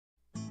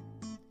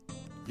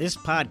This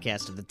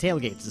podcast of the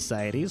Tailgate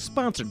Society is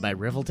sponsored by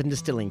Revelton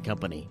Distilling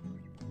Company.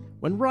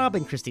 When Rob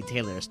and Christy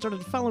Taylor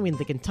started following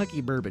the Kentucky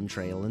Bourbon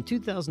Trail in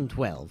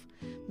 2012,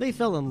 they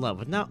fell in love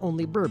with not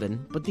only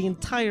bourbon, but the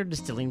entire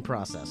distilling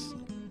process.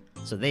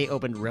 So they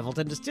opened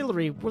Revelton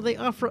Distillery, where they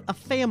offer a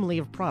family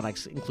of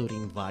products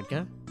including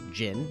vodka,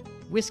 gin,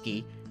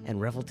 whiskey,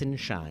 and Revelton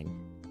Shine.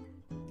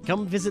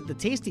 Come visit the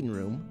tasting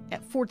room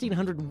at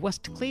 1400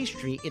 West Clay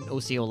Street in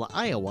Osceola,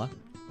 Iowa,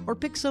 or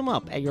pick some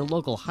up at your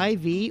local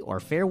Hy-Vee or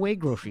Fairway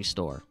grocery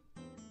store.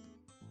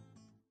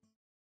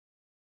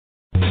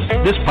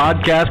 This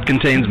podcast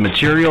contains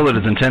material that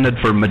is intended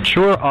for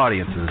mature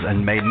audiences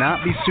and may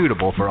not be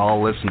suitable for all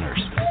listeners.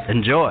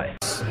 Enjoy.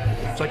 Would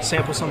you like to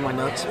sample some of my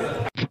nuts?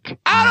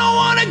 I don't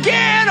want to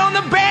get on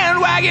the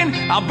bandwagon.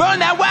 I'll burn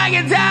that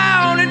wagon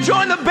down and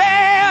join the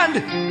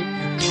band.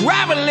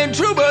 Traveling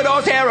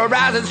troubadours,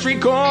 terrorizing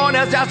street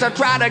corners just to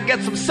try to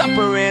get some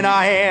supper in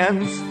our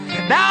hands.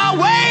 Now I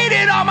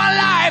waited all my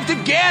life to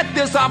get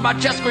this off my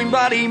chest, scream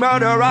bloody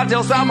murder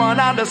until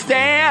someone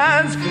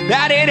understands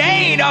that it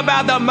ain't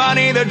about the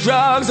money, the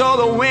drugs, or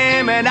the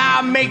women.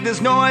 I make this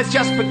noise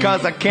just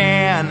because I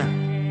can.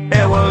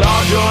 And we'll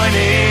all join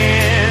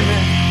in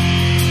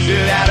to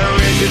that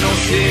original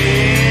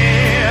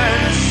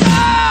sin. So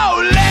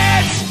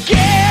let's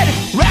get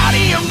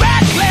rowdy and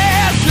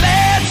reckless.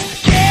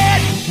 Let's get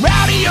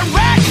rowdy and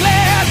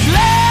reckless.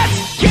 Let's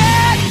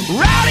get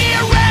rowdy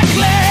and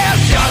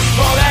reckless. Just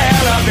for the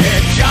hell of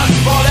it. Just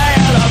for the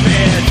hell of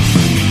it.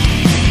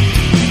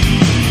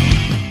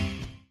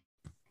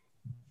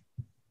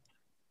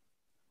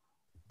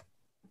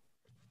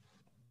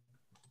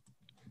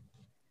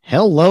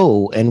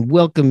 Hello, and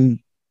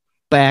welcome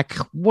back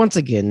once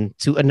again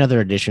to another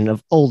edition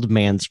of Old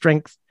Man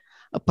Strength,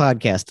 a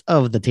podcast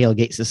of the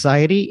Tailgate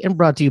Society and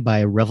brought to you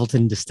by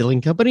Revelton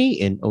Distilling Company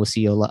in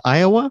Osceola,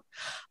 Iowa.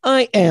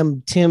 I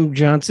am Tim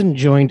Johnson,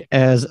 joined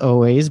as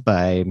always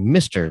by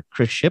Mr.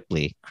 Chris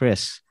Shipley.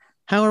 Chris,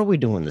 how are we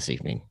doing this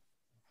evening?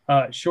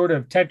 Short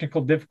of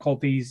technical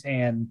difficulties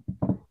and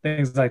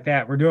things like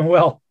that, we're doing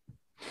well.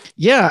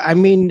 Yeah, I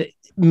mean,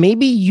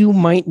 maybe you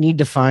might need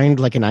to find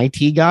like an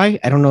IT guy.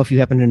 I don't know if you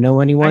happen to know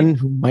anyone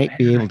who might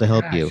be able to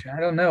help you. I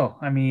don't know.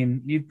 I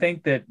mean, you'd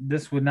think that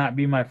this would not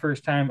be my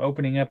first time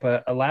opening up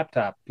a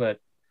laptop, but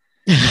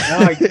now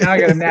I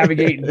got to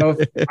navigate in both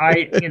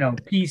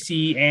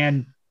PC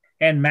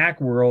and Mac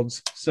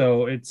worlds.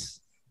 So it's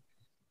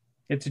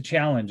a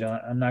challenge.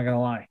 I'm not gonna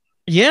lie.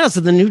 Yeah.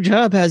 So the new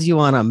job has you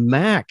on a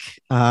Mac.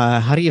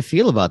 How do you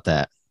feel about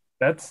that?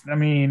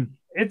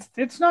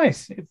 It's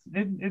nice.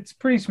 It's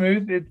pretty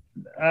smooth.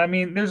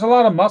 There's a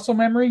lot of muscle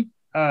memory.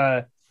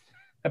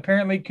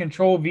 Apparently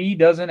Control V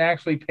doesn't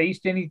actually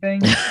paste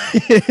anything.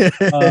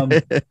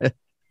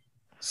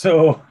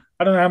 So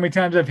I don't know how many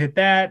times I've hit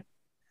that.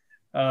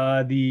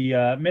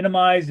 The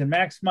minimize and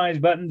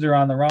maximize buttons are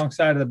on the wrong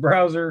side of the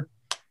browser.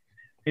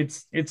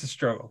 It's a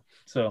struggle.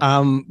 So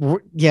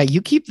yeah,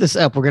 you keep this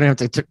up. We're gonna have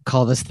to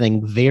call this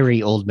thing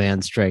very old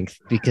man strength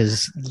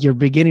because you're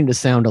beginning to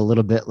sound a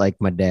little bit like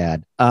my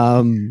dad.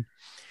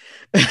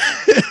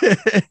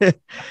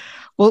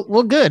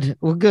 Well, good.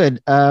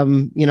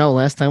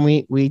 Last time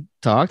we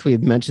talked, we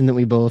had mentioned that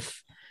we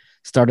both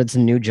started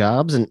some new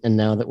jobs, and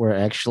now that we're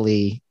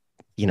actually,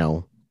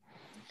 in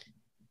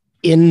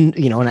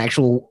an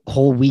actual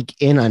whole week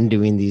in on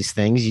doing these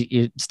things,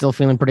 you're still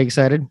feeling pretty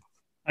excited?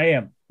 I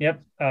am.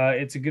 Yep.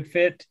 It's a good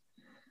fit.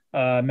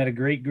 Met a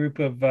great group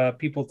of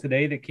people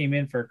today that came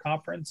in for a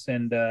conference,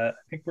 and I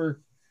think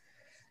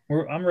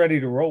I'm ready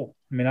to roll.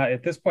 I mean,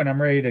 at this point,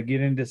 I'm ready to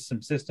get into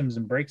some systems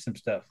and break some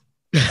stuff.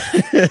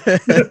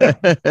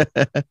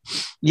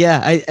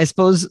 Yeah, I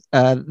suppose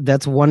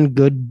that's one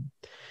good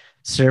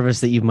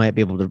service that you might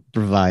be able to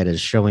provide is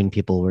showing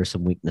people where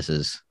some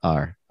weaknesses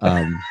are.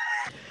 Or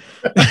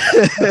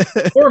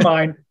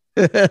mine.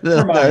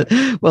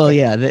 Well,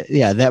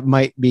 that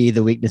might be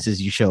the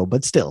weaknesses you show,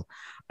 but still.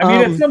 I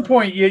mean, at some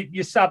point,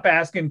 you stop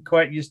asking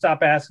questions, you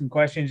stop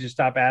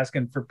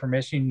asking for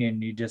permission,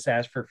 and you just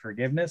ask for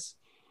forgiveness.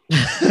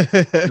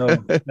 So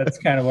that's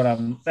kind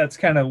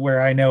of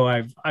where I know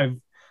I've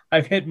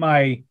hit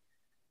my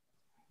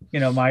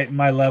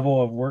my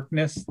level of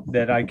workness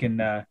that I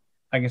can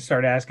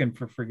start asking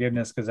for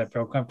forgiveness because I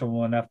feel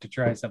comfortable enough to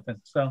try something.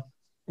 So,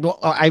 well,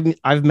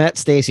 I've met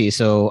Stacy,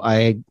 so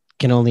I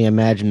can only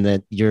imagine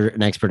that you're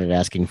an expert at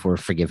asking for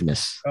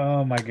forgiveness.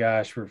 Oh my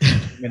gosh, we're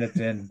 15 minutes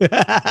in.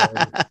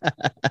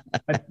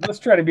 Let's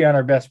try to be on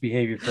our best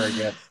behavior for our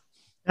guests.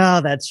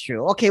 Oh, that's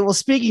true. Okay, well,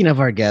 speaking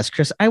of our guest,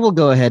 Chris, I will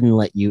go ahead and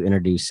let you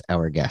introduce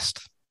our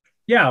guest.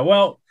 Yeah,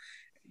 well,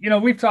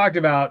 we've talked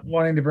about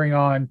wanting to bring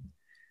on,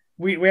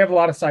 we have a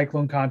lot of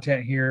Cyclone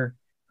content here,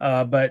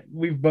 but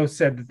we've both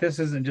said that this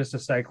isn't just a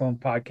Cyclone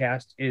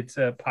podcast. It's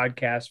a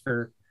podcast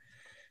for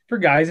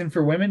guys and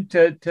for women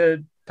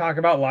to talk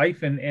about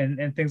life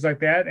and things like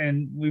that.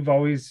 And we've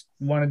always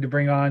wanted to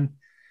bring on,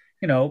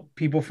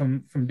 people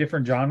from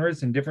different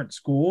genres and different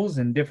schools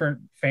and different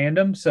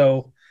fandoms.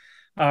 So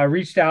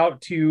reached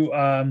out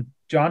to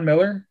Jon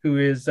Miller, who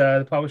is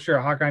the publisher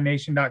of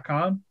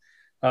HawkeyeNation.com.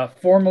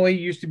 Formerly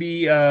used to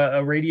be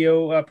a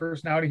radio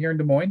personality here in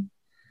Des Moines.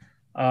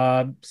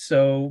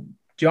 So,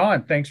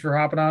 John, thanks for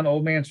hopping on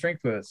Old Man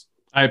Strength with us.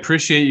 I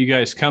appreciate you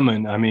guys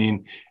coming. I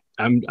mean,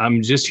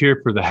 I'm just here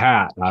for the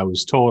hat. I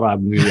was told I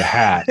need a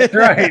hat.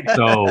 Right.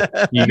 So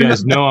you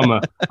guys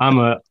know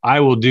I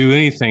will do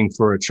anything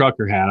for a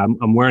trucker hat.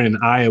 I'm wearing an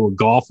Iowa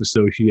Golf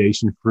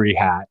Association free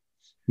hat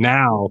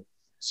now.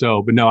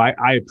 So, but no,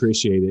 I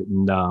appreciate it.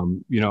 And,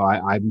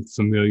 I'm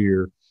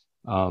familiar,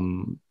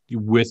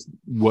 with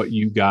what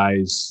you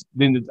guys,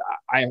 then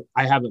I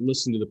haven't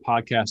listened to the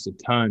podcast a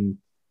ton,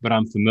 but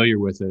I'm familiar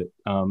with it.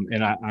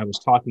 And I was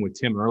talking with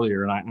Tim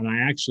earlier, and I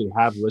actually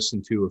have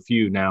listened to a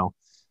few now.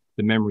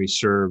 The memory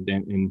served,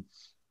 and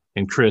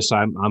Chris,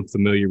 I'm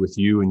familiar with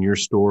you and your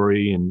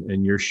story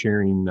and your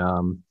sharing.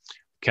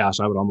 Cass,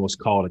 I would almost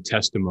call it a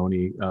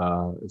testimony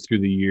through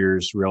the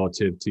years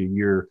relative to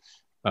your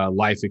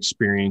life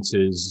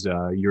experiences,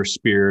 your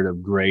spirit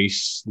of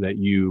grace that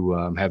you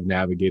have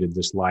navigated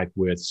this life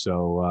with.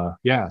 So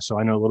so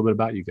I know a little bit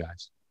about you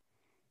guys.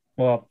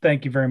 Well,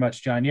 thank you very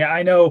much, John. Yeah,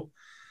 I know.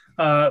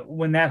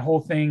 When that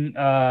whole thing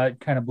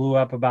kind of blew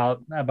up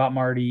about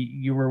Marty,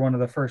 you were one of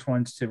the first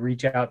ones to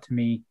reach out to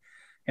me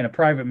in a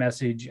private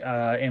message,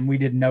 and we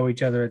didn't know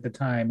each other at the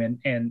time,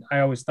 and I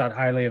always thought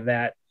highly of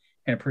that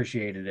and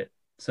appreciated it.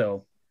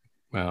 So,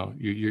 well,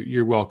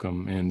 you're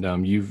welcome,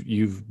 and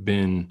you've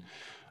been,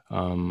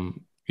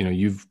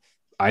 you've,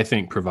 I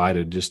think,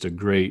 provided just a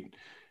great.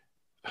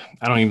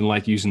 I don't even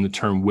like using the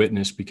term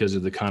witness because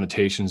of the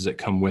connotations that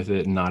come with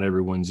it, and not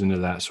everyone's into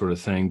that sort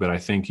of thing. But I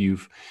think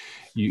you've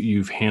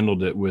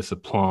handled it with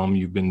aplomb.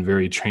 You've been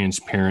very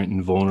transparent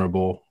and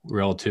vulnerable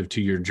relative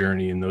to your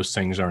journey, and those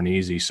things aren't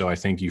easy. So I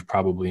think you've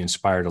probably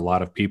inspired a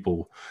lot of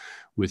people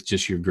with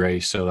just your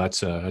grace. So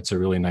that's a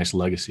really nice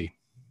legacy.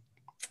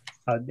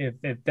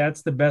 If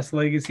that's the best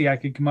legacy I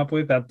could come up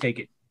with, I'll take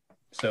it.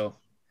 So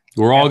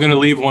we're all going to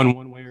leave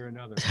one way or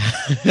another.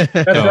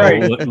 That's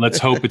right. Let's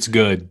hope it's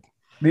good.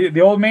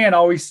 The old man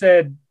always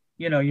said,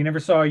 you never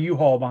saw a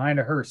U-Haul behind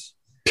a hearse.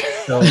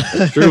 So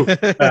it's true.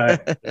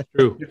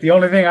 True. If the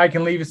only thing I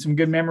can leave is some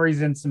good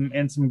memories and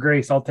some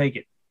grace, I'll take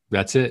it.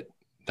 That's it.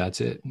 No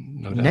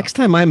doubt. Next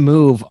time I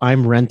move,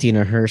 I'm renting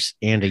a hearse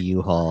and a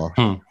U-Haul.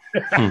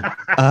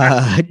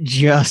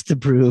 Just to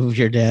prove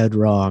your dad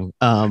wrong.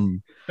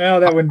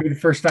 Well, that wouldn't be the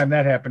first time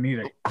that happened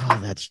either.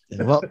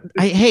 Oh,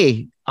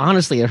 hey,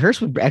 honestly, a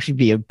hearse would actually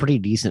be a pretty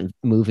decent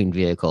moving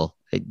vehicle.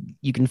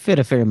 You can fit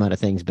a fair amount of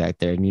things back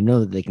there, and you know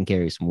that they can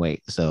carry some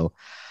weight. So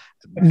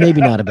maybe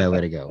not a bad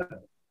way to go.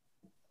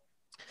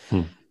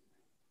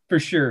 For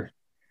sure.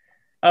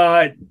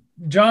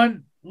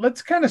 John,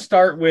 let's kind of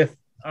start with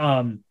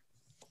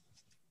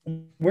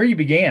where you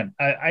began.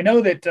 I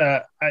know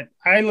that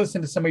I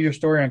listened to some of your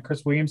story on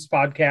Chris Williams'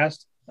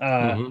 podcast,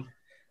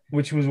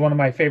 which was one of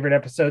my favorite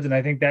episodes, and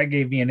I think that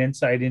gave me an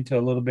insight into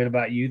a little bit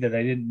about you that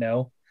I didn't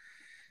know.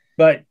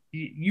 But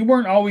you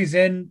weren't always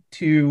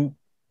into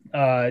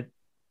the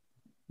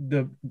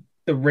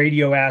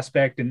radio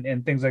aspect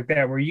and things like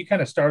that, where you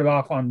kind of started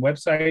off on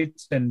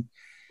websites and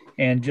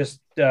just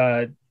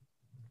a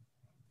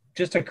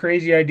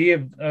crazy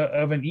idea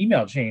of an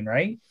email chain,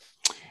 right?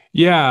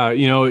 Yeah.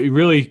 It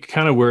really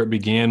kind of where it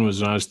began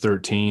was when I was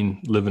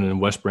 13, living in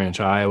West Branch,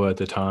 Iowa at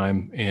the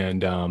time.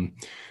 And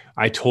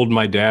I told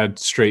my dad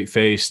straight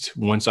faced,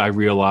 once I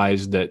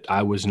realized that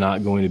I was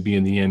not going to be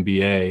in the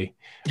NBA,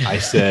 I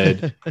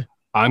said,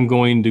 I'm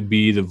going to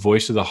be the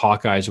voice of the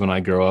Hawkeyes when I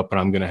grow up, and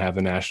I'm going to have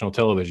a national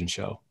television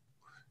show.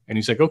 And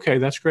he's like, okay,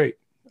 that's great.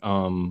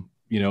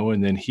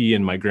 And then he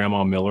and my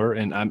grandma Miller,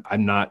 and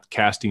I'm not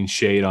casting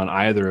shade on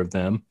either of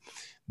them.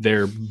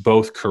 They're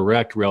both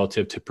correct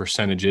relative to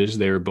percentages.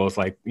 They were both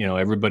like,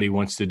 everybody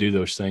wants to do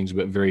those things,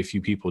 but very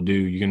few people do.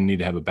 You're going to need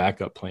to have a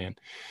backup plan.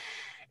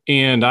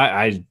 And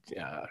I've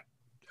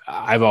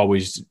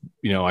always,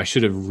 I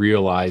should have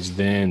realized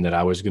then that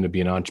I was going to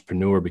be an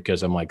entrepreneur,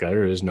 because I'm like,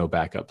 there is no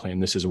backup plan.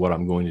 This is what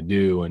I'm going to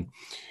do.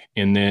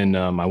 And then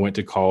I went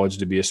to college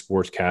to be a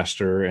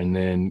sportscaster, and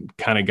then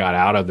kind of got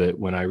out of it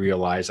when I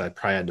realized I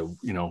probably had to,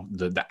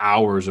 the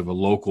hours of a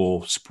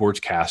local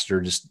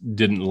sportscaster just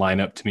didn't line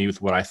up to me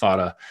with what I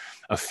thought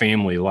a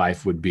family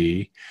life would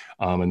be.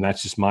 And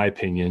that's just my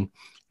opinion.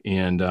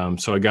 And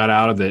so I got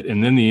out of it.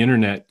 And then the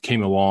internet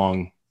came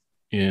along,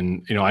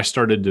 and, I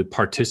started to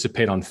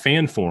participate on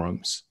fan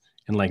forums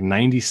in like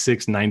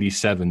 96,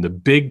 97. The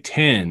Big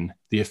Ten,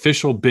 the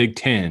official Big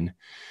Ten,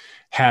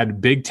 had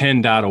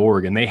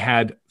big10.org, and they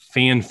had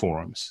fan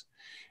forums,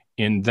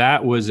 and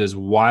that was as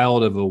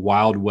wild of a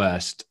Wild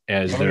West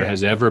as there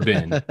has ever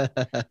been.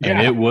 And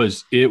it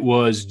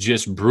was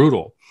just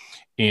brutal.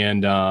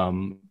 And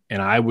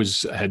I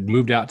had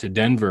moved out to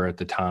Denver at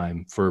the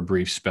time for a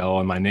brief spell,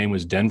 and my name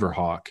was Denver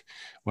Hawk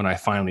when I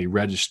finally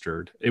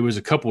registered. It was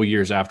a couple of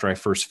years after I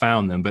first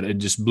found them, but it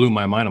just blew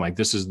my mind. I'm like,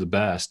 this is the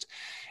best.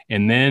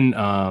 And then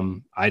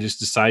I just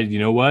decided, you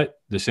know what,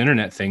 this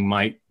internet thing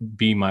might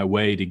be my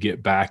way to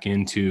get back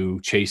into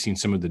chasing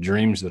some of the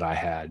dreams that I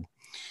had.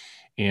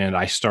 And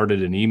I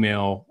started an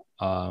email,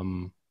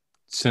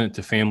 sent it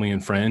to family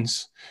and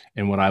friends.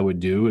 And what I would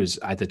do is,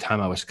 at the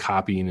time I was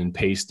copying and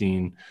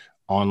pasting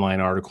online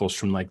articles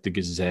from like the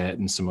Gazette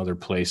and some other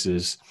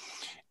places.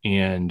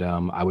 And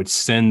I would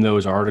send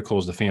those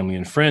articles to family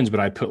and friends, but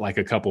I put like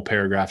a couple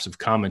paragraphs of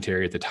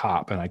commentary at the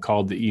top, and I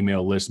called the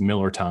email list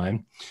Miller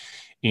Time.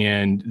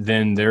 And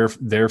then their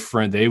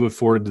friend, they would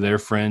forward it to their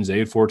friends, they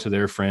would forward to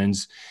their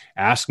friends,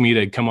 ask me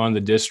to come on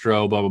the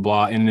distro, blah, blah,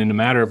 blah. And in a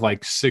matter of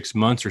like 6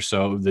 months or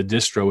so, the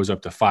distro was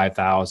up to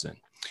 5,000.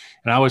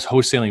 And I was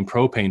wholesaling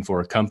propane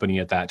for a company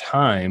at that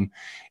time.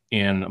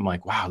 And I'm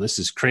like, wow, this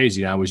is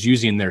crazy. And I was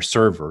using their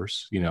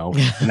servers, and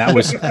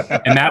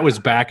that was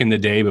back in the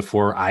day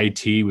before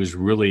IT was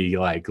really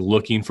like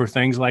looking for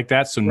things like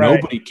that. So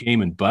nobody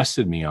came and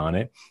busted me on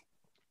it.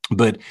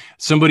 But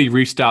somebody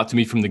reached out to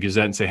me from the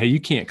Gazette and said, hey, you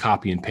can't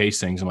copy and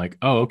paste things. I'm like,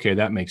 oh, okay,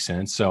 that makes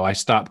sense. So I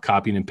stopped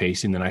copying and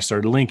pasting. Then I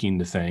started linking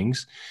to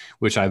things,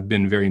 which I've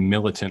been very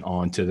militant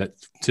on to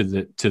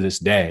this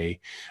day,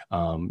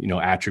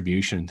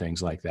 attribution and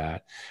things like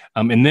that.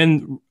 And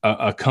then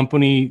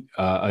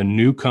a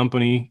new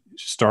company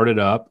started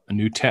up, a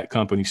new tech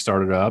company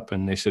started up,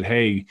 and they said,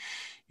 hey,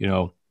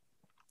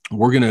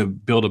 we're going to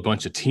build a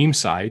bunch of team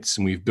sites,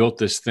 and we've built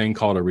this thing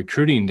called a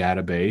recruiting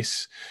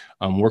database.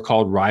 We're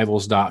called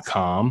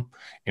rivals.com,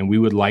 and we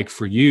would like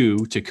for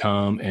you to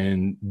come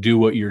and do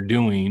what you're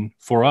doing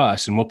for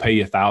us, and we'll pay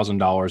you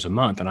 $1,000 a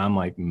month. And I'm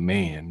like,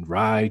 man,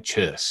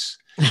 righteous.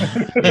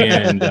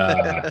 and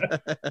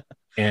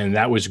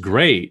that was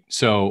great.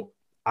 So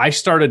I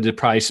started to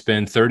probably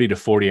spend 30 to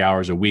 40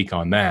 hours a week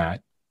on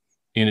that,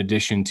 in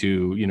addition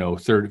to,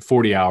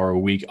 40-hour a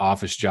week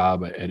office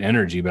job at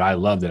Energy. But I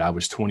loved it. I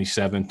was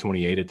 27,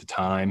 28 at the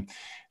time,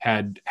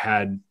 had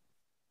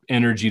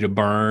energy to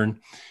burn.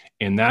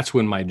 And that's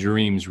when my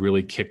dreams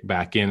really kicked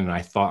back in. And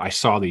I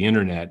saw the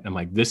internet. I'm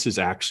like, this is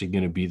actually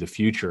going to be the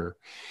future.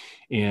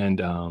 And,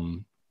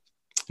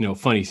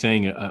 funny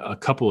thing, a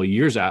couple of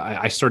years,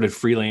 I started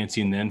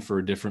freelancing then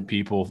for different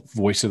people,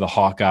 Voice of the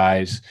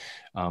Hawkeyes.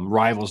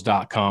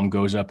 Rivals.com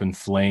goes up in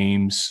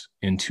flames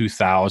in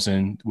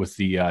 2000 with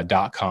the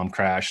 .com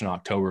crash in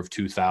October of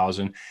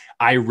 2000.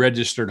 I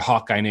registered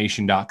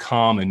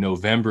HawkeyeNation.com in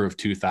November of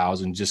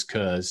 2000 just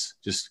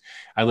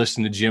I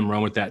listened to Jim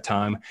run at that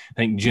time. I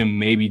think Jim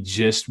maybe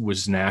just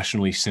was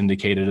nationally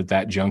syndicated at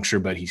that juncture,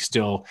 but he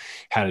still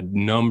had a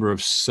number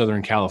of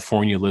Southern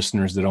California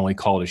listeners that only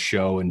called his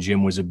show. And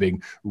Jim was a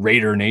big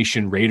Raider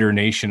Nation.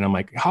 I'm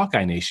like,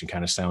 Hawkeye Nation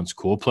kind of sounds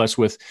cool. Plus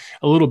with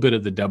a little bit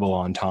of the double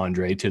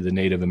entendre to the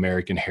Native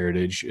American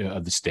heritage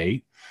of the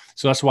state.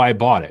 So that's why I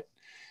bought it,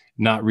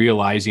 not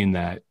realizing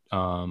that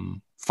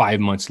 5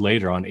 months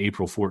later, on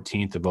April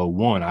 14th of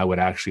 2001, I would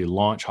actually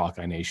launch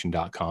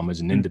HawkeyeNation.com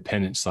as an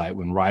independent site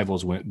when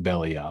Rivals went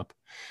belly up.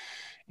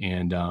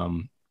 And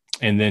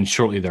then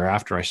shortly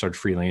thereafter, I started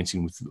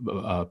freelancing with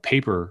a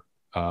paper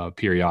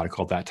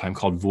periodical at that time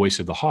called Voice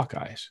of the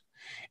Hawkeyes.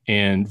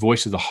 And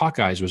Voice of the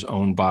Hawkeyes was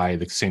owned by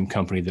the same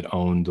company that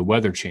owned the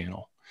Weather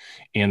Channel.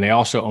 And they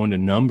also owned a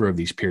number of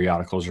these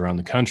periodicals around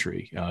the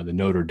country, the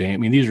Notre Dame.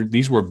 I mean,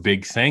 these were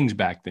big things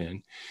back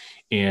then.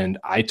 And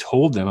I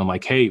told them, I'm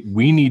like, hey,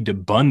 we need to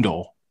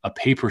bundle a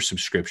paper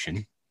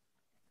subscription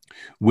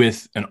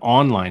with an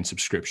online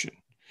subscription,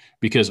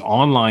 because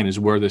online is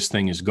where this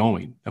thing is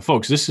going. Now,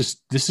 folks, this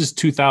is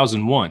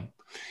 2001.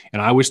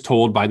 And I was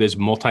told by this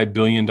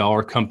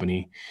multi-billion-dollar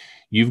company,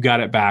 you've got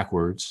it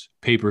backwards.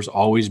 Paper's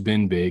always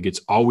been big. It's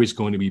always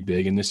going to be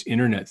big. And this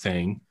internet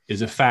thing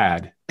is a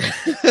fad.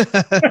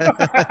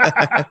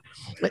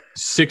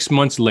 6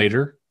 months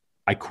later,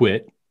 I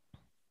quit.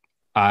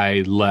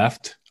 I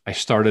left. I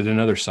started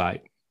another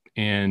site,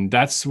 and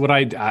that's what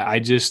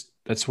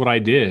that's what I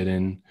did.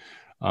 And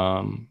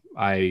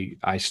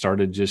I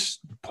started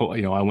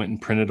I went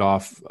and printed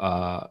off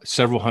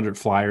several hundred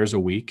flyers a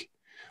week.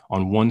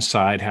 On one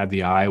side had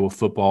the Iowa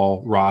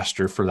football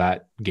roster for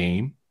that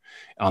game.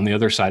 On the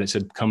other side, it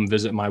said, come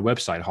visit my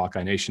website,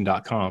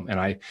 HawkeyeNation.com. And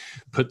I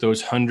put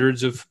those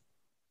hundreds of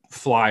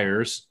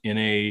flyers in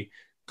a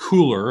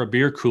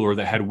beer cooler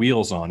that had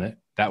wheels on it.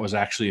 That was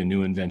actually a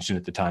new invention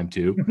at the time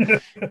too.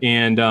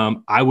 And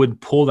I would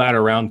pull that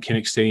around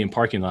Kinnick Stadium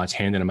parking lots,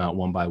 handing them out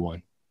one by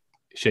one,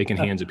 shaking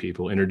hands with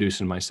people,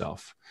 introducing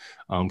myself,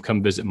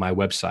 come visit my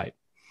website.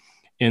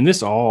 And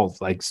this all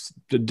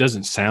it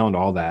doesn't sound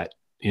all that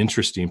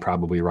interesting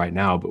probably right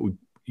now, but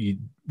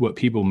what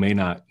people may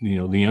not,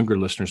 the younger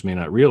listeners may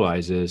not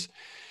realize is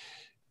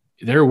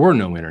there were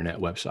no internet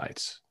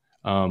websites.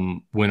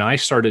 When I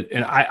started,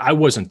 and I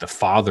wasn't the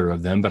father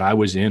of them, but I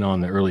was in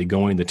on the early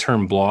going. The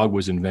term blog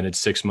was invented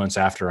 6 months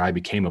after I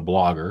became a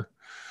blogger.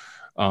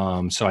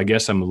 So I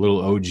guess I'm a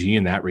little OG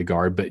in that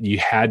regard, but you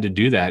had to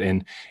do that.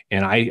 And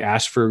I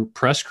asked for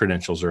press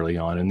credentials early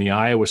on, and the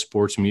Iowa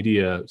sports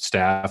media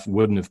staff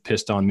wouldn't have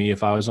pissed on me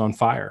if I was on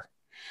fire.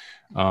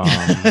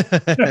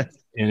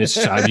 And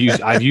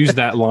I've used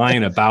that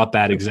line about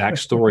that exact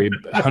story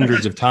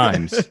hundreds of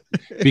times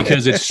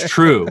because it's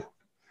true.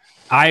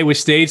 Iowa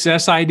State's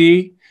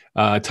SID,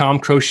 Tom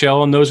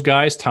Crochelle and those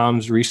guys.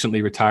 Tom's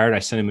recently retired. I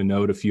sent him a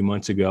note a few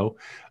months ago.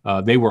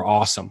 They were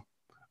awesome.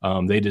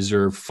 They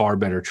deserve far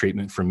better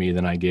treatment from me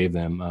than I gave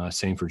them.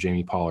 Same for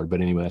Jamie Pollard.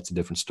 But anyway, that's a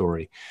different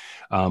story.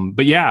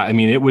 But yeah, I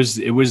mean, it was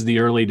the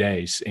early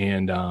days,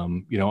 and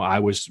I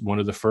was one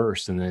of the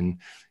first. And then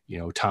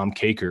Tom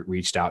Kakert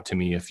reached out to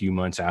me a few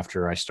months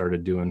after I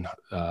started doing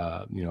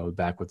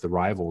back with the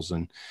Rivals,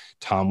 and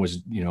Tom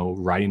was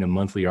writing a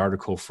monthly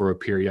article for a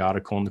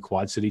periodical in the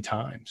Quad City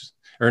Times.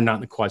 Or not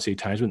in the Quad City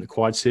Times, but in the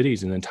Quad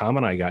Cities. And then Tom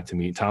and I got to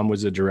meet. Tom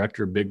was the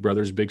director of Big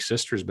Brothers Big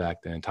Sisters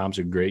back then. Tom's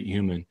a great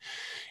human.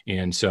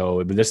 And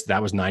so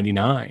that was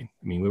 99.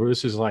 I mean,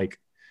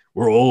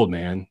 we're old,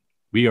 man.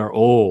 We are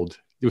old.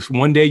 There's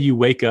one day you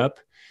wake up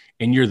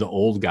and you're the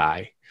old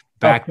guy.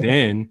 Back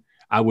then,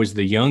 I was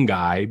the young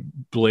guy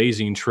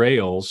blazing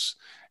trails.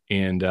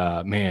 And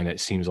man, it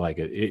seems like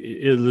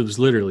it was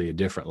literally a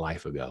different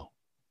life ago.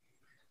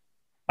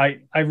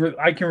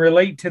 I can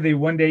relate to the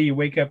one day you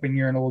wake up and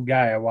you're an old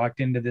guy. I walked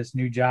into this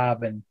new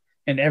job and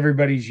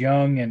everybody's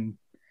young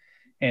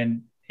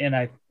and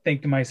I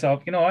think to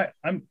myself,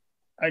 I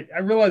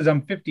realize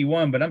I'm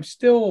 51, but I'm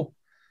still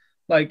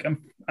like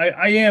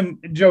I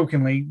am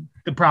jokingly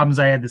the problems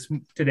I had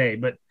today,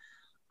 but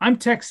I'm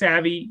tech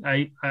savvy.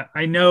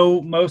 I know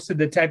most of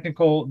the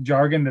technical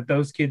jargon that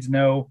those kids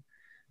know,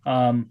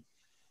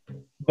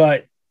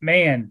 but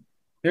man,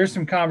 there's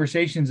some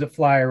conversations that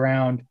fly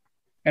around.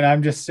 And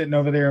I'm just sitting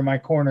over there in my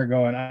corner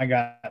going, I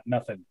got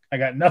nothing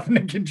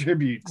to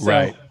contribute.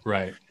 So,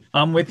 Right.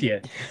 I'm with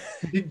you.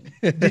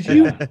 Did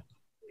you,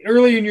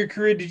 early in your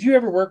career, did you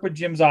ever work with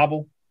Jim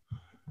Zabel?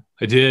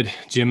 I did.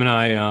 Jim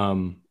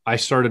and I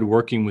started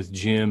working with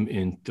Jim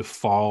in the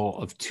fall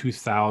of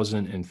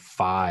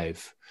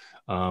 2005.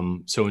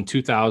 So in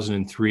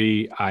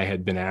 2003, I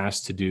had been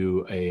asked to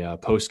do a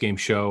post-game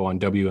show on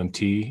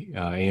WMT,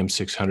 AM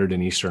 600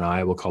 in Eastern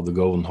Iowa called the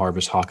Golden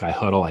Harvest Hawkeye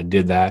Huddle. I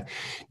did that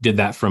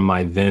from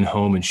my then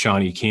home in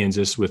Shawnee,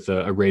 Kansas with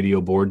a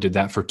radio board, did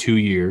that for 2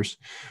 years.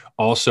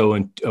 Also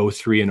in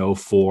 03 and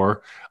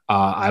 04,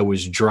 I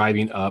was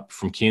driving up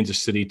from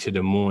Kansas City to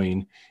Des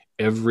Moines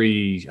I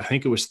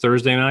think it was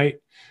Thursday night,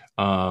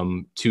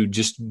 to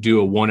just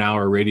do a 1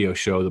 hour radio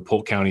show, the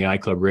Polk County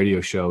iClub radio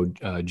show.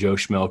 Joe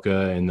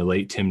Schmelka and the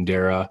late Tim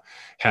Dara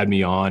had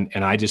me on.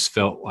 And I just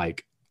felt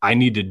like I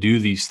need to do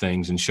these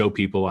things and show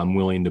people I'm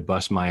willing to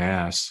bust my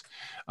ass.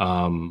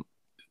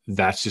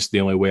 That's just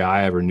the only way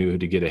I ever knew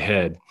to get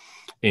ahead.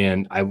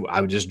 And I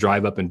would just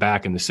drive up and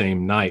back in the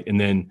same night. And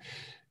then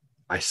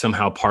I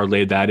somehow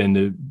parlayed that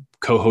into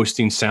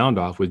co-hosting Sound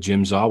Off with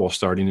Jim Zabel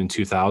starting in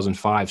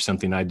 2005,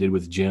 something I did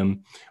with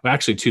Jim. Well,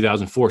 actually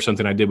 2004,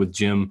 something I did with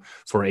Jim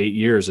for 8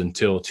 years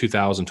until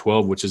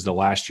 2012, which is the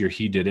last year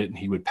he did it. And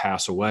he would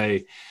pass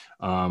away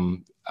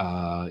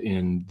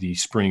in the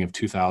spring of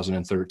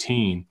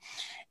 2013.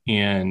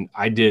 And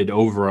I did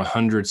over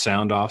 100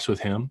 Sound Offs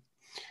with him.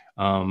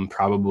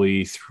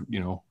 Probably,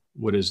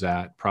 what is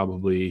that?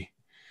 Probably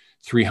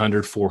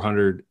 300,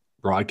 400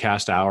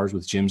 broadcast hours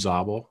with Jim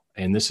Zabel.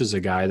 And this is a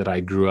guy that I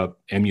grew up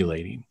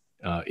emulating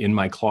in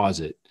my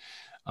closet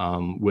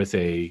with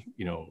a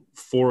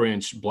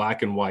 4-inch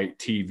black and white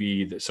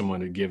TV that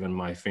someone had given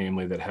my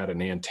family that had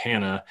an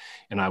antenna,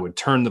 and I would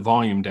turn the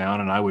volume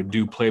down and I would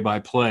do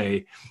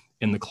play-by-play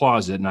in the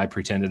closet, and I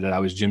pretended that I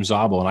was Jim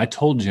Zabel. And I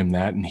told Jim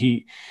that, and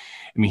he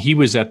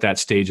was at that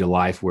stage of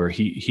life where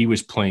he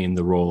was playing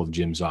the role of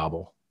Jim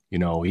Zabel.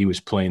 He was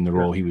playing the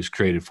role he was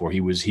created for. He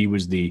was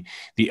the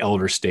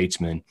elder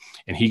statesman,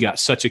 and he got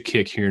such a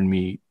kick hearing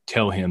me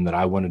tell him that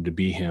I wanted to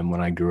be him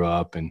when I grew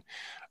up. And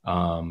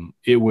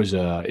it was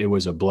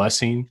a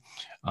blessing.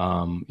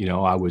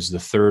 I was the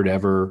third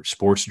ever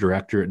sports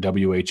director at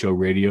WHO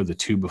Radio. The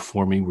two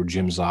before me were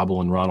Jim Zabel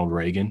and Ronald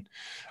Reagan.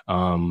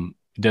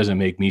 It doesn't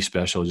make me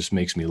special. It just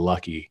makes me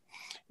lucky.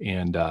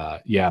 And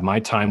my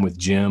time with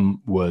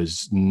Jim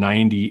was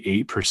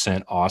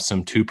 98%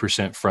 awesome,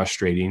 2%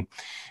 frustrating,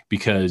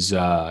 because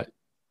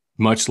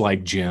much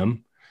like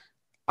Jim,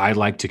 I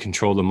like to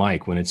control the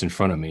mic when it's in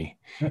front of me.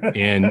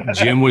 And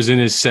Jim was in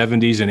his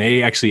 70s and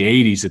actually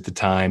 80s at the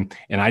time.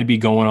 And I'd be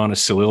going on a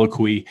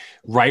soliloquy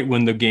right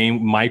when the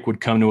game mic would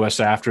come to us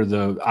after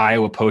the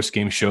Iowa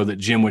post-game show that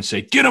Jim would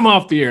say, "Get them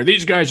off the air.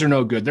 These guys are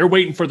no good. They're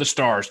waiting for the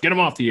stars. Get them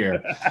off the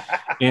air."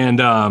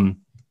 And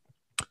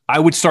I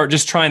would start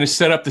just trying to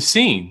set up the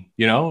scene,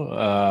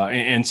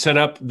 and set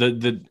up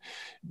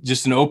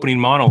just an opening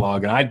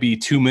monologue, and I'd be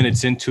 2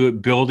 minutes into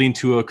it, building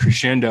to a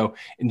crescendo,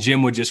 and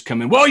Jim would just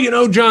come in,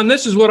 "Well, John,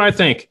 this is what I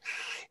think."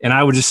 And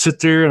I would just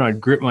sit there and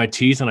I'd grit my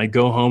teeth, and I'd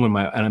go home,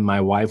 and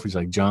my wife was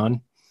like,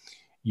 "John,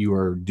 you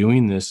are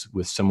doing this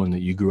with someone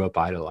that you grew up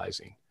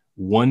idolizing.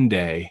 One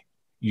day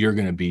you're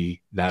going to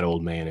be that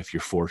old man if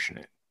you're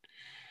fortunate.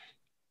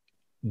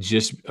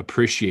 Just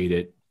appreciate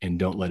it and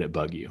don't let it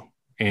bug you."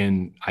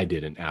 And I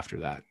didn't after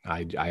that.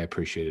 I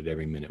appreciated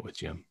every minute with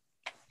Jim.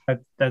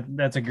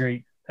 That's a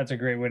great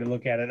way to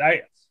look at it.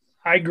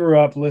 I grew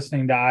up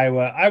listening to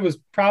Iowa. I was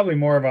probably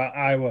more of an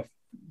Iowa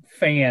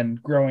fan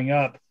growing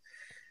up,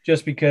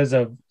 just because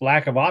of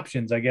lack of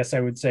options, I guess I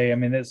would say. I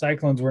mean, the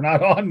Cyclones were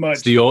not on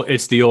much.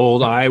 It's the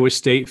old Iowa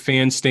State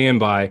fan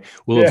standby.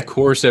 Well, yeah. Of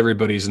course,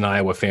 everybody's an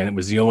Iowa fan. It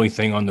was the only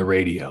thing on the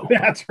radio.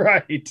 That's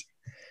right.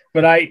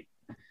 But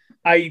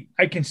I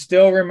can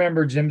still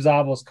remember Jim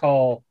Zabel's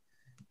call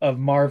of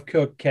Marv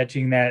Cook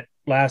catching that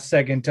last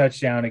second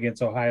touchdown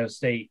against Ohio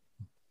State,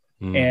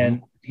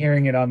 and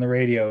hearing it on the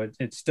radio.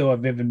 It's still a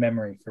vivid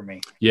memory for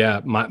me.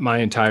 Yeah, my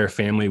entire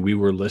family, we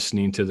were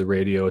listening to the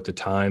radio at the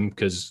time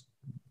because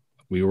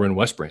we were in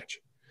West Branch.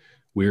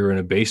 We were in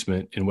a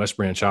basement in West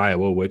Branch,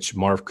 Iowa, which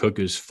Marv Cook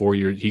is 4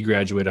 years. He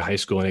graduated high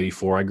school in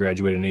 84. I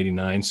graduated in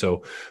 89.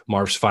 So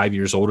Marv's 5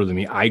 years older than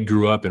me. I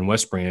grew up in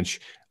West Branch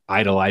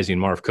idolizing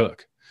Marv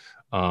Cook.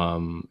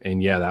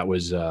 And yeah, that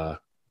was a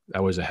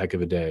heck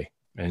of a day,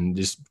 and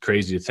just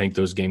crazy to think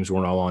those games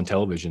weren't all on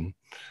television.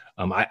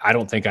 I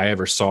don't think I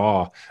ever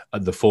saw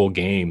the full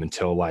game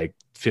until like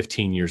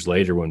 15 years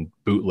later when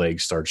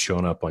bootlegs started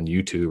showing up on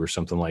YouTube or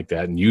something like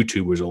that. And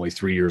YouTube was only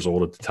 3 years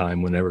old at the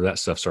time whenever that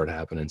stuff started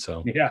happening.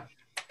 So yeah,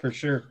 for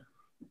sure.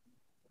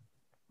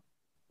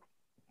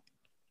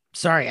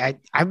 Sorry,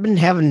 I've been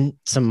having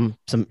some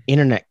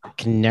internet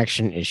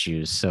connection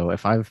issues. So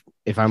if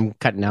I'm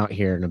cutting out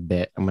here in a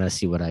bit, I'm gonna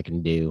see what I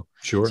can do.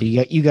 Sure. So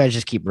you guys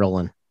just keep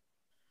rolling.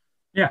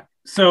 Yeah.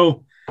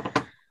 So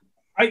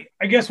I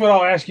guess what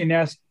I'll ask you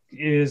next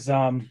is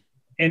and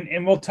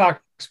we'll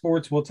talk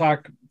sports, we'll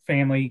talk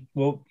family,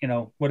 we'll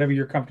whatever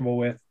you're comfortable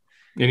with.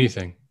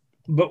 Anything.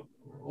 But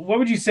what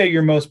would you say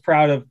you're most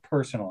proud of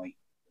personally?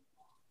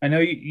 I know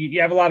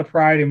you have a lot of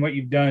pride in what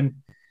you've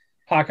done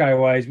Hawkeye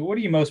wise, but what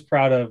are you most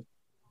proud of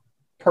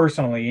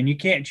personally? And you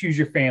can't choose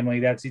your family.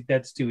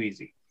 That's too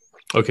easy.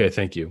 Okay.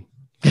 Thank you.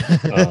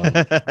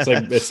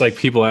 It's like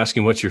people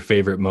asking what's your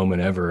favorite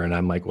moment ever. And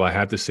I'm like, well, I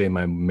have to say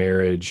my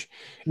marriage,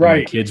 right,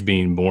 my kids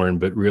being born,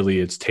 but really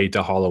it's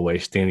Tata Holloway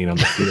standing on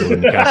the field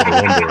in Capitol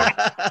Indoor.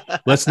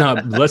 Let's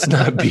not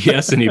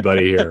BS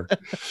anybody here.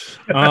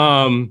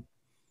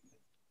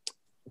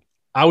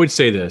 I would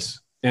say this,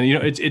 and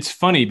it's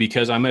funny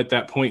because I'm at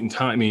that point in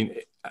time. I mean,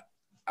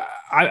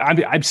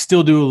 I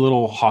still do a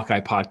little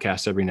Hawkeye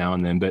podcast every now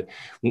and then, but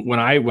when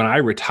I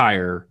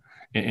retire,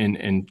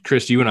 and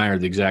Chris, you and I are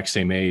the exact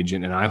same age,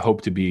 and I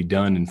hope to be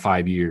done in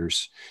 5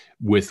 years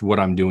with what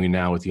I'm doing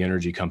now with the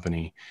energy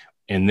company.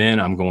 And then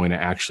I'm going to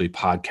actually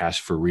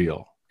podcast for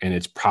real. And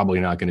it's probably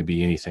not going to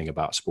be anything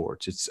about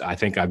sports. I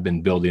think I've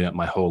been building up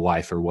my whole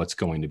life for what's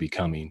going to be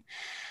coming.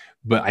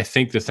 But I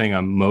think the thing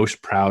I'm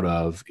most proud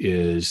of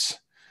is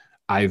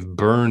I've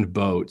burned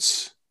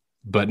boats,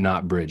 but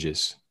not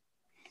bridges.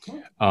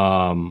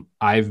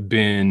 I've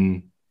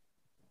been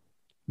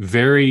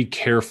very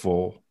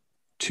careful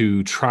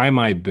to try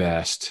my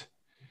best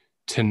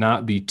to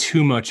not be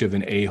too much of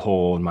an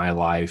a-hole in my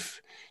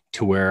life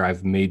to where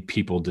I've made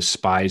people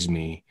despise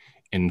me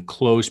and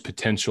close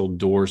potential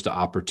doors to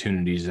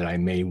opportunities that I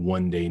may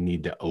one day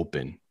need to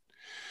open.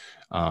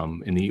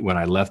 When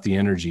I left the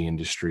energy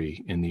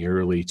industry in the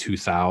early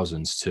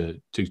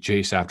 2000s to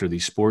chase after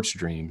these sports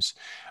dreams,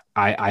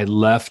 I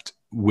left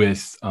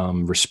with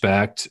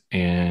respect,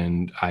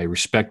 and I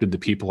respected the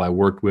people I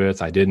worked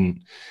with. I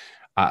didn't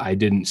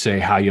say,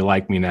 how you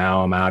like me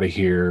now? I'm out of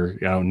here.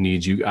 I don't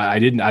need you.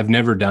 I've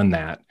never done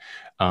that.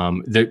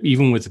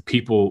 Even with the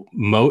people,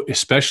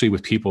 especially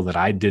with people that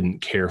I didn't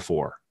care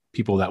for,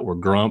 people that were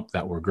gruff,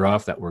 that were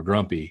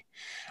grumpy.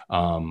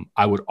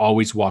 I would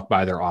always walk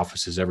by their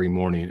offices every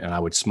morning and I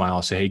would smile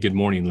and say, hey, good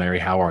morning, Larry.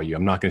 How are you?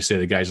 I'm not going to say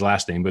the guy's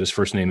last name, but his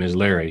first name is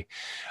Larry.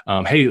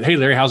 Hey,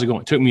 Larry, how's it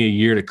going? It took me a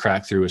year to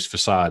crack through his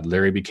facade.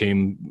 Larry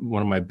became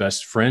one of my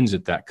best friends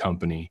at that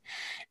company.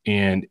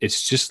 And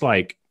it's just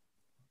like,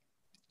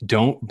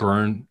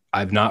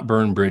 I've not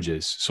burned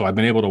bridges. So I've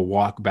been able to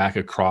walk back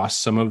across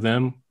some of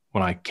them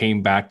when I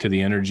came back to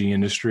the energy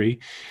industry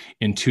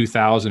in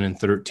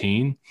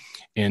 2013.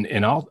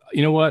 And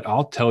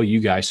I'll tell you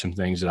guys some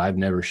things that I've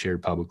never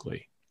shared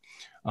publicly.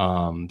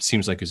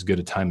 Seems like as good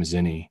a time as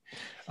any.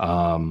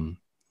 So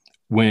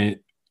I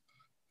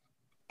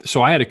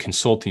had a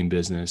consulting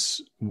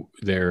business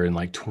there in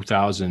like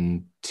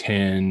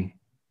 2010,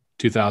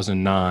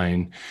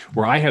 2009,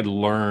 where I had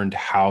learned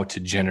how to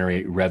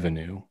generate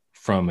revenue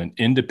from an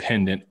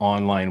independent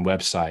online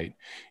website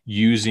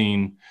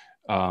using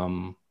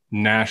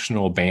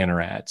national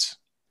banner ads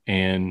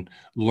and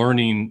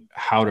learning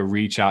how to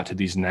reach out to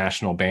these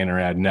national banner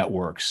ad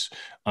networks,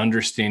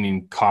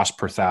 understanding cost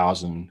per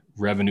thousand,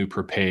 revenue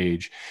per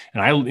page.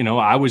 And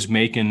I was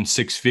making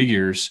six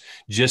figures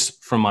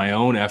just from my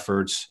own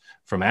efforts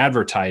from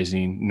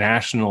advertising,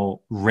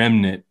 national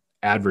remnant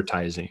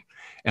advertising.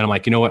 And I'm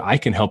like, you know what? I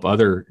can help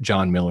other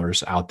Jon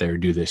Millers out there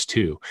do this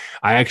too.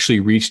 I actually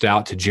reached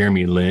out to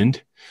Jeremy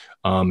Lind,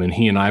 and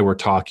he and I were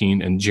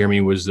talking, and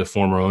Jeremy was the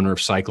former owner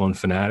of Cyclone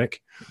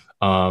Fanatic.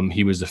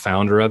 He was the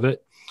founder of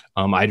it.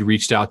 I'd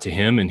reached out to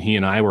him, and he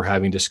and I were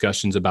having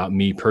discussions about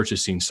me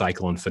purchasing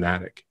Cyclone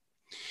Fanatic.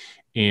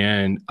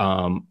 And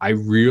I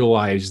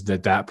realized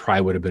that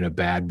probably would have been a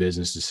bad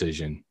business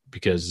decision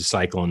because the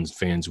Cyclone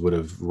fans would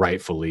have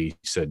rightfully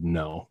said,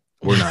 no,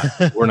 we're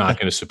not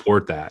going to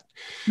support that.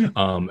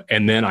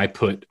 And then I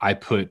put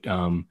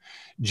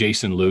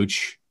Jason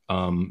Luch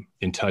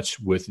in touch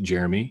with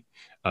Jeremy.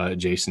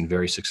 Jason,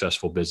 very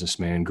successful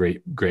businessman,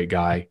 great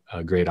guy,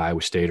 great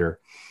Iowa Stater.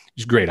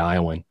 He's a great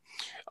Iowan.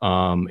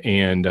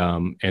 And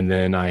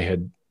then I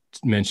had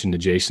mentioned to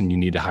Jason, you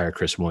need to hire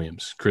Chris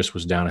Williams. Chris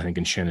was down, I think,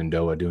 in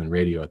Shenandoah doing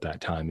radio at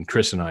that time. And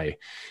Chris and I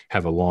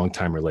have a long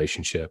time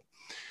relationship.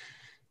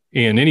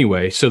 And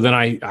anyway, so then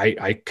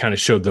I kind of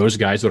showed those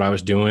guys what I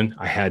was doing.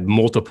 I had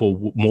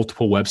multiple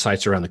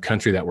websites around the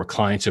country that were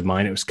clients of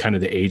mine. It was kind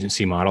of the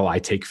agency model. I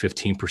take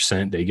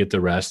 15%, they get the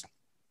rest.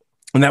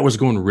 And that was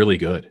going really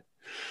good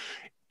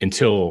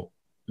until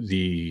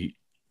the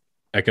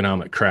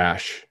economic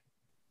crash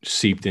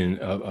seeped in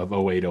of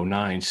 08,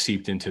 09,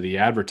 seeped into the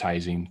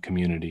advertising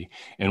community.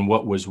 And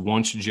what was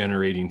once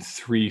generating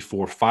 3,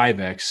 4,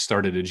 5X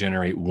started to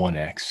generate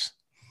 1X.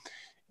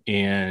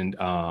 And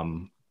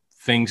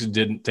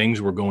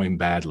things were going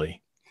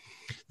badly.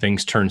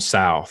 Things turned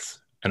south,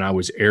 and I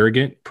was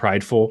arrogant,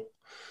 prideful,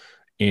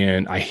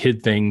 and I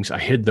hid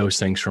those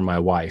things from my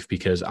wife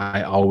because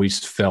I always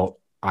felt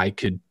I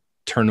could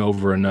turn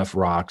over enough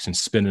rocks and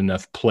spin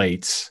enough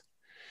plates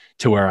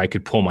to where I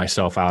could pull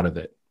myself out of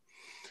it.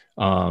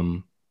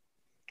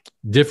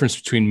 Difference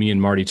between me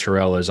and Marty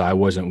Terrell is I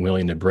wasn't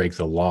willing to break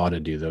the law to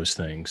do those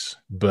things,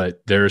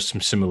 but there's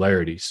some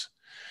similarities.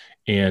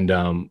 And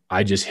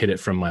I just hid it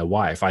from my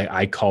wife.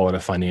 I call it a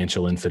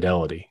financial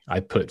infidelity. I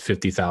put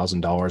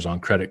 $50,000 on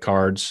credit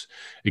cards,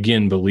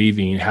 again,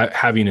 believing,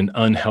 having an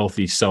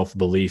unhealthy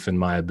self-belief in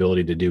my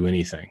ability to do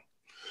anything.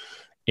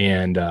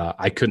 And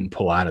I couldn't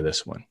pull out of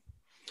this one.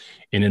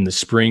 And in the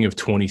spring of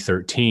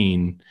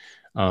 2013,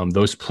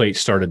 those plates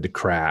started to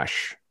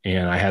crash.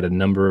 And I had a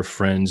number of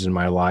friends in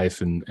my life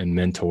and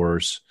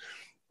mentors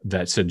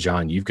that said,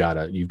 John, you've got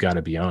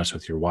to be honest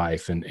with your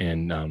wife.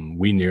 And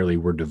we nearly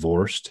were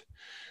divorced.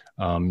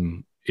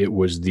 It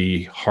was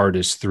the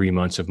hardest 3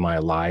 months of my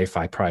life.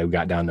 I probably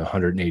got down to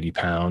 180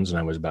 pounds and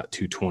I was about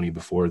 220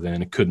 before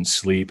then. I couldn't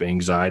sleep.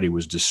 Anxiety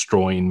was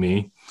destroying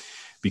me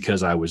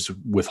because I was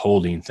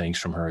withholding things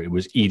from her. It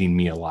was eating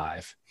me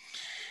alive.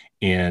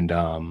 And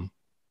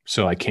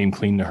so I came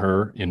clean to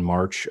her in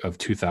March of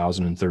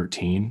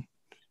 2013.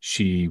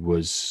 She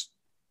was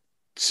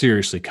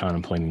seriously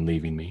contemplating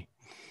leaving me.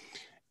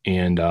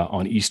 And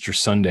on Easter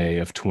Sunday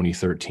of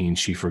 2013,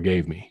 she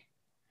forgave me.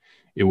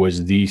 It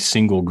was the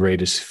single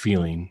greatest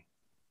feeling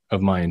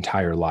of my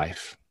entire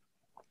life,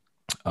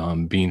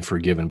 being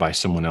forgiven by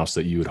someone else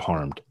that you had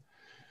harmed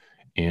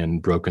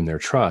and broken their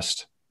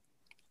trust.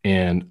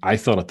 And I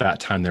thought at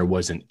that time there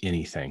wasn't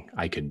anything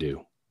I could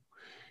do,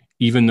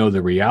 even though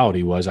the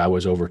reality was I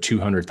was over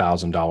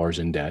 $200,000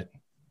 in debt,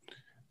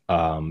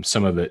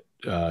 some of it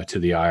to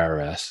the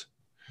IRS,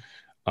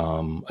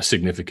 a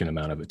significant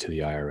amount of it to the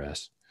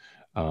IRS,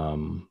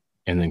 and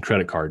then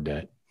credit card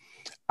debt.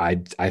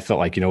 I felt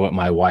like, you know what,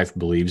 my wife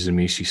believes in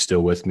me. She's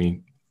still with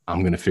me. I'm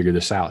going to figure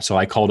this out. So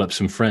I called up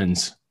some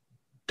friends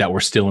that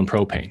were still in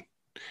propane,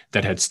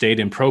 that had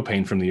stayed in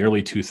propane from the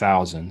early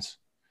 2000s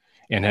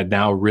and had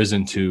now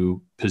risen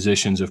to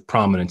positions of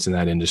prominence in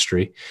that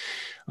industry.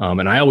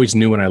 And I always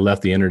knew when I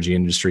left the energy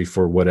industry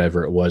for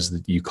whatever it was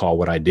that you call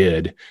what I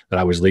did, that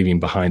I was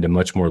leaving behind a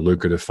much more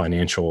lucrative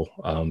financial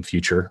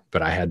future,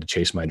 but I had to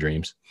chase my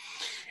dreams.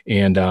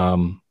 And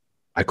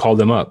I called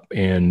them up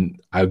and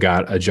I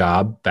got a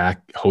job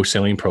back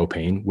wholesaling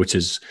propane, which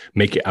is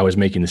I was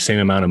making the same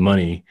amount of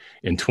money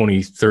in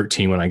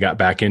 2013 when I got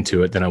back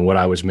into it than what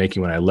I was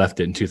making when I left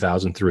it in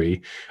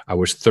 2003. I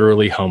was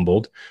thoroughly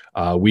humbled.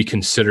 We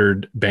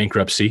considered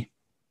bankruptcy.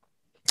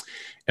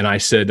 And I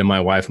said to my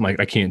wife, I'm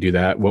like, I can't do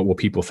that. What will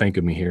people think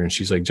of me here? And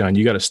she's like, John,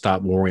 you got to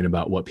stop worrying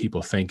about what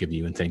people think of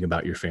you and think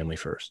about your family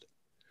first.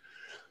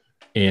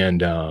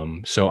 And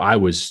so I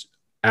was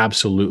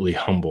absolutely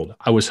humbled.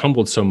 I was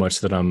humbled so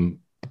much that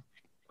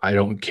I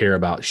don't care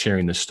about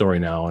sharing this story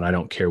now, and I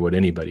don't care what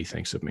anybody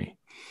thinks of me.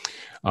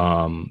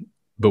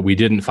 But we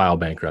didn't file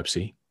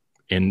bankruptcy.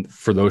 And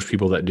for those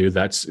people that do,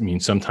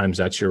 sometimes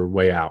that's your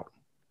way out.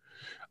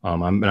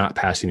 I'm not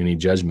passing any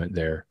judgment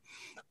there.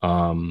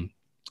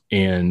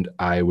 And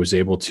I was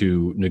able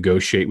to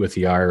negotiate with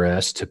the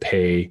IRS to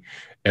pay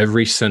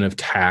every cent of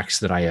tax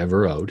that I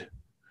ever owed,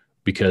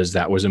 because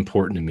that was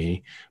important to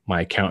me.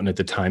 My accountant at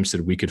the time said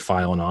we could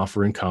file an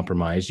offer in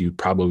compromise. You'd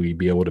probably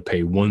be able to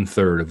pay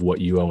 1/3 of what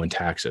you owe in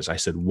taxes. I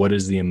said, what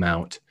is the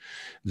amount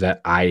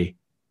that I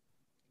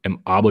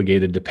am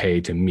obligated to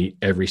pay to meet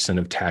every cent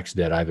of tax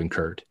debt I've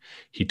incurred?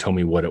 He told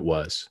me what it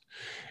was.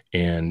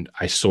 And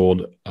I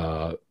sold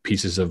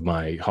pieces of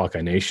my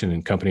Hawkeye Nation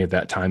and company at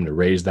that time to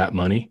raise that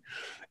money.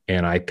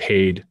 And I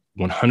paid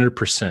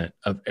 100%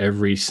 of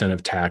every cent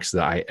of tax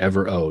that I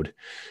ever owed.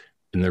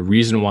 And the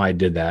reason why I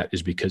did that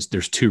is because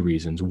there's two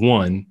reasons.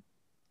 One,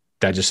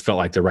 that just felt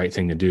like the right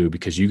thing to do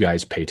because you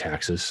guys pay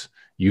taxes.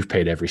 You've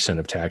paid every cent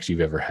of tax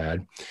you've ever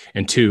had.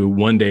 And two,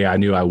 one day I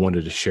knew I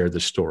wanted to share the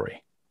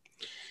story.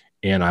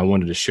 And I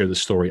wanted to share the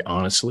story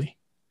honestly.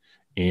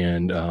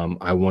 And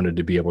I wanted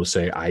to be able to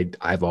say,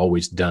 I've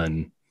always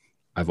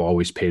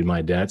paid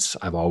my debts.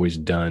 I've always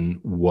done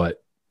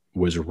what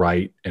was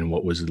right and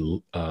what was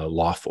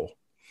lawful.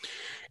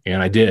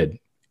 And I did.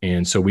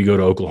 And so we go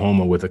to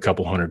Oklahoma with a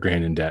couple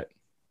 $100,000 in debt.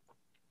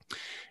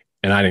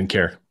 And I didn't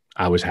care.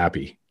 I was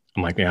happy.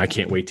 I'm like, man, I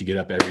can't wait to get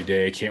up every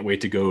day. I can't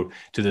wait to go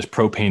to this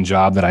propane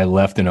job that I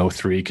left in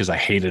 03 because I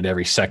hated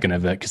every second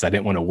of it because I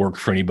didn't want to work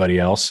for anybody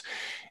else.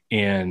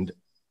 And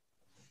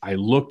I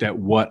looked at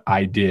what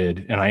I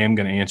did, and I am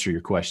going to answer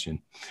your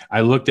question.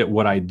 I looked at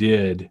what I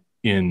did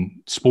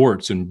in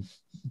sports and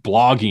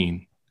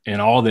blogging and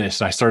all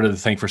this. And I started to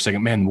think for a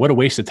second, man, what a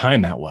waste of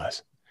time that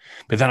was.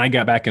 But then I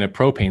got back into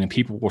propane, and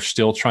people were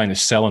still trying to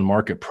sell and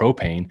market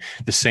propane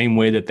the same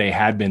way that they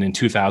had been in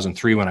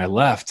 2003 when I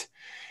left.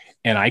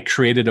 And I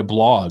created a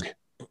blog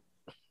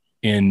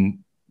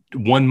in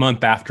 1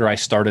 month after I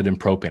started in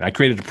propane. I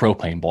created a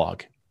propane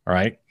blog. All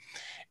right.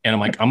 And I'm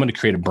like, I'm going to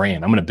create a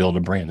brand. I'm going to build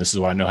a brand. This is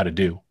what I know how to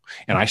do.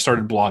 And I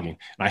started blogging,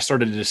 and I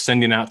started just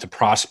sending out to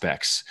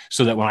prospects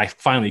so that when I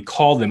finally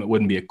called them, it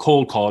wouldn't be a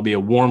cold call, it'd be a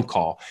warm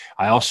call.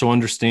 I also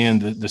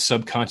understand the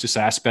subconscious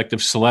aspect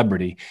of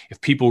celebrity. If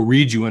people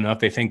read you enough,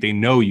 they think they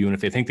know you. And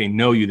if they think they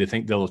know you, they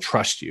think they'll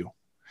trust you.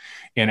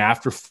 And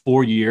after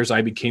 4 years,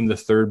 I became the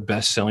third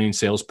best-selling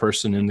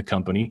salesperson in the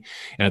company.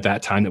 And at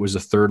that time, it was the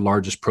third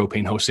largest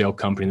propane wholesale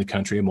company in the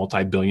country, a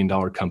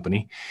multi-billion-dollar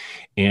company.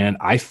 And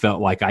I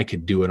felt like I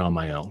could do it on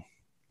my own.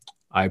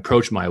 I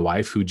approached my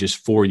wife, who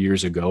just 4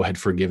 years ago had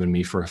forgiven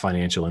me for a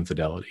financial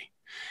infidelity.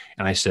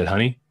 And I said,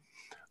 honey,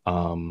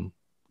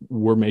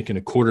 we're making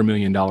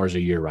 $250,000 a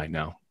year right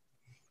now.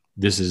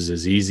 This is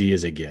as easy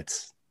as it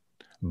gets.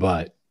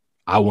 But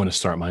I want to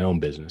start my own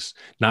business,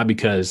 not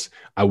because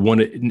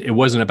it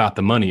wasn't about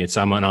the money.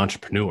 I'm an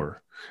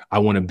entrepreneur. I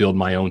want to build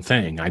my own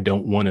thing. I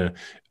don't want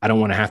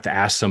to have to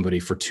ask somebody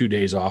for 2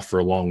 days off for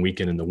a long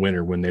weekend in the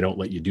winter when they don't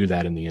let you do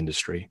that in the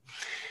industry.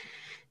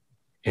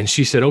 And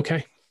she said,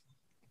 okay.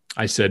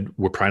 I said,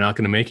 we're probably not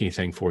going to make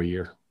anything for a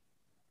year.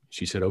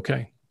 She said,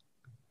 okay.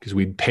 Because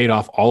we paid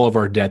off all of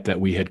our debt that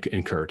we had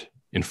incurred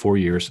in 4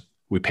 years.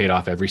 We paid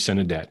off every cent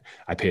of debt.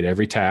 I paid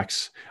every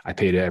tax. I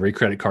paid every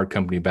credit card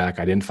company back.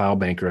 I didn't file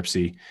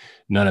bankruptcy,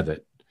 none of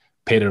it.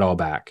 Paid it all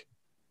back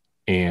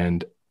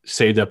and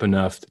saved up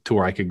enough to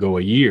where I could go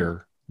a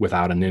year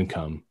without an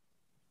income.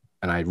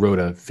 And I wrote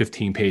a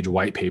 15-page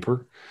white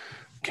paper,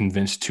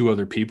 convinced 2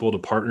 other people to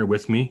partner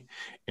with me.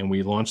 And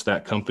we launched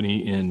that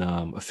company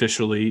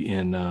officially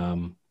in,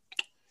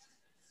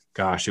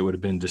 it would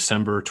have been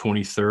December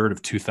 23rd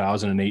of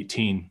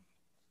 2018.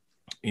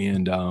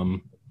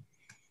 And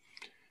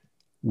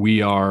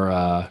we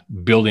are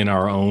building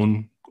our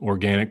own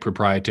organic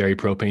proprietary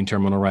propane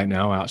terminal right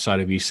now outside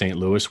of East St.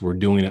 Louis. We're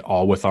doing it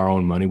all with our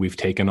own money. We've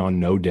taken on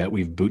no debt.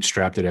 We've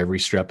bootstrapped it every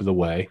step of the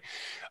way.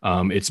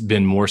 It's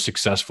been more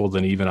successful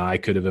than even I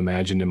could have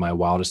imagined in my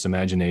wildest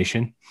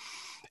imagination.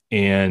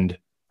 And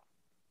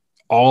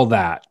all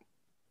that,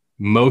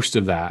 most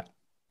of that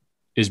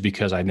is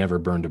because I never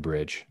burned a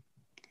bridge.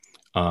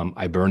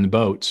 I burned the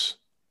boats.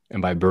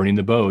 And by burning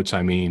the boats,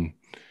 I mean,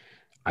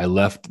 I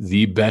left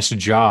the best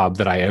job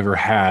that I ever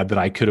had, that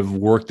I could have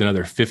worked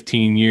another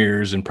 15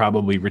 years and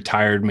probably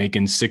retired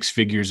making 6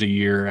 figures a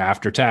year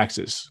after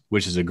taxes,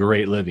 which is a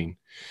great living.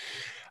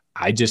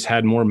 I just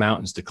had more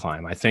mountains to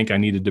climb. I think I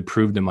needed to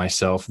prove to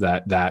myself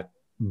that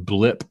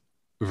blip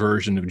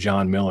version of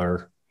Jon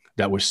Miller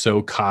that was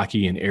so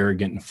cocky and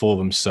arrogant and full of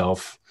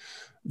himself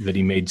that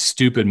he made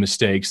stupid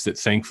mistakes that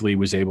thankfully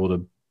was able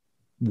to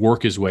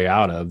work his way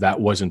out of. That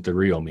wasn't the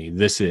real me.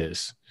 This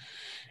is.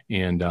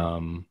 And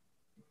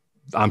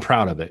I'm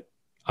proud of it.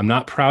 I'm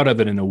not proud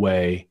of it in a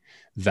way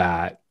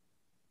that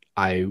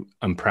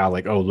I'm proud,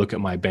 like, oh, look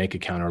at my bank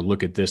account, or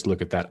look at this,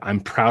 look at that.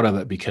 I'm proud of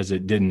it because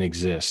it didn't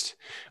exist.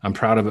 I'm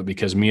proud of it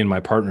because me and my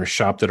partner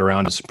shopped it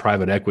around to some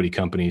private equity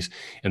companies,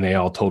 and they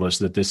all told us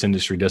that this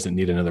industry doesn't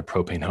need another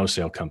propane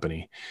wholesale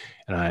company.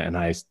 And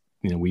I,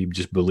 we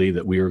just believe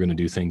that we were going to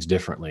do things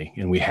differently,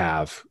 and we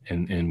have,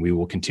 and we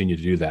will continue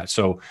to do that.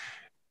 So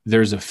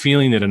there's a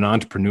feeling that an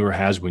entrepreneur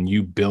has when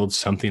you build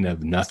something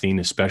of nothing,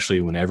 especially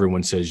when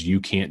everyone says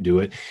you can't do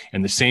it.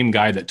 And the same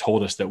guy that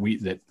told us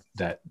that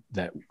that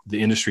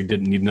the industry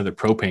didn't need another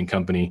propane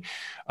company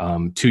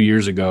 2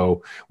 years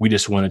ago, we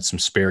just wanted some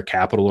spare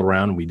capital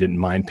around. We didn't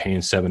mind paying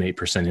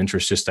 7-8%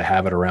 interest just to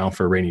have it around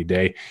for a rainy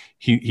day.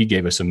 He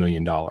gave us $1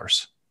 million,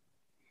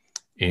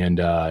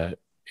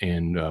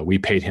 and we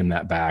paid him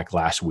that back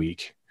last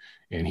week.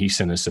 And he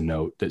sent us a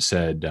note that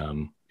said,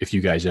 if you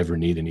guys ever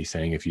need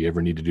anything, if you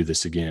ever need to do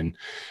this again,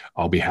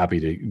 I'll be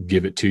happy to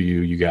give it to you.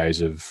 You guys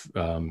have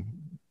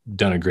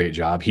done a great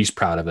job. He's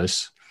proud of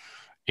us.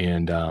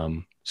 And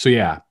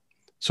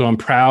so I'm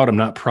proud. I'm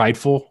not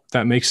prideful, if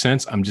that makes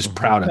sense. I'm just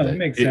proud of it.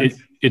 Makes sense.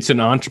 It's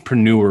an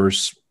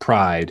entrepreneur's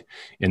pride.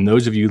 And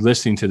those of you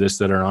listening to this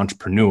that are an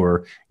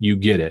entrepreneur, you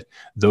get it.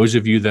 Those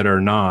of you that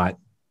are not,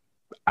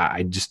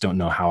 I just don't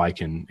know how I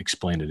can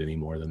explain it any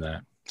more than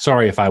that.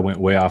 Sorry if I went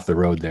way off the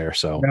road there.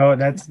 So no,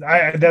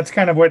 that's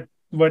kind of what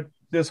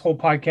this whole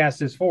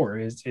podcast is for,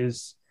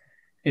 is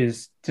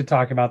to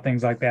talk about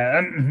things like that.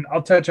 And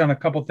I'll touch on a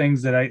couple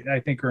things that I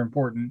think are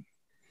important.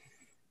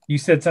 You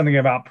said something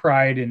about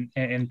pride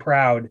and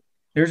proud.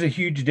 There's a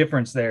huge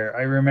difference there.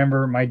 I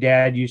remember my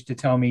dad used to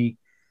tell me,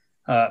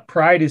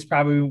 pride is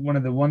probably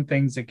one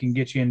things that can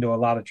get you into a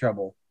lot of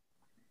trouble.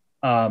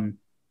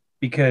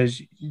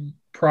 Because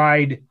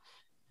pride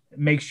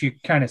makes you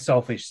kind of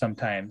selfish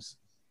sometimes.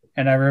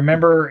 And I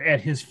remember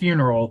at his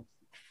funeral,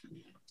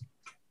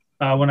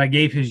 when I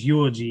gave his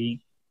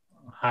eulogy,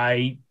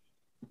 I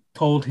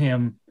told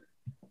him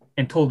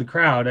and told the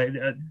crowd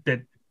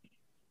that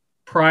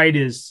pride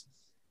is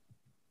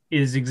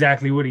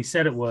exactly what he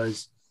said it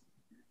was,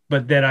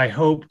 but that I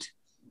hoped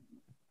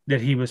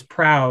that he was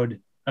proud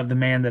of the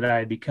man that I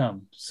had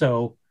become.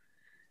 So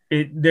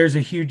there's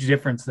a huge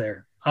difference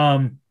there.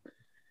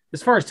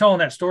 As far as telling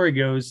that story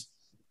goes,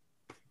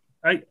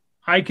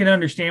 I can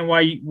understand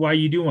why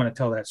you do want to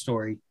tell that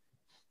story,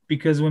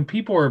 because when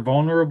people are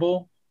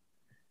vulnerable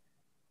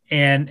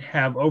and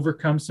have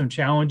overcome some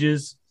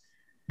challenges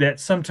that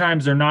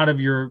sometimes are not of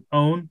your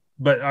own,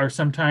 but are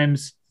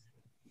sometimes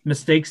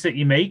mistakes that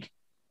you make,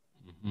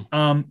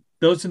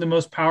 those are the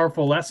most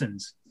powerful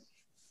lessons.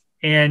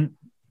 And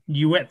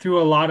you went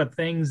through a lot of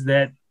things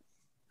that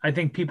I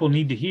think people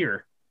need to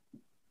hear,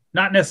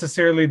 not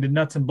necessarily the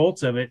nuts and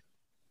bolts of it,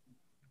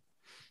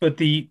 but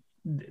the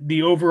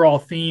overall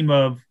theme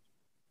of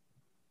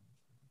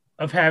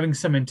having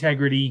some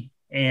integrity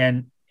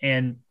and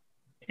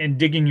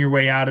digging your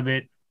way out of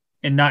it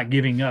and not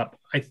giving up.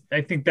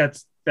 I think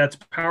that's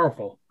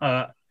powerful.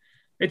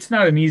 It's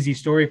not an easy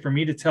story for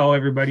me to tell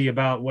everybody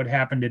about what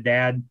happened to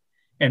Dad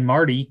and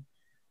Marty.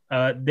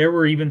 There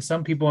were even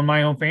some people in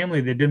my own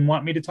family that didn't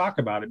want me to talk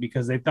about it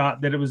because they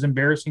thought that it was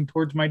embarrassing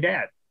towards my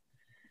dad.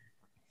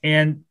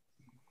 And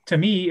to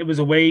me, it was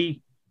a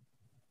way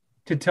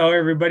to tell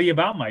everybody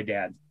about my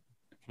dad,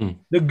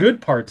 the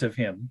good parts of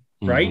him,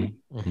 right?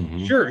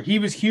 Mm-hmm. Sure, he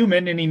was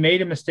human and he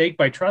made a mistake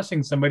by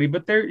trusting somebody,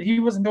 but he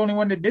wasn't the only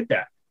one that did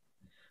that.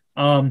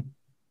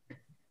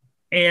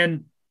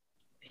 And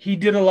he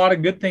did a lot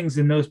of good things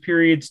in those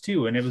periods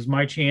too. And it was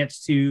my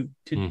chance to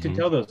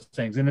tell those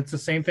things. And it's the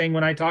same thing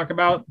when I talk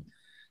about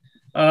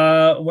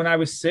when I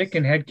was sick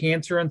and had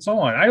cancer and so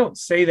on. I don't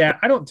say that.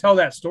 I don't tell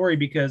that story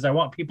because I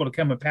want people to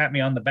come and pat me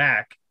on the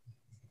back.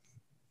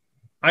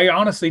 I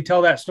honestly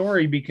tell that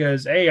story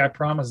because A, I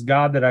promised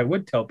God that I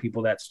would tell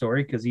people that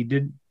story because he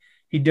did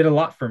a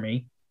lot for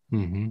me.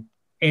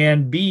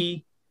 And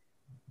B,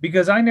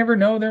 because I never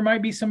know, there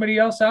might be somebody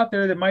else out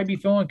there that might be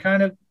feeling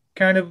kind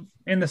of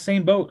in the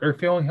same boat or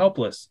feeling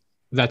helpless.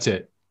 That's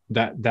it.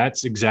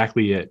 That's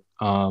exactly it.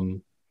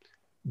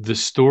 The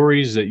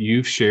stories that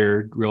you've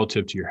shared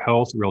relative to your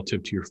health,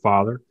 relative to your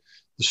father,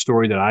 the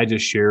story that I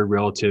just shared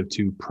relative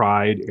to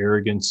pride,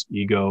 arrogance,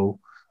 ego,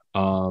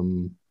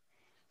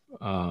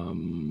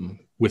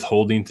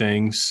 withholding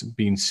things,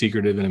 being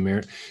secretive in a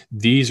mirror.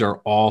 These are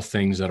all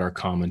things that are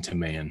common to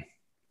man.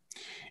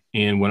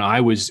 And when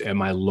I was at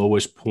my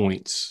lowest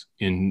points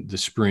in the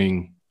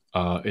spring,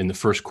 in the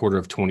first quarter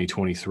of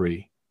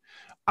 2023,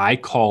 I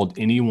called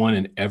anyone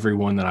and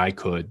everyone that I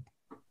could.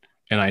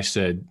 And I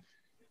said,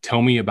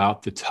 tell me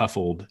about the tough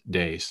old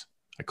days.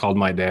 I called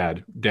my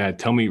dad.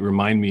 Dad,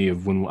 remind me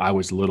of when I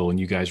was little and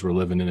you guys were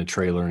living in a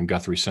trailer in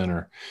Guthrie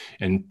Center,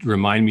 and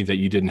remind me that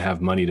you didn't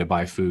have money to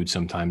buy food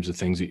sometimes, the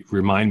things that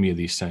remind me of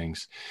these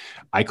things.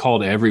 I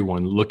called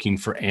everyone looking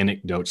for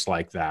anecdotes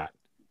like that.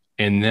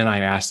 And then I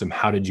asked them,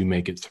 how did you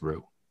make it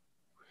through?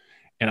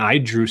 And I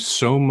drew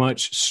so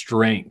much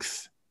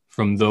strength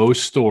from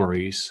those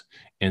stories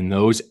and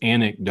those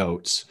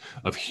anecdotes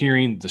of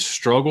hearing the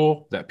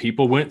struggle that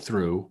people went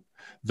through,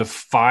 the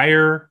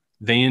fire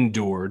they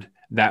endured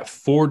that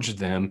forged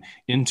them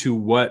into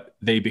what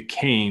they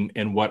became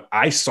and what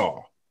I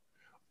saw.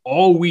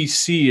 All we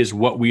see is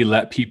what we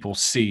let people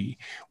see.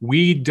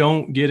 We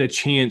don't get a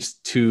chance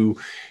to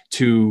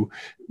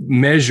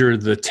measure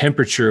the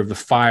temperature of the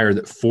fire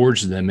that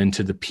forged them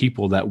into the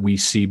people that we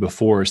see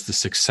before us, the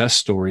success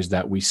stories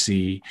that we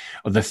see,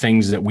 of the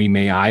things that we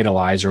may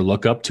idolize or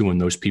look up to in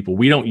those people.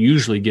 We don't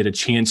usually get a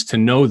chance to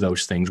know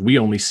those things. We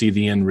only see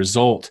the end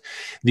result.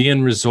 The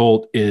end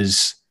result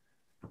is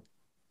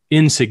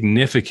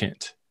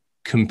insignificant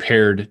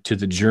compared to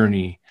the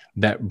journey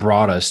that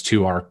brought us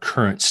to our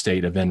current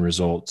state of end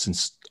result,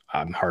 since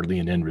I'm hardly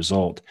an end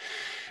result.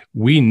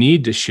 We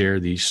need to share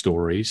these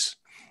stories.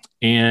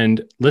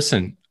 And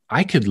listen,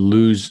 I could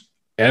lose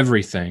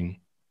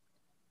everything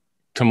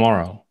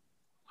tomorrow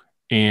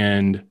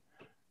and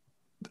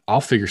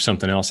I'll figure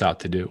something else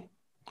out to do,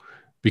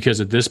 because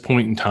at this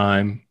point in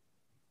time,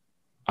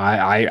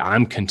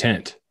 I'm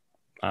content.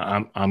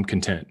 I'm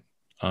content.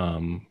 But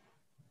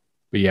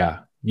yeah,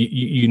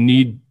 you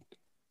need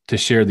to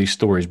share these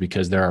stories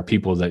because there are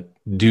people that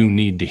do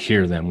need to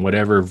hear them.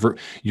 Whatever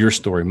your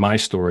story, my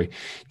story,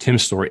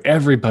 Tim's story,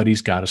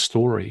 everybody's got a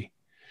story.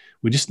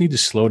 We just need to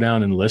slow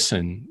down and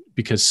listen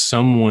because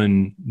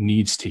someone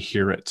needs to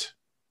hear it.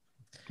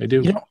 I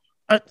do. You know,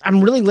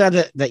 I'm really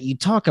glad that you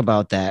talk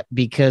about that,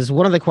 because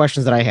one of the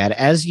questions that I had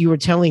as you were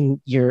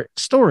telling your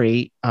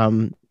story,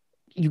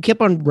 you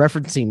kept on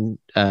referencing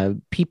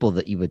people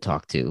that you would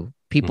talk to,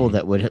 people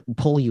that would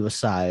pull you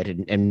aside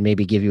and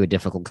maybe give you a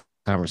difficult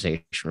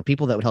conversation, or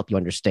people that would help you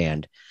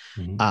understand.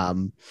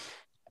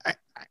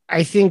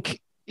 I think,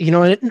 you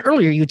know, and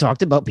earlier you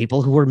talked about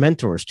people who were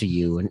mentors to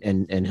you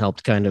and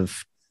helped kind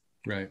of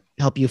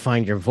help you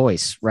find your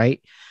voice.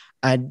 Right.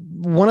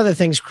 One of the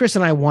things Chris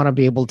and I want to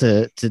be able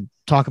to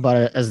talk about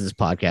it as this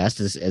podcast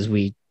is, as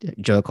we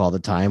joke all the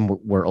time,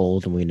 we're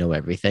old and we know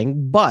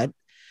everything, but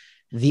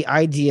the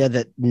idea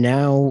that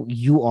now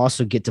you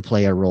also get to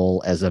play a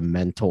role as a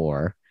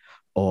mentor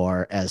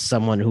or as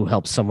someone who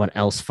helps someone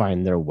else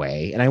find their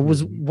way. And I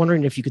was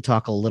wondering if you could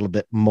talk a little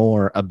bit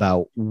more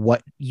about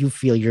what you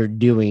feel you're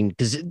doing,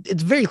 because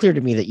it's very clear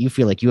to me that you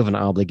feel like you have an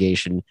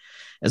obligation,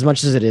 as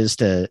much as it is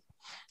to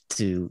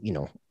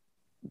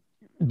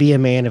be a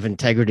man of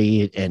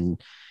integrity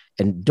and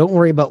don't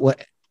worry about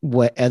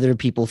what other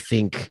people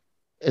think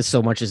as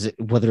so much as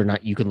whether or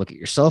not you can look at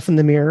yourself in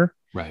the mirror.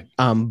 Right.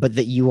 But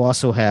that you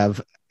also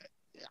have,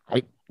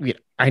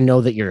 I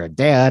know that you're a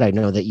dad. I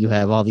know that you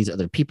have all these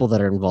other people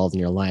that are involved in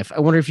your life.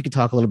 I wonder if you could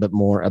talk a little bit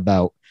more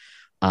about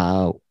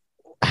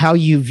how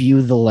you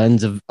view the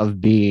lens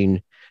of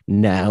being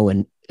now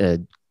and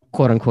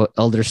quote unquote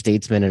elder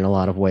statesman in a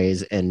lot of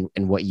ways, and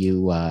what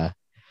you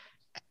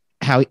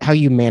how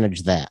you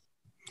manage that.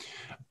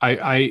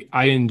 I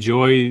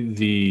enjoy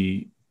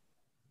the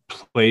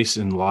place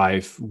in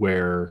life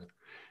where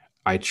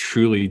I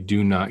truly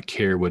do not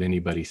care what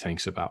anybody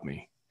thinks about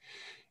me.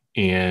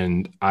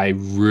 And I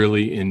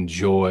really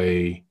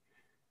enjoy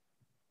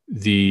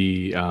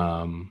the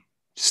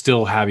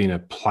still having a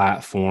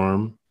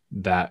platform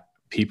that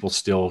people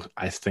still,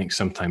 I think,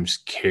 sometimes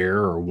care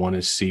or want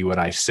to see what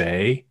I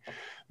say.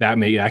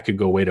 That could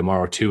go away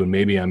tomorrow too. And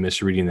maybe I'm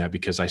misreading that,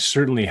 because I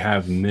certainly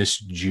have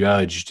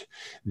misjudged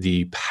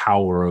the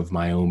power of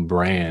my own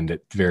brand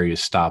at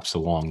various stops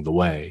along the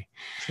way.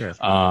 Sure.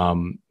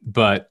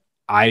 But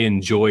I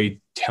enjoy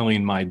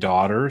telling my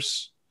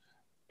daughters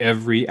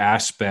every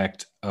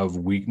aspect of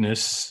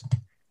weakness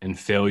and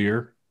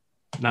failure.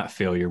 Not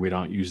failure, we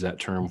don't use that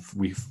term.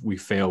 We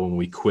fail when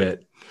we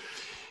quit.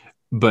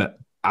 But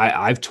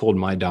I've told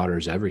my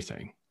daughters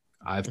everything.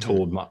 I've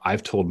told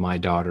my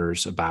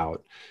daughters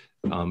about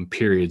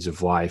periods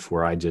of life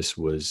where I just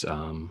was,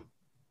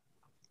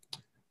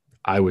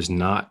 I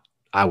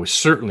was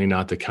certainly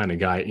not the kind of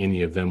guy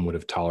any of them would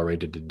have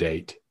tolerated to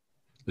date.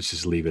 Let's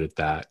just leave it at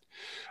that.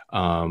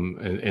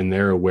 And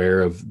they're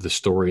aware of the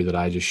story that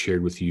I just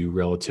shared with you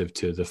relative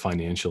to the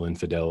financial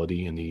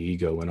infidelity and the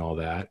ego and all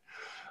that.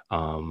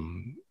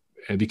 And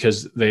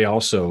because they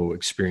also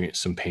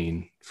experienced some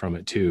pain from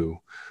it too.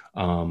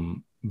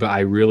 But I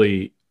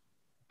really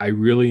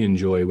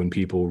enjoy when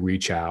people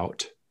reach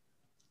out,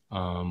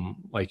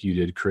 like you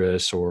did,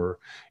 Chris, or,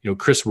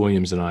 Chris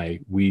Williams and I,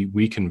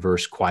 we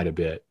converse quite a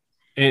bit,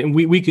 and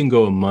we can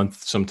go a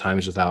month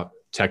sometimes without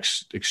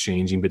text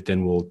exchanging, but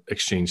then we'll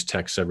exchange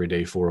texts every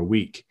day for a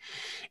week.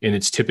 And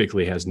it's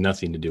typically has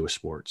nothing to do with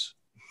sports.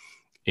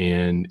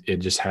 And it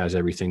just has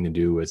everything to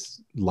do with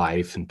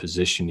life and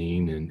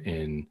positioning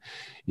and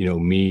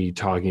me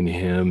talking to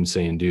him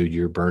saying, dude,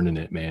 you're burning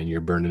it, man. You're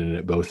burning it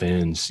at both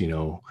ends.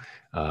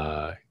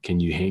 Can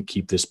you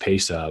keep this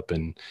pace up?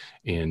 And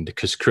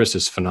because Chris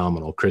is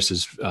phenomenal. Chris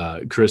is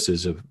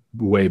a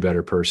way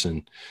better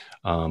person,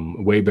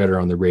 way better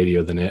on the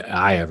radio than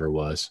I ever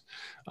was.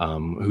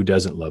 Who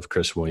doesn't love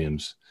Chris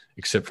Williams,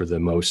 except for the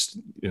most,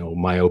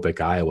 myopic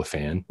Iowa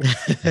fan,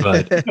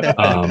 but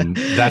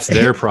that's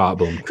their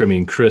problem. I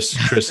mean, Chris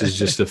is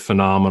just a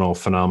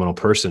phenomenal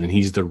person, and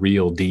he's the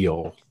real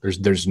deal.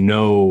 There's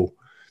no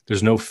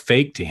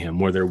fake to him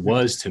where there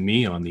was to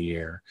me on the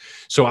air.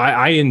 So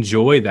I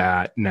enjoy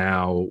that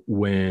now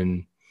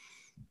when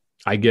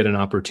I get an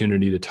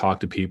opportunity to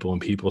talk to people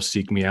and people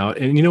seek me out.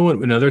 And you know what,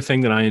 another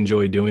thing that I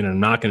enjoy doing, and I'm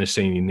not going to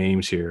say any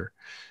names here,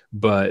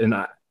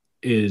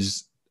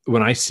 is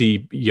when I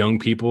see young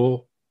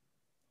people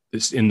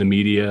in the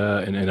media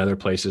and other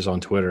places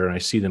on Twitter, and I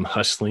see them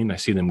hustling, I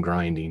see them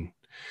grinding,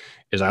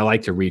 is I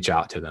like to reach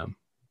out to them.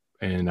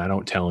 And I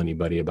don't tell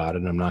anybody about it,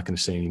 and I'm not going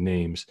to say any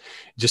names,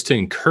 just to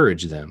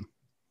encourage them.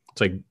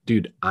 It's like,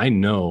 dude, I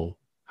know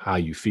how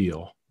you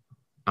feel.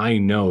 I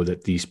know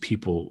that these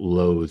people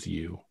loathe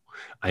you.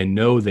 I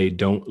know they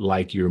don't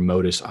like your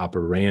modus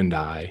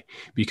operandi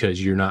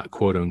because you're not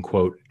quote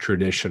unquote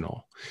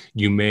traditional.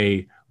 You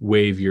may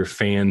wave your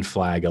fan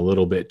flag a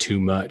little bit too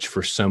much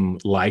for some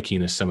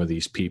liking of some of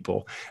these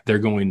people. They're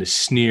going to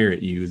sneer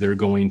at you. They're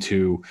going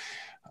to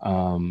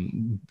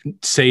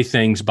say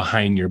things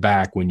behind your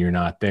back when you're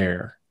not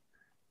there,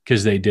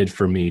 because they did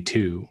for me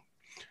too.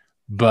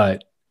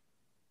 But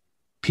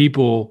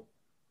people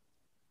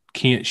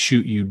can't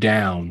shoot you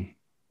down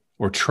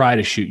or try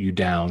to shoot you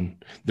down.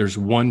 There's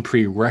one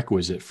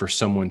prerequisite for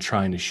someone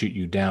trying to shoot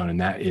you down,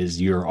 and that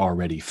is you're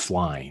already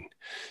flying.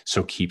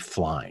 So keep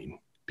flying,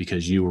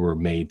 because you were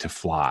made to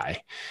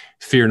fly.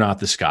 Fear not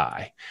the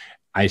sky.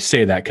 I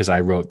say that because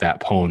I wrote that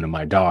poem to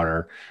my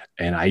daughter,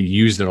 and I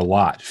used it a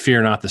lot.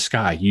 Fear not the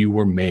sky. You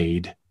were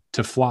made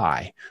to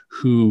fly.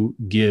 Who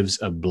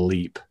gives a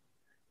bleep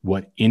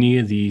what any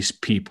of these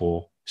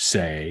people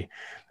say?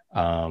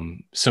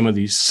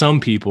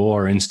 Some people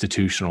are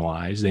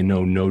institutionalized. They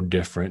know no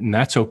different, and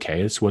that's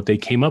okay. It's what they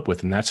came up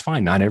with, and that's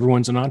fine. Not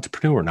everyone's an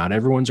entrepreneur. Not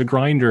everyone's a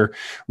grinder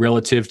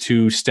relative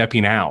to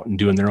stepping out and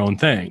doing their own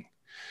thing.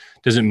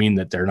 Doesn't mean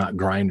that they're not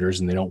grinders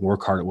and they don't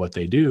work hard at what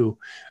they do.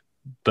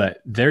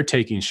 but they're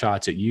taking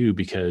shots at you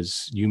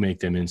because you make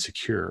them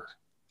insecure.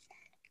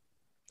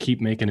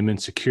 Keep making them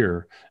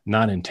insecure,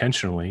 not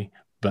intentionally,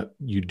 but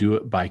you do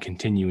it by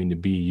continuing to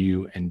be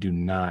you and do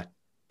not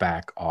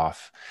back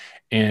off.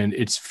 And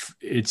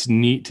it's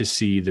neat to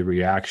see the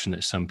reaction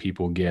that some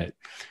people get,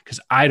 because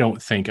I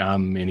don't think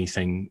I'm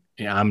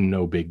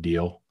no big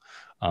deal.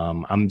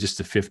 I'm just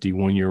a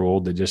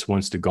 51-year-old that just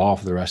wants to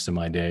golf the rest of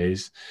my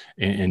days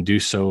and do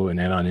so in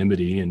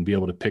anonymity and be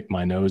able to pick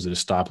my nose at a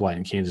stoplight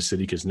in Kansas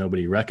City because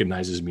nobody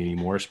recognizes me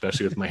anymore,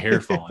 especially with my hair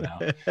falling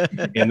out.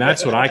 And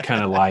that's what I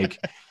kind of like.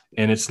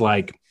 And it's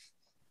like,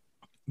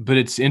 but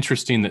it's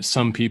interesting that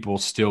some people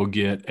still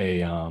get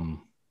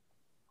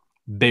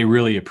they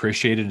really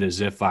appreciate it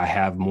as if I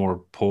have more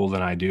pull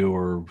than I do,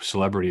 or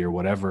celebrity or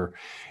whatever.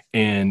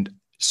 And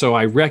so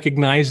I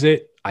recognize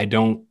it. I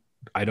don't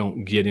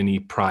get any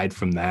pride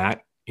from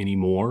that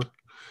anymore.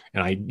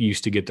 And I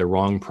used to get the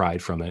wrong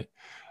pride from it,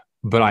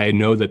 but I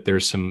know that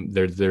there's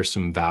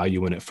some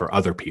value in it for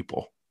other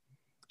people.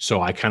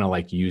 So I kind of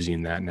like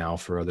using that now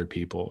for other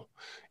people.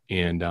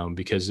 And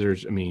because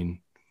there's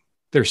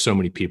so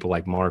many people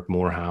like Mark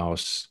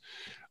Morehouse.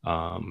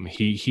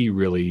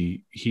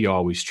 He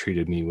always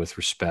treated me with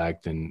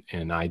respect,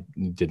 and I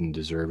didn't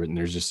deserve it. And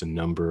there's just a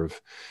number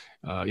of,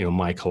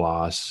 Mike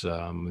Halas,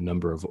 a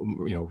number of,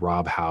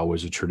 Rob Howe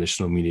was a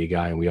traditional media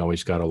guy and we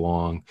always got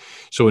along.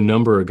 So a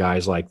number of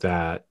guys like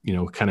that,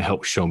 kind of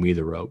helped show me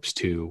the ropes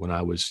too, when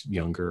I was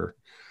younger.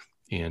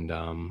 And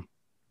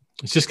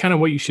it's just kind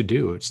of what you should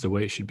do. It's the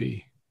way it should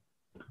be.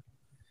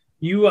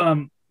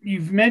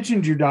 You've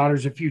mentioned your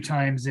daughters a few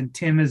times, and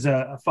Tim is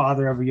a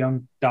father of a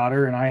young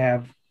daughter, and I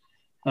have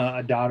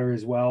a daughter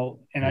as well.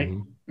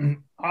 And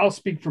I'll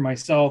speak for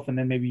myself, and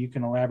then maybe you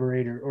can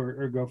elaborate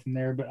or go from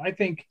there. But I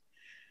think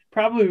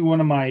probably one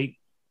of my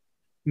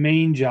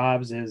main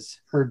jobs as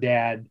her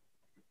dad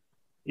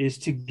is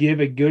to give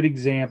a good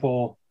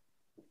example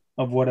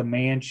of what a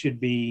man should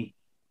be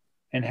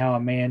and how a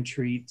man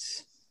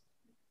treats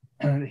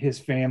his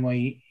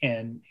family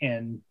and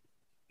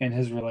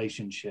his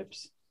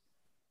relationships.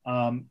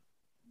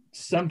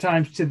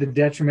 Sometimes to the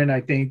detriment,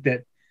 I think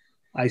that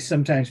I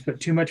sometimes put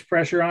too much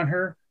pressure on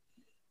her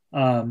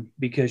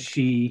because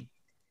she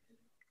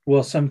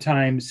will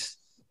sometimes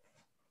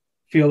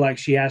feel like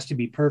she has to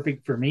be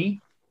perfect for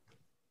me.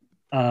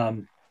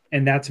 And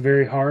that's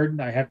very hard.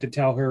 I have to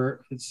tell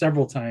her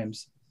several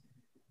times,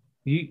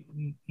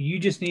 you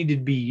just need to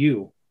be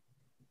you.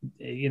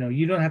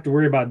 You don't have to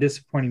worry about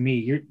disappointing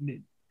me.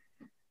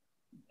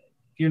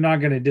 You're not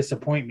going to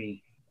disappoint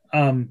me.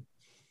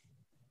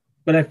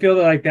 But I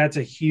feel like that's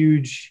a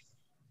huge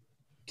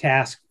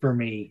task for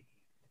me,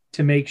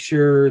 to make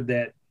sure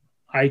that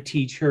I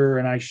teach her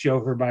and I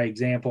show her by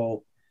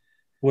example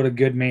what a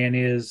good man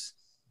is,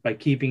 by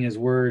keeping his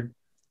word,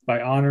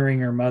 by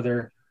honoring her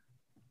mother,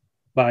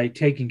 by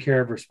taking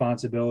care of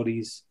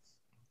responsibilities,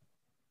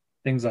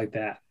 things like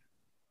that.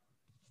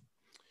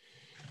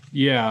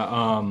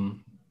 Yeah.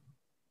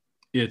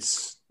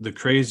 It's the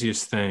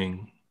craziest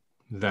thing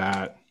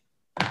that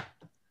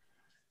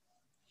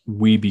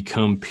we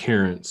become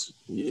parents.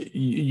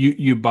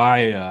 You buy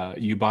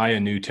a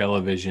new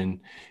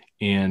television,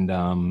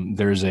 and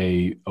there's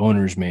a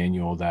owner's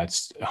manual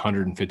that's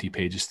 150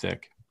 pages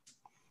thick.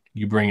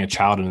 You bring a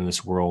child into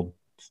this world,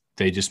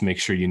 they just make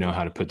sure you know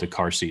how to put the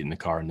car seat in the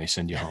car, and they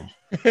send you home.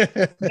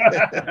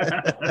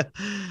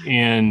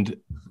 And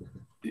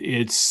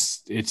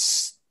it's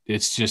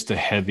just a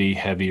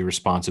heavy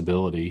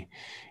responsibility.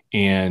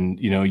 And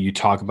you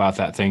talk about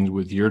that thing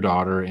with your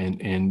daughter,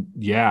 and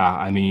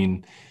yeah,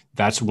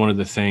 that's one of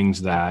the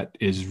things that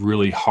is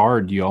really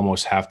hard. You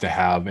almost have to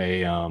have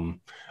a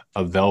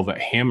velvet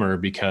hammer,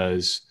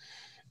 because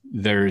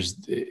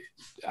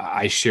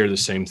I share the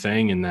same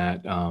thing in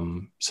that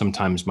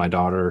sometimes my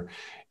daughter,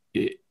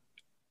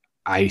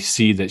 I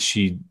see that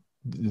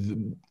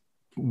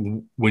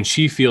when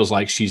she feels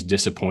like she's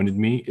disappointed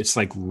me, it's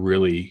like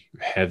really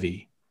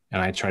heavy.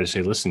 And I try to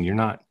say, listen,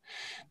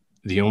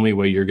 the only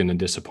way you're going to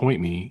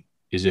disappoint me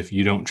is if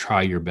you don't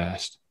try your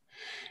best.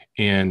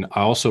 And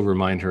I also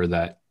remind her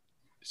that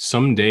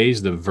some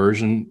days the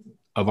version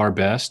of our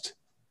best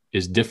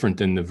is different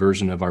than the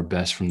version of our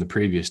best from the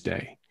previous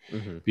day,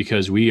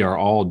 because we are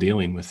all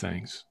dealing with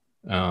things.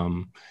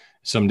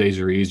 Some days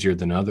are easier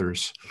than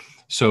others.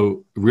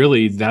 So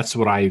really, that's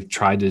what I've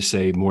tried to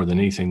say more than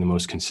anything. The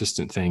most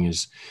consistent thing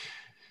is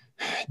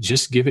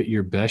just give it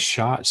your best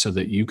shot, so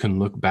that you can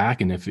look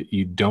back. And if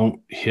you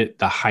don't hit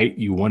the height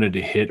you wanted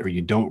to hit, or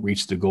you don't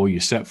reach the goal you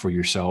set for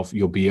yourself,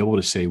 you'll be able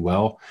to say,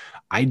 well,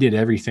 I did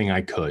everything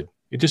I could.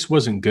 It just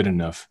wasn't good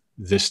enough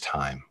this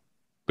time,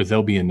 but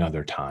there'll be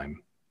another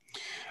time.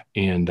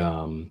 And,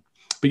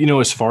 but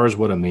as far as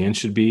what a man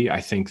should be,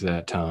 I think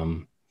that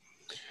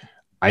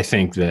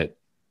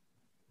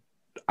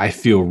I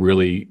feel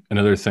really,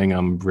 another thing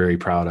I'm very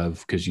proud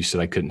of, because you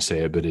said I couldn't say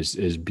it, but is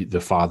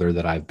the father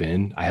that I've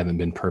been. I haven't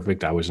been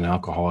perfect. I was an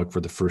alcoholic for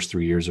the first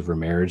 3 years of her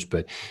marriage,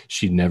 but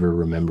she never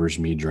remembers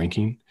me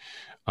drinking.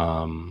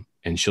 And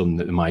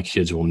my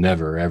kids will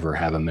never, ever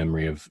have a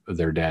memory of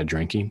their dad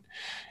drinking.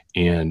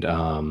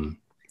 And,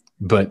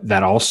 But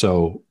that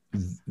also,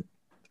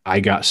 I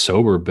got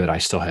sober, but I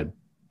still had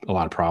a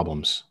lot of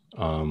problems,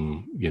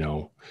 and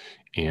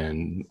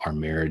our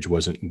marriage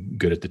wasn't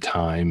good at the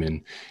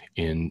time.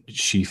 And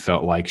she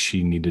felt like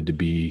she needed to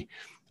be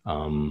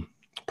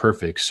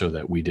perfect so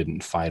that we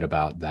didn't fight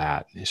about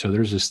that. So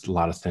there's just a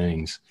lot of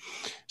things.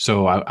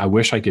 So I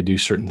wish I could do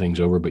certain things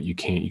over, but you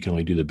can't. You can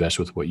only do the best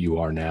with what you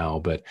are now.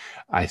 But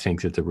I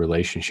think that the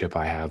relationship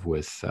I have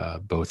with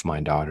both my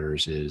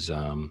daughters is,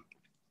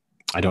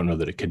 I don't know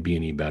that it could be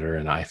any better.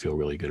 And I feel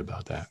really good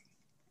about that.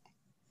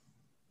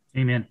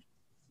 Amen.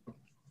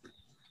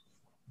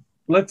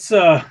 Let's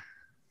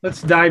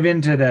dive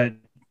into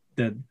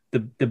the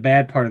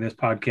bad part of this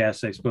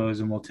podcast, I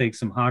suppose, and we'll take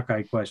some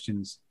Hawkeye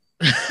questions.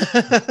 I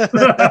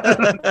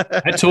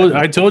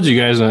told you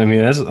guys. I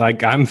mean, that's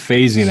like I'm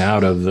phasing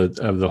out of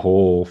the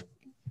whole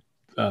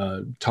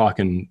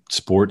talking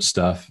sports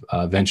stuff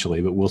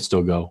eventually, but we'll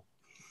still go.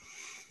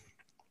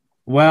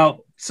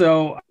 Well,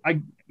 so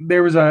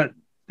there's a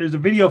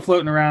video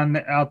floating around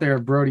out there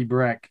of Brody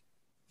Breck,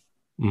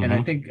 and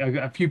I think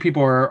a few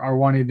people are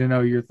wanting to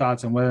know your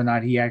thoughts on whether or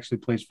not he actually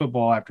plays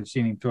football after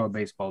seeing him throw a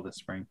baseball this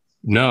spring.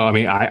 No, I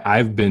mean,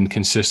 I've been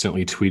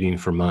consistently tweeting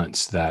for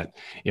months that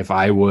if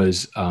I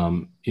was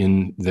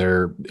in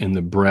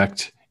the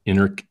Brecht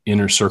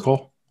inner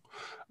circle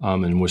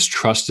and was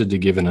trusted to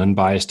give an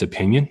unbiased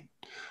opinion,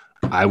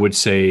 I would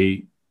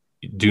say,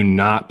 do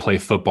not play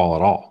football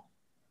at all.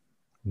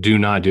 Do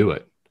not do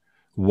it.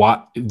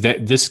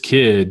 This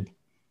kid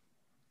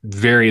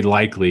very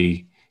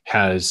likely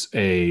has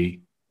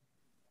a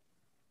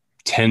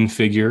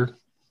 10-figure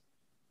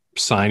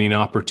signing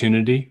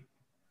opportunity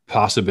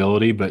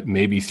possibility, but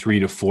maybe 3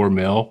 to 4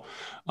 mil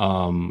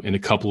in a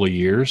couple of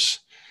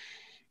years.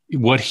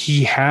 What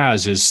he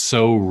has is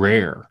so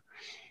rare.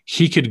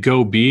 He could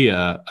go be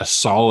a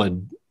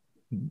solid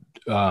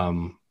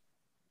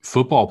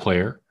football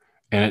player,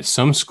 and at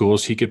some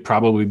schools he could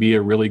probably be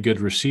a really good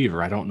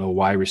receiver. I don't know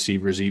why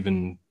receivers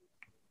even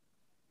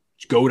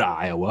go to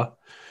Iowa.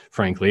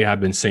 Frankly, I've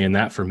been saying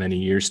that for many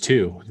years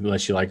too,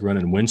 unless you like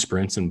running wind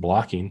sprints and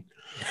blocking.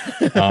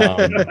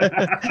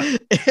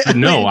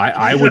 No,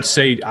 I would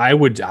say I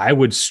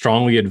would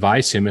strongly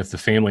advise him, if the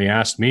family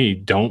asked me,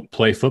 don't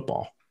play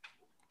football,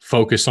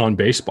 focus on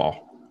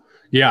baseball.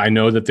 Yeah, I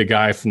know that the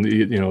guy from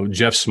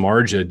Jeff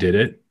Smarja did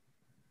it.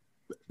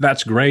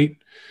 That's great,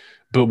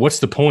 but what's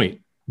the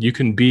point? You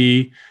can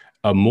be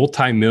a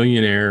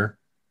multimillionaire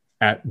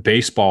at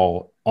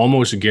baseball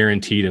almost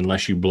guaranteed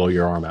unless you blow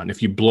your arm out. And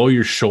if you blow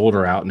your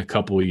shoulder out in a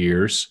couple of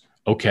years,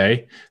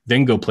 okay,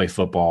 then go play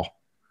football.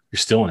 You're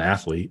still an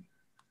athlete.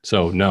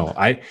 So no,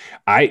 I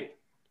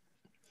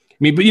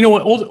mean, but you know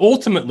what?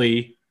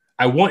 Ultimately,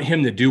 I want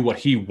him to do what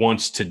he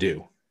wants to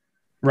do.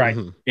 Right.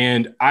 Mm-hmm.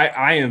 And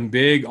I am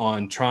big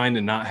on trying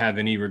to not have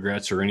any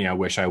regrets or any I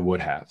wish I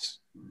would have.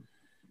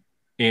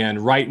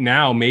 And right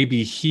now,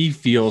 maybe he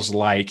feels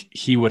like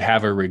he would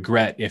have a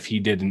regret if he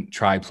didn't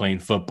try playing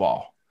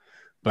football.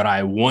 But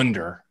I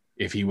wonder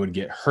if he would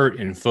get hurt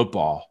in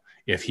football,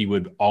 if he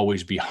would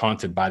always be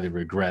haunted by the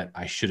regret,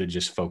 I should have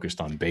just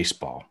focused on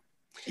baseball.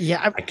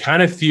 Yeah. I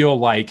kind of feel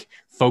like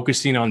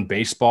focusing on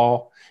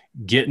baseball,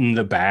 getting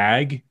the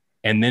bag,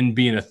 and then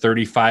being a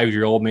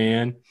 35-year-old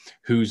man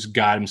who's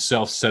got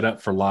himself set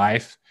up for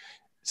life,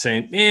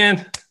 saying,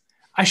 man,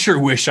 I sure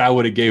wish I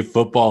would have gave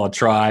football a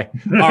try.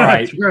 All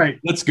right, right.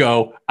 Let's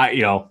go. I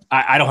don't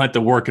have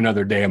to work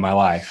another day in my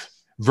life,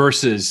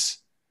 versus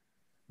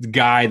the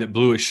guy that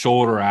blew his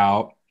shoulder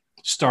out,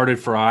 started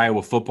for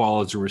Iowa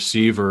football as a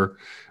receiver,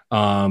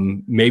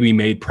 maybe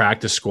made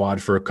practice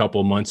squad for a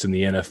couple of months in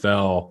the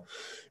NFL,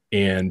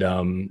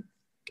 and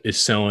is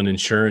selling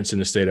insurance in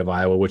the state of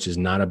Iowa, which is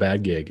not a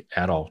bad gig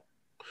at all.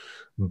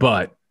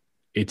 But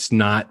it's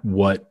not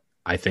what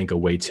I think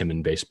awaits him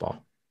in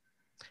baseball.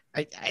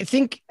 I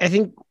think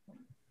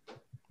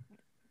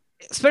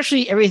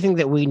especially everything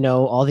that we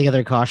know, all the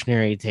other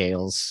cautionary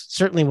tales,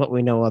 certainly what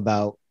we know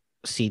about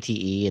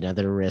CTE and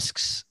other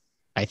risks,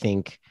 I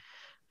think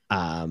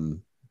I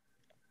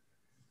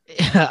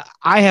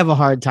have a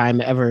hard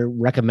time ever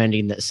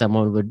recommending that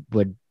someone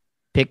would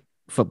pick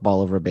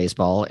football over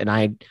baseball. And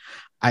I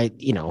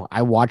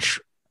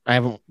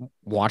haven't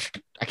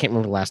watched, I can't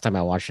remember the last time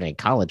I watched any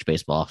college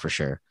baseball for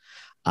sure.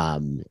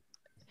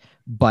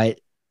 But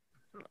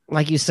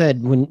like you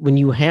said, when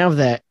you have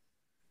that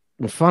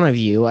in front of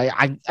you,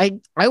 I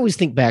always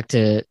think back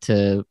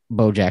to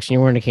Bo Jackson.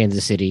 You're wearing a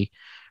Kansas City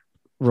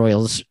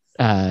Royals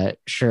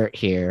shirt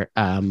here.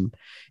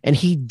 And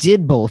he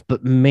did both,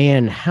 but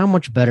man, how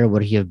much better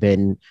would he have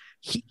been?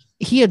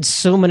 He had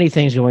so many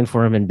things going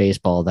for him in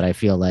baseball that I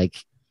feel like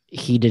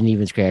he didn't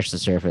even scratch the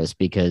surface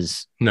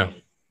because he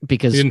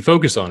didn't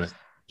focus on it.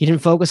 He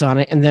didn't focus on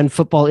it. And then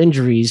football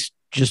injuries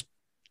just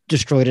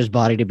destroyed his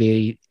body to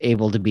be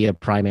able to be a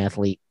prime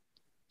athlete,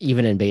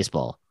 even in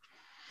baseball.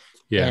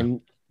 Yeah.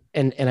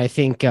 And I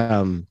think,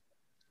 I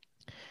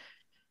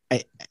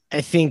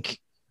think,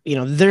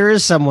 there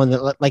is someone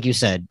that, like you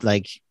said,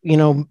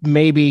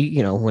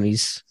 maybe, when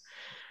he's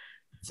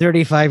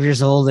 35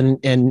 years old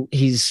and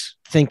he's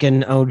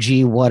thinking, oh,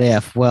 gee, what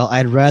if? Well,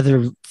 I'd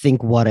rather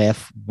think what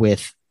if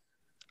with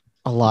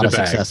a lot The of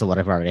bag. success of what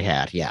I've already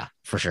had. Yeah,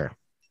 for sure.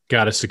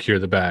 Got to secure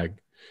the bag.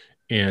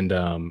 And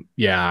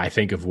I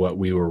think of what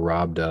we were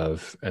robbed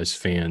of as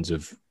fans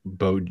of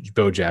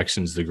Bo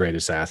Jackson's the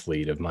greatest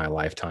athlete of my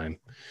lifetime.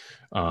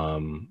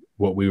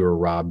 What we were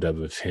robbed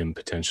of him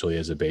potentially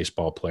as a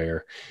baseball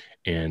player.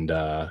 And,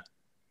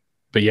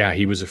 but yeah,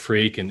 he was a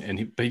freak.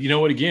 But you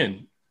know what,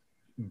 again,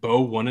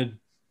 Bo wanted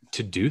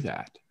to do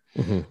that,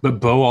 but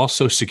Bo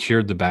also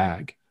secured the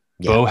bag.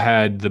 Yeah. Bo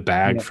had the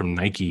bag from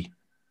Nike.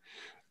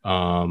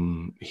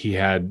 He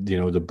had,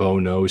 the Bo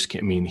nose.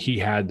 I mean, he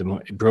had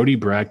Brody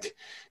Brecht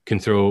can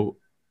throw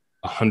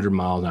 100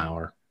 miles an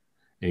hour,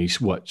 and he's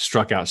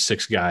struck out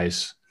 6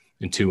 guys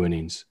in 2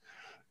 innings.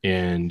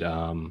 And,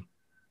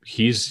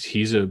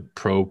 he's a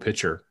pro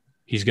pitcher.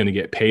 He's going to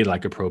get paid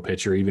like a pro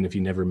pitcher, even if he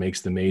never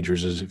makes the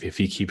majors. If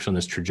he keeps on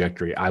this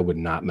trajectory, I would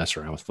not mess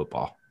around with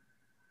football.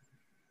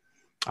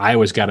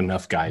 Iowa's got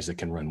enough guys that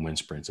can run wind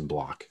sprints and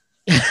block.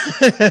 I'm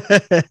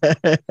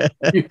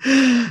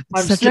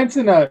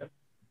sensing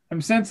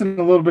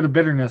a little bit of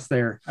bitterness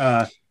there.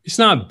 It's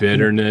not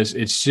bitterness.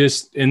 It's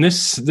just, and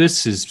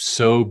this is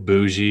so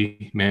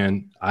bougie,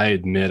 man. I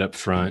admit up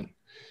front,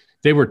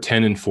 they were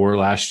 10-4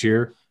 last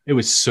year. It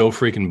was so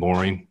freaking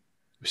boring.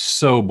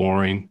 So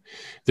boring.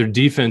 Their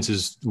defense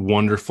is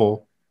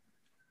wonderful,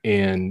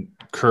 and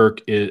Kirk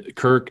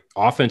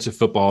offensive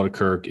football to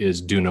Kirk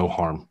is do no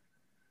harm.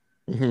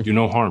 Do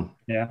no harm.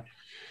 Yeah.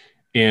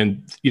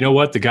 And you know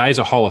what? The guy's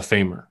a Hall of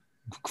Famer,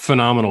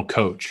 phenomenal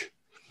coach.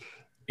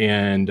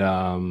 And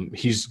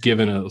he's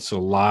given us a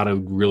lot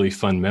of really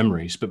fun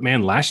memories. But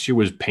man, last year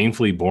was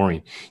painfully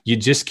boring. You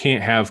just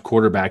can't have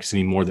quarterbacks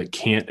anymore that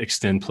can't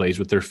extend plays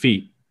with their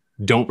feet.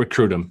 Don't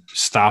recruit them.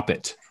 Stop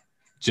it.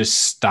 Just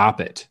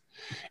stop it.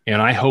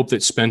 And I hope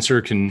that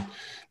Spencer can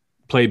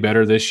play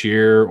better this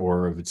year,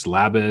 or if it's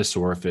Labus,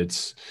 or if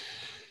it's,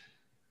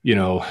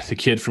 the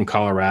kid from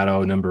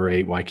Colorado, number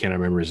 8. Why can't I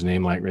remember his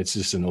name? Like, it's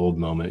just an old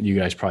moment. You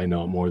guys probably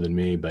know it more than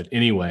me. But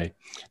anyway,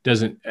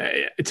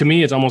 to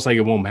me, it's almost like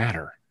it won't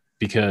matter,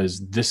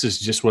 because this is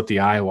just what the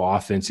Iowa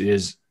offense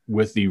is,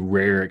 with the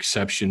rare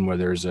exception where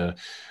there's a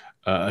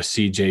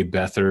CJ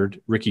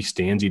Beathard. Ricky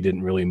Stanzi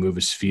didn't really move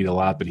his feet a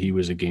lot, but he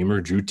was a gamer.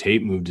 Drew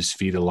Tate moved his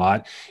feet a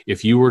lot.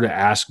 If you were to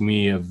ask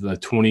me of the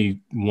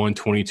 21,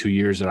 22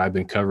 years that I've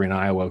been covering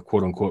Iowa,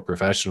 quote unquote,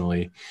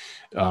 professionally,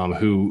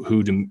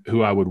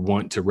 who I would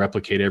want to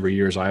replicate every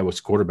year as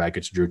Iowa's quarterback,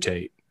 it's Drew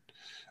Tate.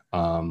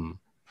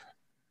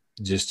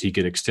 Just he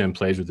could extend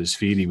plays with his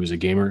feet. He was a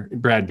gamer.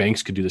 Brad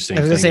Banks could do the same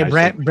thing. I was going to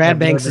say Brad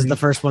Banks is the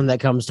first one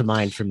that comes to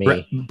mind for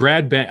me.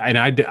 Brad Banks, and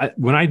I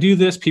when I do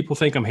this, people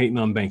think I'm hating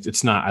on Banks.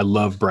 It's not. I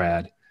love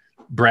Brad.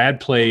 Brad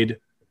played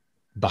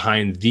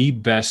behind the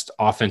best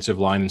offensive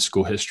line in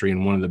school history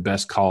and one of the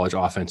best college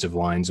offensive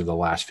lines of the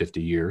last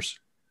 50 years.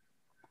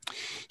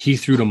 He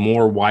threw to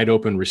more wide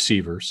open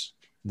receivers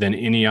than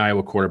any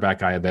Iowa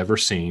quarterback I have ever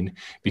seen,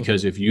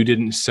 because if you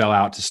didn't sell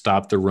out to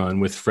stop the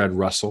run with Fred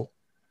Russell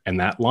and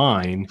that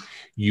line,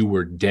 you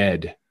were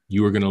dead.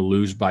 You were going to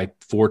lose by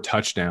 4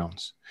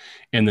 touchdowns.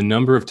 And the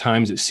number of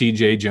times that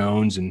C.J.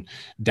 Jones and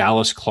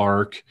Dallas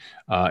Clark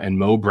and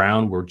Mo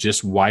Brown were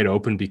just wide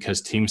open because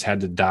teams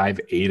had to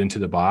dive 8 into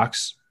the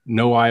box,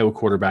 no Iowa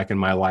quarterback in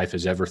my life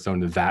has ever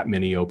thrown to that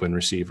many open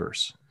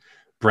receivers.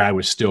 Brad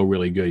was still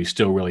really good. He's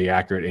still really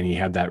accurate, and he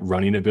had that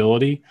running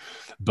ability.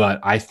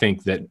 But I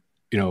think that,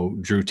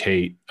 Drew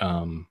Tate,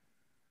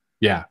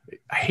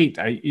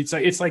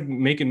 it's like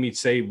making me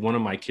say one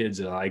of my kids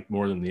that I like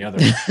more than the other.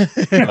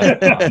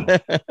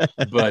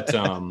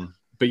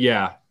 but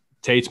yeah,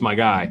 Tate's my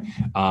guy.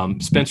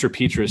 Spencer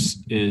Petras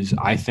is,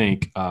 I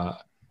think, an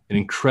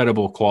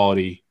incredible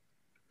quality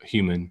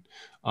human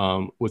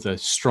with a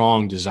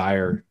strong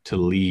desire to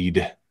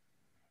lead.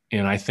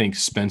 And I think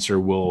Spencer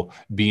will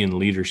be in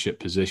leadership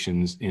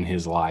positions in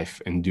his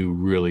life and do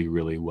really,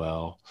 really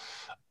well.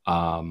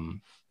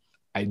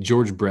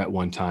 George Brett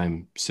one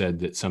time said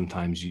that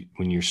sometimes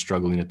when you're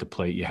struggling at the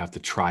plate, you have to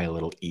try a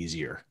little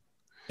easier.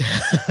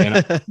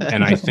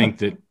 and I think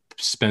that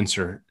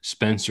Spencer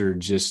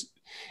just,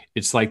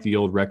 it's like the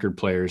old record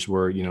players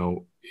where,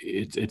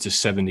 it's a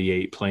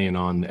 78 playing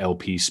on the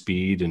LP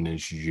speed, and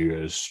it's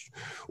just,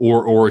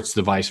 or it's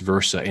the vice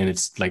versa. And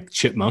it's like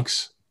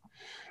chipmunks.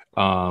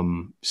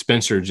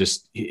 Spencer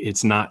just,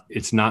 it's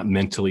not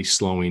mentally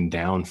slowing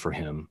down for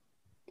him.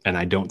 And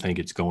I don't think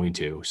it's going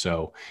to.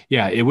 So,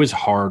 yeah, it was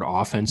hard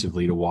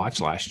offensively to watch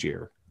last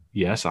year.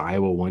 Yes,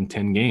 Iowa won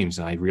 10 games.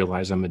 And I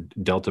realize I'm a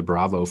Delta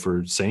Bravo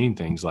for saying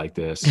things like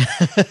this.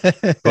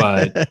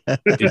 But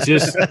it's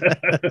just –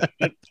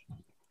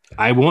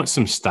 I want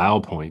some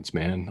style points,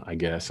 man, I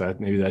guess.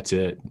 Maybe that's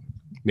it.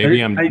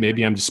 Maybe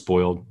I'm just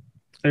spoiled.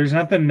 There's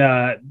nothing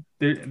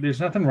there's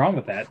nothing wrong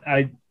with that.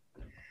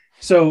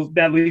 So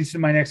that leads to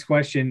my next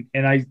question.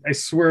 And I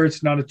swear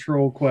it's not a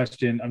troll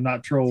question. I'm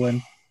not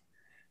trolling.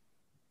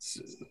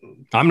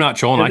 I'm not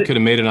trolling. I could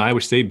have made an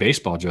Iowa State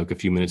baseball joke a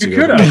few minutes ago.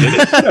 You could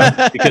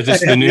have. Because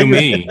it's the new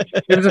me.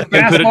 It was a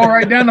fastball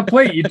right down the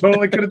plate. You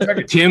totally could have took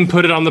it. Tim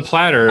put it on the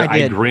platter.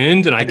 I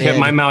grinned and I kept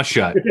my mouth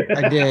shut.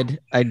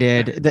 I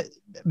did.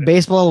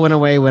 baseball went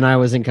away when I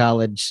was in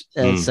college,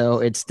 so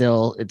it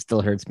still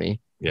hurts me.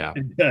 Yeah,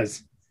 It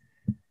does.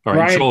 all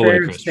right.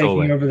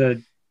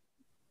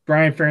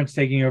 Brian Ferentz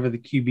taking over the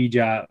QB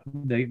job,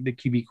 the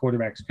QB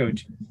quarterbacks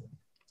coach.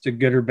 Is it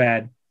good or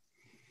bad?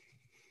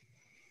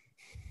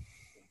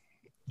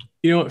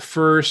 At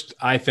first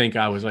I think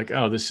I was like,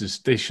 oh,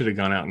 they should have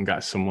gone out and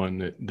got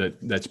someone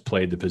that's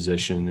played the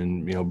position.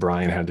 And,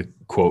 Brian had the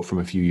quote from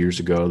a few years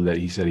ago that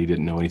he said he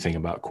didn't know anything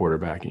about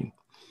quarterbacking.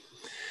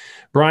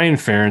 Brian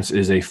Ferentz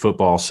is a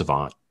football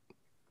savant.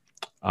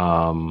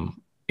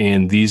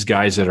 And these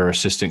guys that are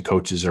assistant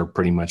coaches are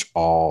pretty much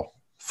all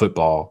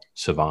football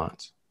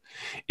savants.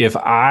 If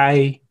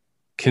I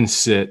can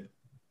sit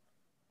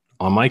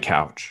on my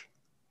couch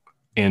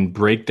and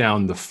break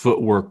down the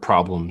footwork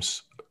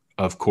problems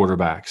of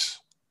quarterbacks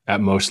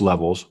at most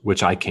levels,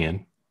 which I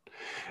can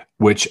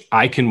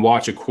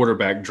watch a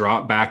quarterback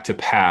drop back to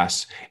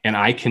pass, and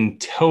I can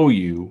tell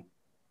you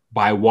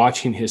by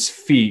watching his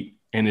feet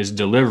and his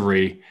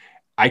delivery,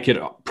 I could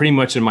pretty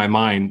much in my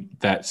mind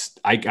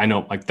I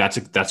know like that's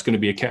going to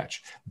be a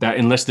catch. That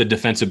unless the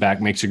defensive back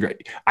makes a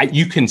great,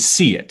 you can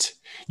see it.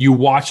 You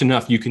watch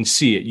enough, you can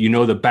see it.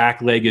 The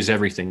back leg is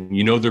everything.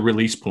 The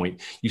release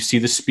point. You see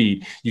the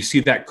speed. You see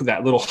that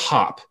little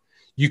hop.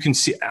 You can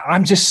see.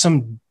 I'm just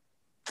some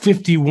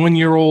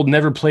 51-year-old,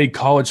 never played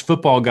college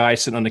football guy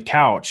sitting on the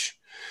couch.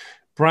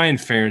 Brian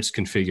Ferentz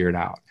can figure it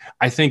out.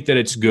 I think that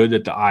it's good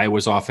that the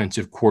Iowa's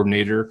offensive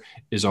coordinator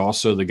is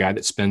also the guy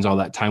that spends all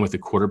that time with the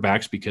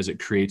quarterbacks because it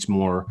creates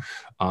more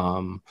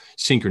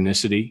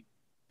synchronicity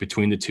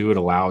between the two. It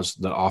allows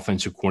the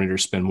offensive coordinator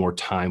to spend more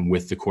time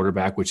with the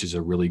quarterback, which is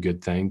a really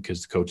good thing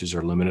because the coaches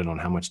are limited on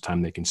how much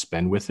time they can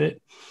spend with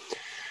it.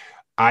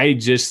 I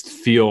just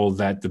feel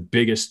that the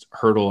biggest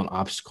hurdle and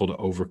obstacle to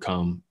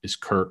overcome is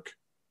Kirk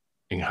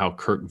and how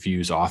Kirk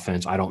views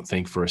offense. I don't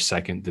think for a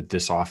second that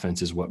this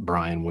offense is what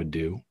Brian would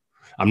do.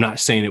 I'm not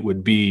saying it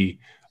would be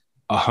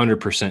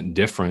 100%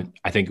 different.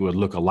 I think it would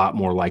look a lot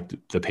more like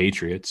the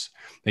Patriots.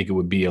 I think it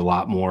would be a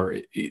lot more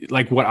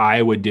like what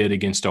Iowa did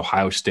against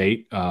Ohio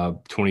State,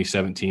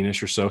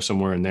 2017-ish or so,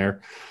 somewhere in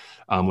there,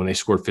 when they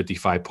scored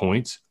 55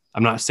 points.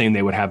 I'm not saying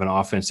they would have an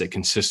offense that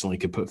consistently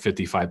could put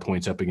 55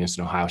 points up against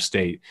an Ohio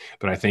State,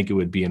 but I think it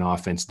would be an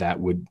offense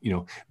that would,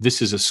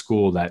 this is a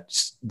school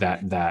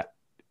that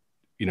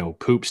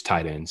poops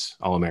tight ends,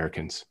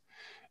 All-Americans.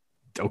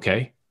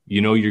 Okay.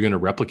 You're going to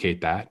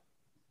replicate that,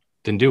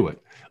 then do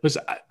it.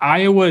 Listen,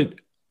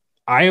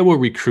 Iowa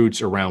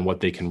recruits around what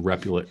they can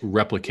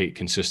replicate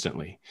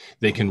consistently.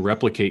 They can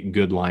replicate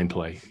good line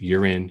play,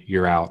 year in,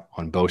 year out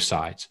on both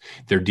sides.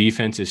 Their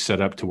defense is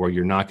set up to where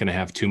you're not going to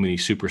have too many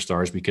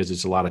superstars because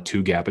it's a lot of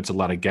two gap. It's a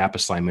lot of gap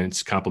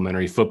assignments,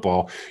 complementary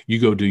football. You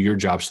go do your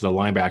job so the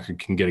linebacker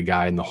can get a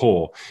guy in the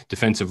hole.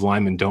 Defensive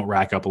linemen don't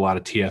rack up a lot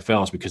of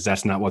TFLs because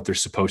that's not what they're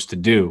supposed to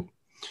do.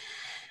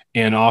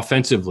 And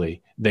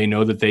offensively, they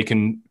know that they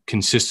can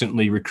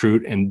consistently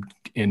recruit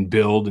and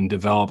build and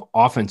develop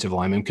offensive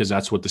linemen because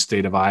that's what the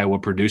state of Iowa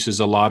produces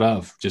a lot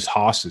of, just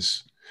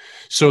hosses.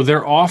 So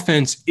their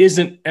offense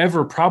isn't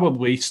ever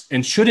probably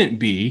and shouldn't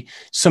be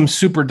some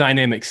super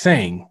dynamic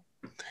thing,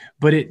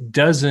 but it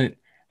doesn't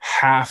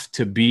have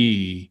to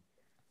be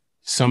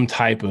some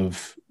type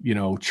of,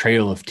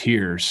 trail of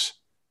tears.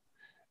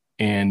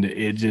 And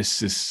it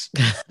just is,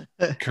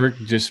 Kirk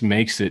just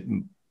makes it,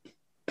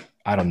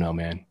 I don't know,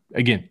 man.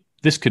 Again,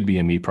 this could be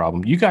a me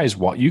problem. You guys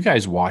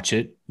watch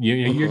it.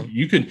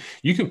 You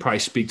can probably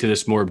speak to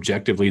this more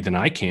objectively than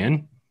I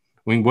can.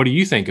 I mean, what do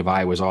you think of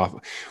Iowa's off?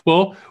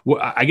 Well,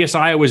 I guess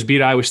Iowa's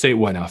beat Iowa State,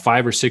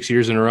 5 or 6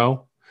 years in a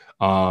row?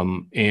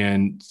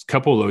 And a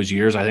couple of those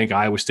years, I think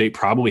Iowa State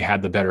probably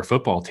had the better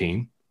football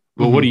team.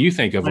 Well, what do you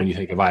think of when you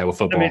think of Iowa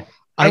football?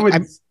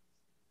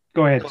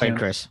 Go ahead,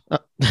 Chris.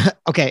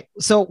 Okay.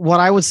 So what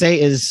I would say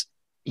is,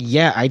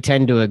 yeah, I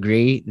tend to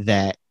agree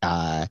that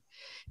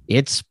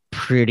it's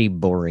pretty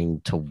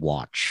boring to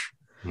watch.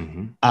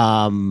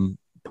 Mm-hmm.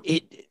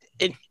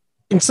 It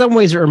in some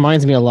ways it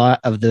reminds me a lot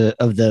of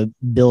the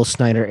Bill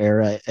Snyder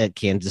era at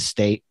Kansas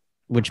State,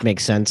 which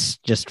makes sense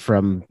just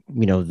from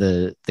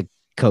the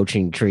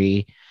coaching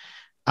tree,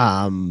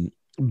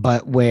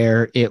 but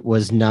where it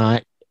was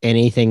not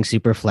anything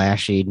super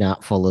flashy,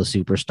 not full of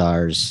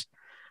superstars,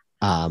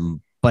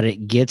 but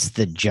it gets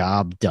the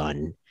job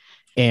done.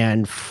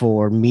 And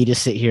for me to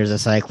sit here as a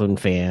Cyclone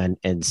fan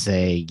and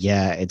say,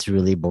 yeah, it's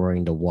really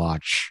boring to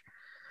watch.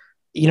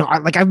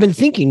 I've been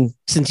thinking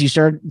since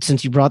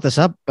you brought this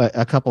up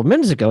a couple of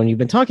minutes ago and you've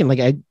been talking, one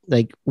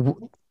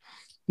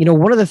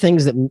of the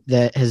things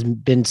that has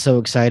been so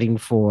exciting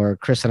for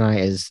Chris and I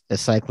as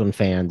Cyclone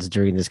fans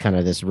during this kind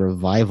of this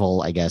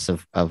revival, I guess,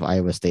 of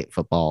Iowa State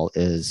football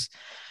is,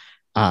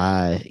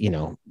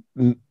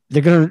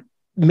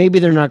 maybe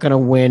they're not going to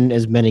win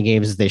as many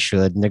games as they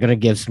should, and they're going to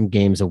give some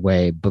games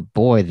away, but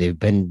boy, they've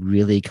been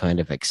really kind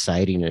of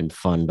exciting and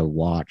fun to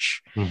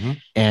watch. Mm-hmm.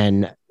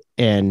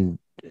 And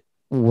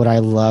would I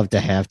love to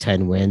have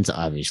 10 wins?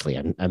 Obviously,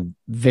 I'm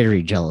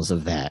very jealous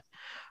of that,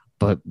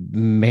 but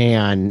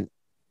man,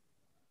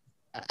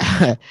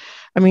 I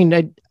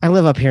mean, I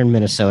live up here in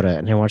Minnesota,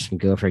 and I watch some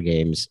Gopher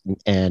games,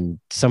 and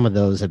some of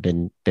those have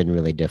been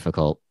really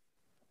difficult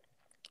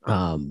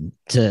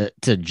to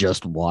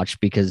just watch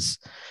because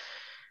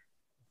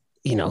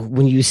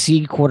when you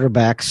see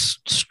quarterbacks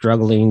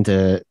struggling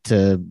to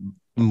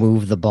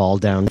move the ball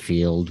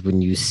downfield,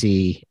 when you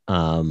see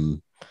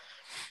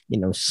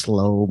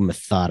slow,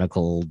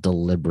 methodical,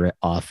 deliberate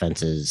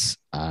offenses,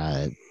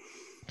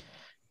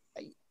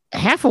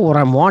 half of what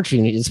I'm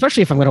watching,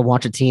 especially if I'm going to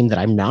watch a team that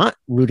I'm not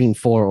rooting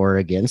for or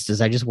against, is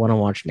I just want to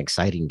watch an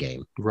exciting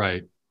game.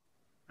 Right.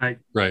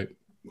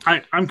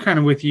 I'm kind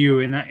of with you,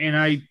 and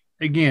I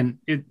again,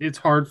 it's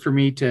hard for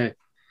me to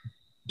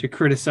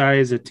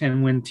criticize a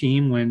 10-win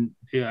team when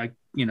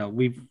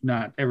we've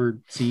not ever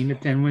seen a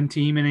 10-win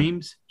team in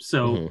Ames.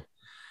 So,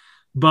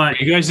 but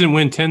you guys didn't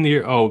win 10 the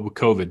year. Oh,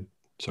 COVID.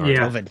 Sorry, yeah.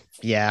 COVID.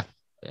 Yeah.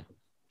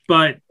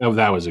 But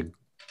that was a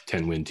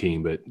 10-win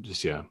team, but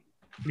just yeah.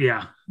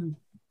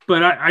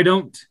 But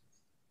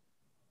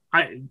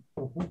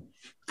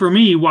for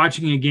me,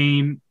 watching a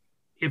game,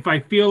 if I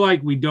feel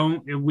like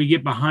if we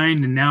get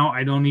behind and now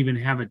I don't even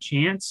have a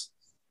chance,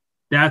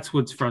 that's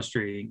what's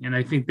frustrating. And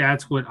I think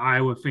that's what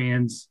Iowa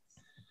fans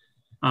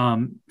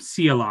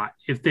see a lot.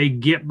 If they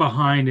get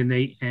behind and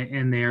they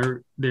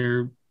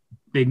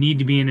need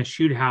to be in a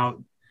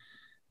shootout,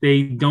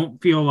 they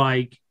don't feel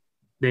like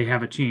they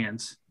have a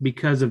chance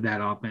because of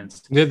that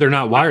offense. They're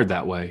not wired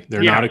that way.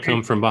 They're not a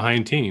come from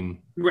behind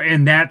team.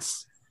 And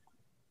that's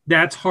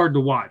hard to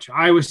watch.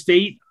 Iowa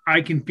State,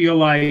 I can feel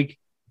like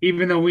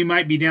even though we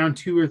might be down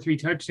 2 or 3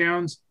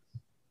 touchdowns,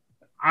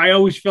 I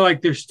always feel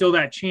like there's still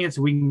that chance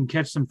we can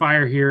catch some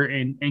fire here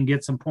and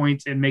get some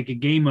points and make a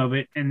game of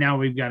it. And now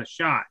we've got a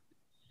shot.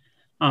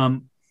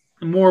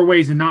 More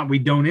ways than not, we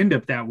don't end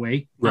up that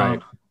way.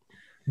 Right.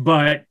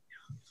 But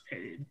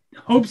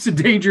hope's a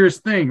dangerous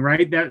thing,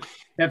 right? That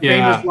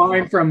famous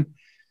line from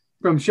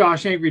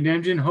Shawshank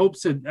Redemption,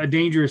 hope's a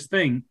dangerous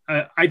thing.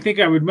 I think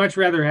I would much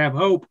rather have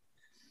hope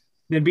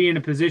than be in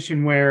a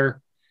position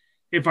where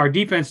if our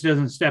defense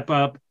doesn't step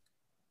up,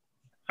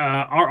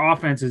 our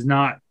offense is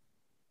not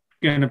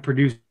going to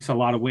produce a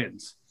lot of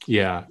wins.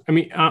 Yeah. I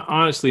mean,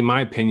 honestly,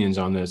 my opinions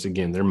on this,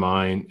 again, they're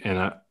mine.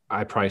 And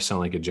I probably sound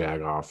like a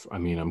jag-off. I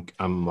mean,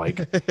 I'm like,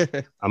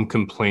 I'm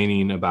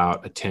complaining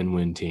about a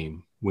 10-win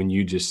team when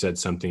you just said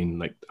something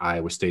like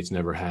Iowa State's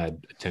never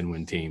had a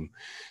 10-win team.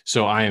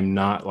 So I am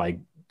not like,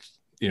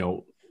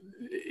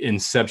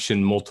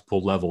 Inception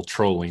multiple level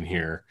trolling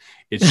here.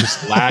 It's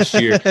just last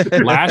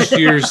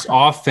year's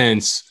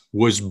offense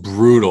was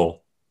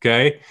brutal.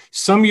 Okay.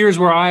 Some years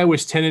where Iowa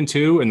was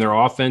 10-2 and their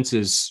offense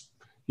is,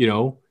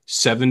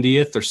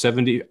 70th or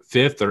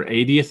 75th or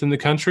 80th in the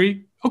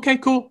country. Okay,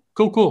 cool.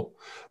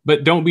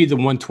 But don't be the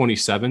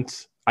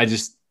 127th.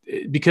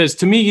 Because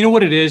to me, you know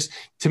what it is?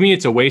 To me,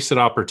 it's a wasted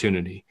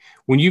opportunity.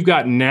 When you've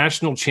got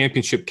national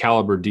championship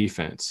caliber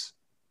defense,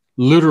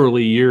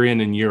 literally year in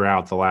and year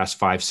out the last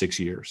 5-6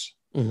 years.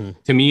 Mm-hmm.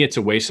 To me, it's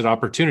a wasted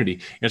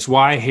opportunity. It's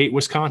why I hate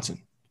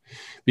Wisconsin.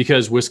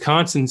 Because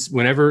Wisconsin's,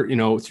 whenever,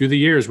 through the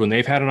years, when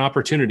they've had an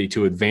opportunity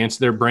to advance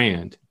their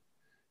brand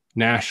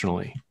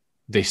nationally,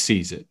 they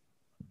seize it.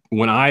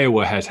 When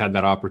Iowa has had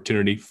that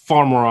opportunity,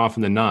 far more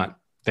often than not,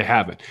 they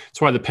haven't. That's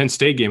why the Penn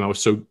State game, I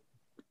was so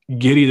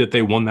giddy that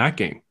they won that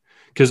game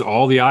because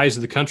all the eyes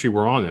of the country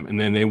were on them, and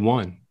then they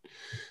won.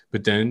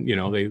 But then,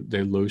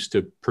 they lose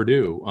to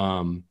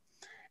Purdue.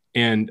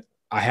 And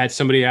I had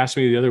somebody ask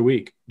me the other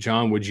week,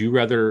 John, would you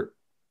rather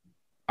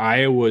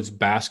Iowa's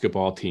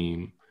basketball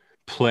team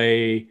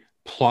play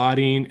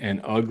plodding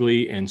and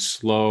ugly and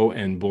slow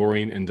and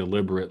boring and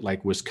deliberate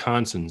like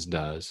Wisconsin's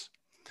does,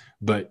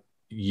 but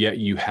yet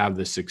you have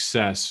the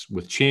success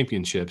with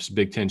championships,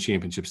 Big Ten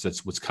championships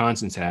that's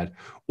Wisconsin's had,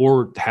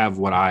 or have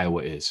what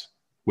Iowa is,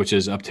 which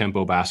is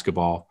up-tempo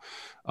basketball.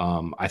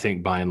 I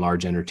think by and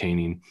large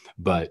entertaining,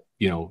 but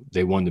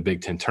they won the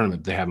Big Ten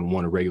tournament. They haven't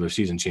won a regular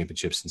season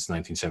championship since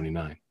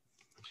 1979.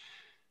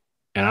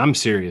 And I'm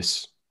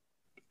serious.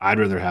 I'd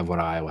rather have what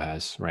Iowa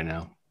has right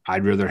now.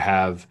 I'd rather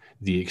have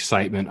the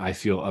excitement. I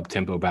feel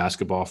up-tempo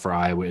basketball for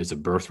Iowa is a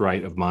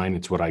birthright of mine.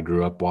 It's what I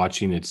grew up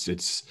watching. It's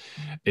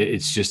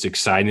just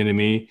exciting to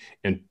me,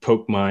 and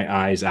poke my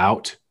eyes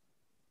out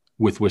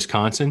with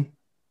Wisconsin.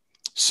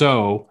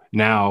 So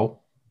now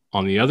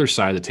on the other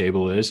side of the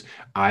table is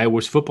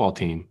Iowa's football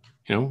team.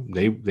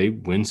 They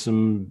win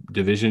some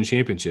division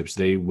championships.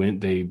 They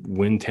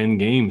win 10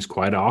 games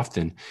quite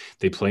often.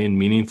 They play in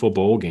meaningful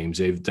bowl games.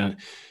 They've done.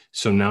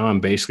 So now I'm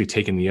basically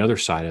taking the other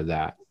side of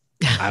that.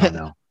 I don't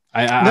know.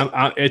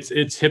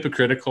 It's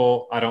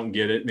hypocritical. I don't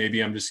get it.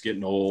 Maybe I'm just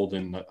getting old,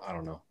 and I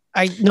don't know.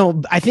 I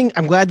think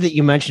I'm glad that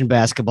you mentioned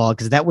basketball,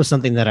 because that was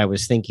something that I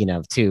was thinking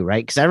of too,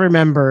 right? Because I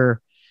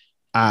remember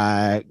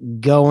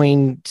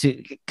going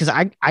to, because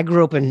I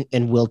grew up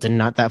in Wilton,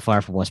 not that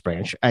far from West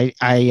Branch.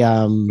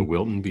 The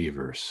Wilton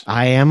Beavers.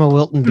 I am a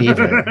Wilton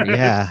Beaver.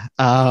 Yeah.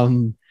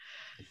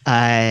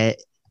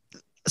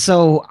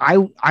 So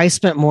I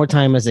spent more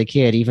time as a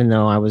kid, even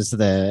though I was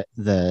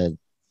the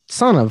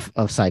son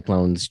of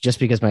Cyclones, just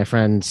because my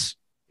friends,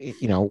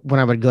 when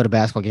I would go to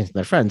basketball games with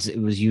my friends, it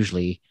was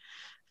usually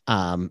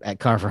at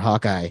Carver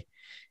Hawkeye.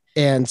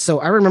 And so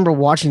I remember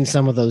watching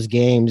some of those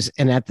games.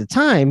 And at the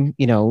time,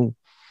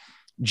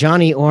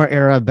 Johnny Orr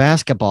era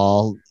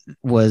basketball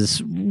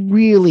was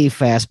really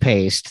fast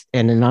paced.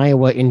 And an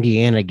Iowa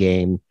Indiana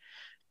game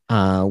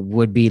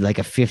would be like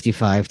a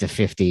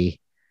 55-50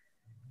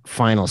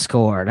 final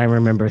score. And I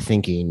remember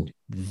thinking,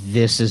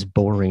 this is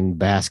boring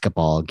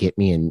basketball. Get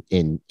me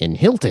in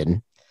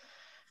Hilton.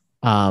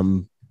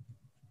 And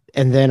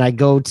then I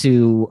go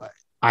to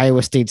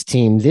Iowa State's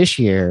team this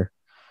year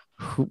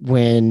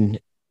when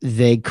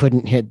they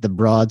couldn't hit the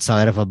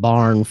broadside of a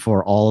barn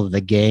for all of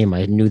the game.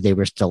 I knew they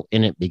were still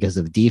in it because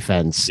of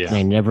defense. Yeah.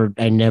 And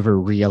I never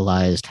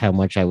realized how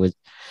much I was,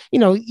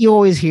 you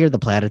always hear the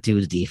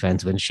platitudes,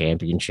 defense wins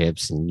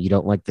championships, and you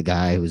don't like the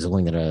guy who's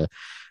only going to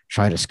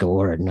try to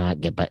score and not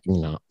get back,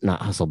 not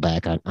hustle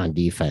back on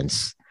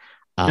defense.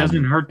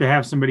 Doesn't hurt to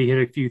have somebody hit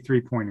a few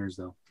 3-pointers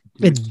though.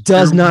 It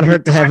does not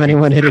hurt to have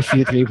anyone hit a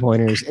few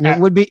 3-pointers, and it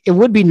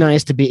would be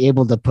nice to be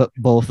able to put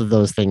both of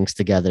those things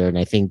together. And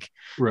I think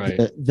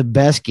the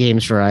best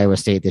games for Iowa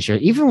State this year,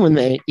 even when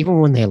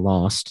they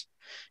lost,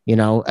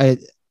 there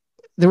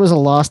was a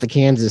loss to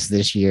Kansas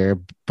this year,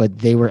 but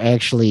they were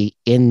actually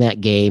in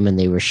that game and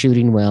they were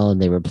shooting well and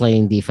they were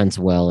playing defense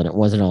well, and it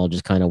wasn't all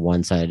just kind of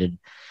one-sided.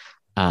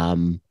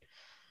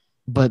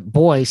 But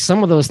boy,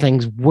 some of those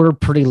things were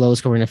pretty low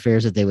scoring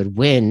affairs that they would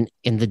win.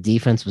 And the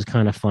defense was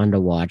kind of fun to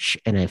watch.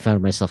 And I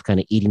found myself kind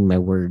of eating my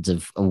words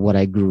of what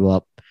I grew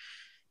up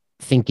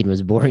thinking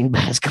was boring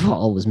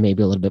basketball was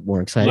maybe a little bit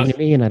more exciting to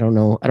me. And I don't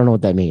know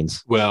what that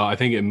means. Well, I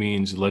think it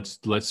means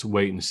let's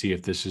wait and see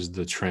if this is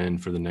the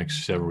trend for the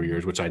next several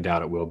years, which I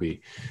doubt it will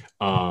be.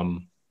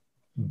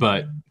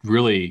 But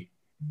really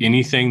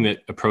anything that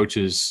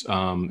approaches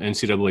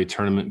NCAA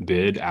tournament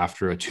bid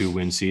after a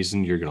 2-win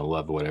season, you're going to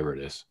love whatever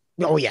it is.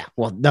 Oh yeah.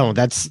 Well, no,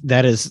 that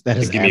is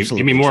give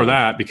me more of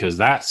that, because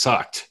that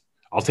sucked.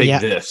 I'll take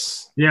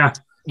this. Yeah.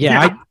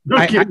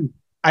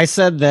 I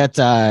said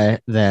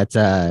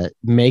that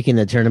making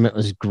the tournament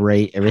was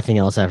great. Everything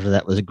else after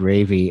that was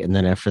gravy. And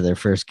then after their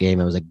first game,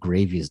 I was like,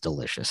 gravy is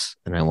delicious,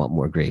 and I want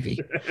more gravy.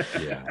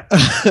 Yeah.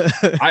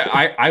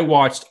 I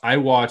watched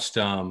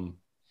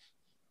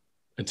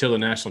until the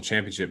national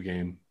championship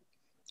game.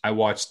 I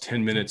watched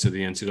 10 minutes of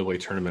the NCAA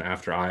tournament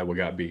after Iowa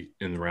got beat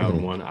in the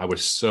round one. I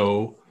was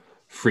so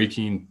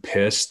freaking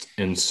pissed.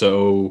 And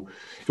so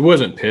it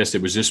wasn't pissed.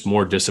 It was just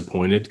more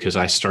disappointed, because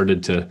I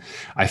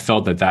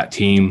felt that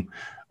team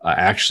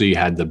actually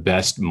had the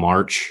best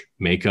March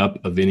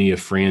makeup of any of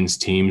Fran's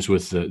teams,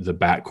 with the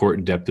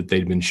backcourt depth that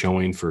they'd been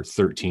showing for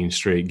 13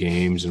 straight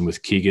games, and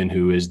with Keegan,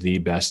 who is the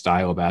best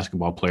Iowa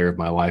basketball player of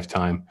my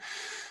lifetime.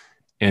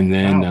 And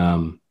then,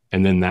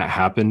 and then that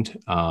happened.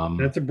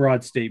 That's a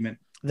broad statement.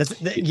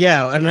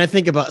 And I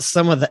think about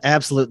some of the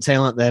absolute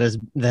talent that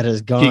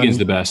has gone. Keegan's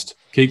the best.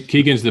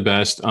 Keegan's the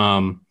best.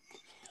 And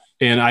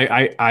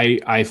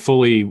I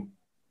fully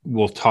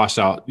will toss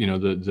out,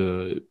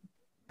 the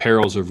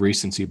perils of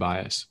recency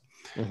bias,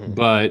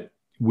 but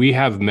we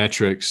have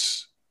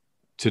metrics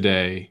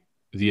today,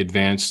 the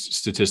advanced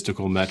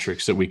statistical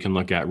metrics that we can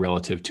look at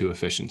relative to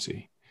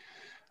efficiency.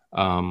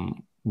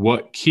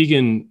 What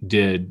Keegan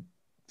did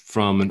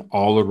from an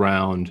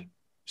all-around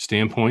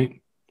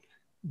standpoint,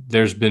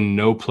 there's been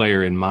no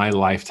player in my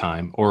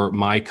lifetime or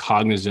my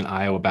cognizant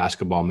Iowa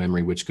basketball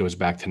memory, which goes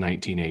back to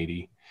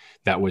 1980,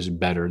 that was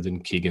better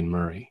than Keegan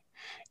Murray.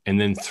 And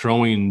then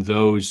throwing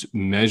those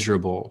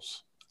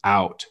measurables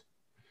out,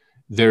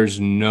 there's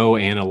no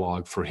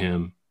analog for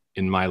him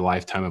in my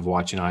lifetime of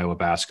watching Iowa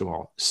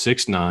basketball.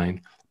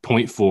 6'9",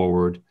 point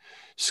forward,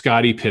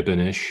 Scottie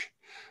Pippen-ish.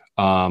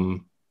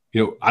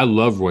 I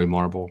love Roy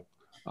Marble.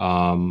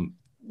 You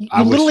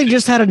literally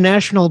just had a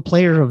national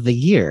player of the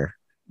year.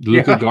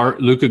 Luka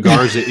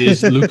Garza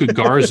is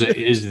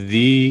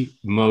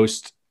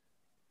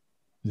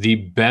the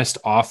best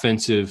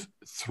offensive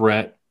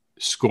threat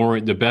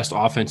scoring, the best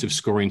offensive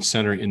scoring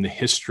center in the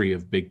history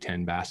of Big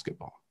Ten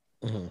basketball.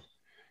 Mm-hmm.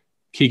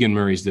 Keegan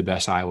Murray is the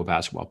best Iowa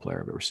basketball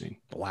player I've ever seen.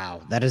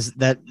 Wow,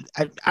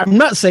 I'm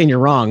not saying you're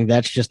wrong.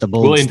 That's just a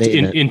bold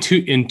statement.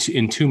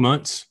 In 2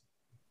 months,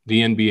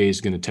 the NBA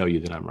is going to tell you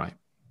that I'm right.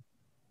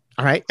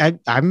 All right,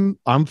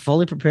 I'm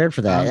fully prepared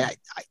for that.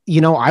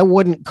 I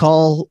wouldn't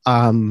call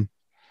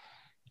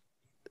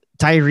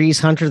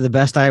Tyrese Hunter the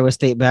best Iowa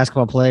State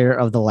basketball player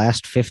of the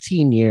last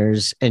 15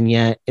 years, and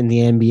yet in the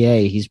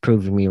NBA, he's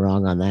proven me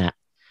wrong on that.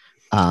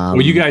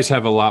 Well, you guys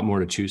have a lot more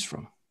to choose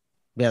from.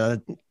 Yeah,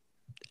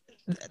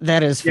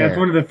 that is fair. Yeah, it's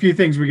one of the few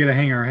things we get to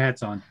hang our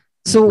hats on.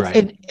 So,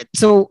 right.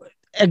 So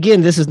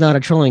again, this is not a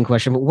trolling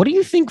question, but what do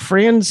you think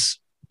Fran's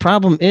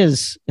problem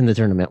is in the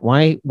tournament?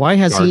 Why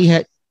has he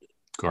had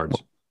guards?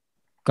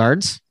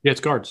 Guards? Yeah, it's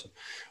guards.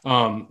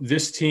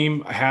 This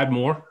team had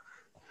more,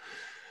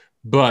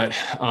 but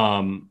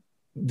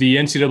the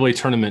NCAA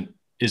tournament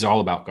is all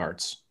about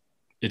guards.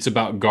 It's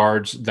about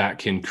guards that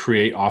can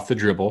create off the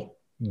dribble,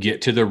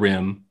 get to the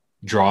rim,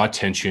 draw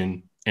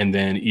attention, and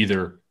then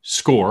either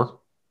score,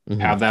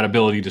 have that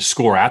ability to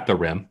score at the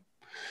rim,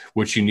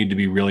 which you need to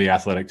be really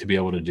athletic to be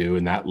able to do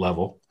in that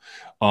level,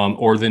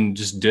 or then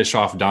just dish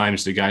off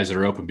dimes to guys that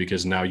are open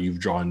because now you've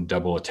drawn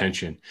double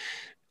attention.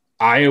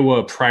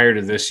 Iowa prior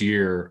to this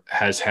year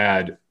has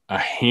had a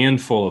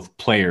handful of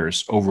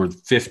players over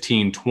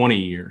 15, 20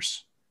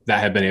 years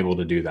that have been able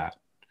to do that.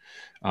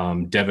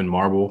 Devin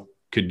Marble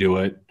could do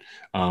it.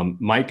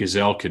 Mike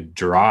Gazelle could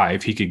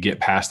drive. He could get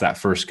past that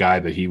first guy,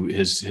 but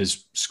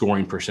his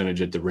scoring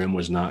percentage at the rim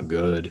was not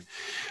good.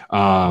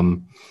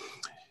 Joe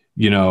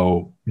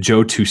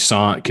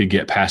Toussaint could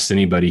get past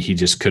anybody. He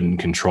just couldn't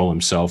control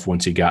himself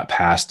once he got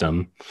past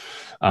them.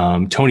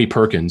 Tony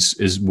Perkins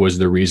was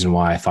the reason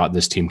why I thought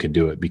this team could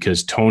do it,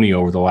 because Tony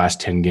over the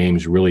last 10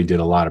 games really did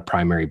a lot of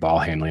primary ball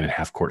handling and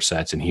half court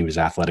sets, and he was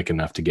athletic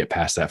enough to get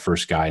past that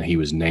first guy, and he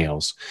was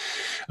nails.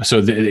 So,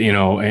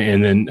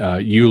 and then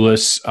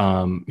Ulis,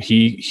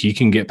 he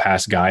can get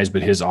past guys,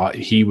 but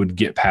he would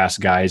get past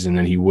guys, and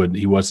then he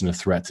wasn't a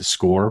threat to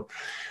score.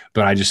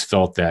 But I just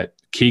felt that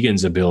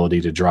Keegan's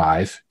ability to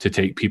drive, to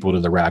take people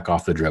to the rack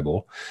off the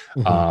dribble,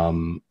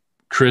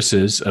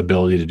 Chris's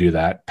ability to do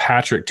that,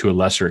 Patrick to a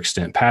lesser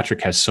extent. Patrick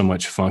has so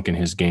much funk in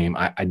his game.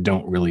 I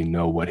don't really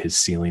know what his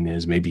ceiling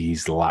is. Maybe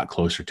he's a lot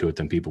closer to it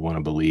than people want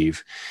to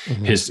believe.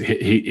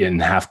 He in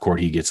half court,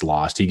 he gets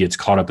lost. He gets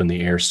caught up in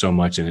the air so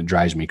much, and it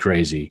drives me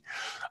crazy.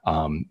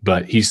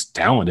 But he's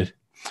talented.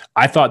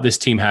 I thought this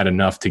team had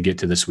enough to get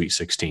to the Sweet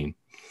 16.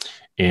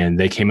 And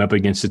they came up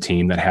against a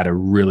team that had a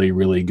really,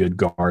 really good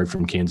guard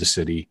from Kansas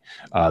City.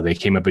 They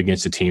came up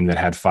against a team that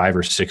had 5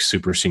 or 6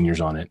 super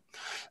seniors on it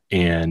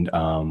and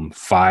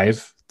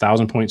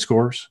 5,000-point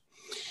scores.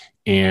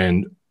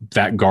 And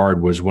that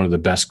guard was one of the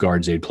best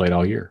guards they'd played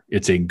all year.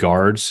 It's a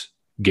guards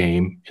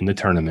game in the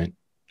tournament,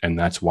 and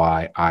that's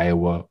why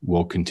Iowa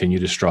will continue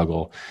to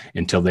struggle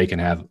until they can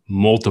have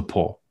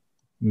multiple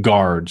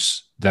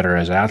guards that are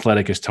as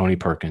athletic as Tony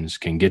Perkins,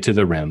 can get to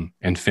the rim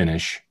and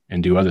finish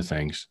and do other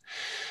things.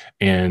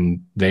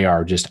 And they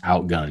are just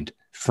outgunned.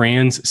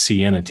 Fran's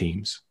Siena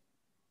teams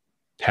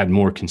had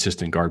more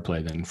consistent guard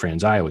play than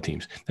Fran's Iowa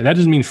teams. Now, that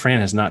doesn't mean Fran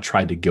has not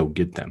tried to go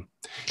get them.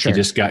 Sure. He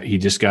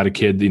just got a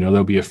kid,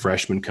 there'll be a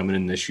freshman coming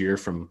in this year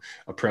from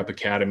a prep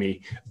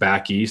academy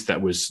back east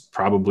that was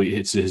probably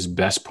his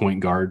best point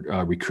guard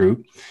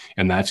recruit,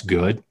 and that's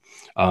good.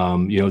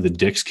 The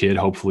Dix kid,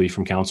 hopefully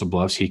from Council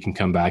Bluffs, he can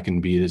come back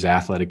and be as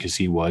athletic as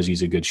he was.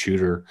 He's a good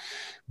shooter,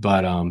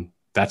 but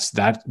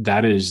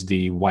that is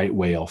the white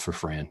whale for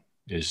Fran.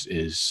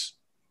 Is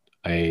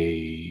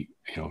a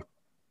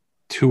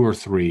 2 or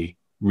 3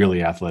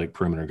 really athletic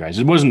perimeter guys.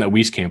 It wasn't that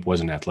Wieskamp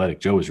wasn't athletic.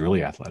 Joe was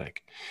really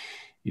athletic.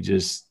 It's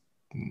just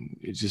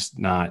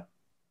not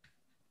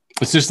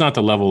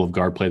the level of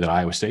guard play that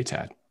Iowa State's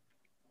had.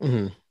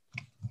 Mm-hmm.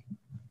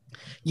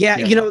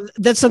 Yeah,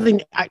 that's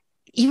something.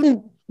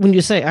 Even when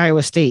you say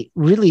Iowa State,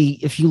 really,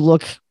 if you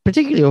look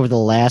particularly over the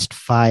last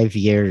 5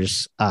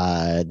 years,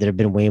 there have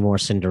been way more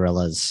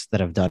Cinderellas that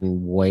have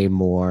done way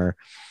more.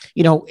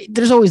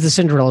 There's always the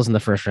Cinderellas in the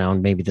first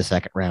round, maybe the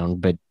second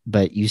round, but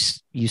you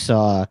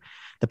saw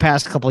the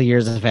past couple of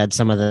years have had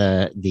some of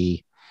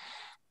the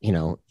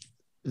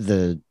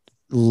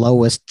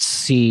lowest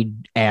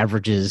seed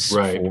averages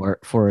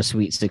for a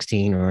Sweet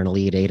 16 or an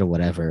Elite 8 or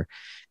whatever,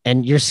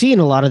 and you're seeing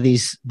a lot of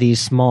these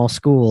small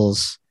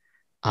schools,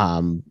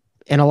 and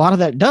a lot of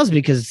that does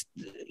because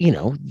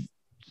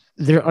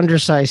they're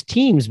undersized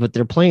teams, but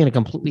they're playing a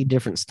completely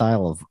different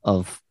style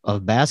of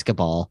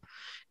basketball,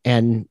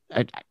 and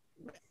I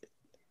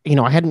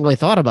hadn't really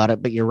thought about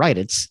it, but you're right.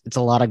 It's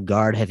a lot of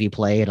guard heavy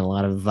play and a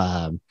lot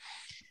of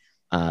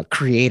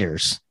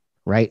creators,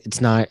 right?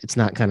 It's not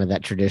kind of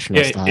that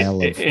traditional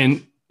style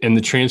and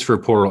the transfer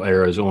portal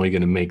era is only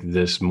going to make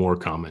this more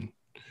common,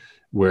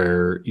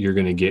 where you're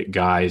going to get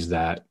guys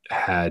that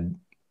had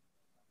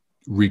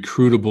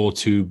recruitable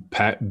to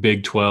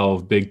Big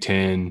 12, Big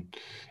 10,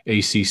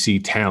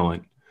 ACC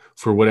talent.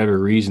 For whatever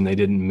reason, they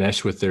didn't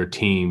mesh with their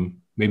team.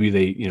 Maybe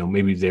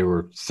they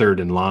were third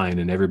in line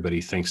and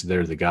everybody thinks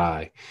they're the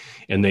guy,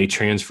 and they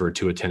transfer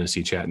to a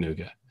Tennessee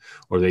Chattanooga,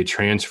 or they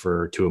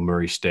transfer to a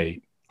Murray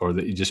State, or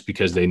just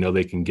because they know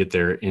they can get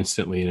there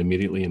instantly and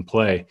immediately and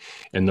play,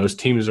 and those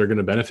teams are going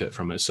to benefit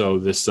from it. So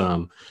this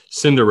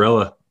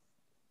Cinderella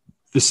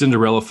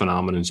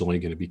phenomenon is only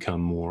going to become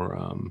more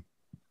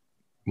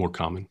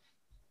common.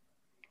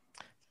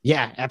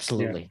 Yeah,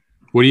 absolutely. Yeah.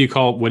 What do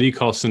you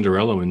call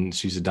Cinderella when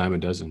she's a dime a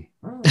dozen?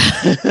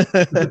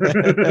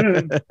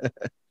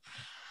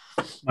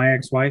 My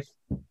ex-wife.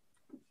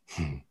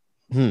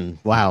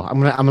 Wow.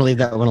 I'm gonna leave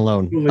that one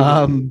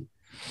alone.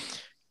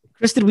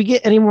 Chris, did we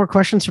get any more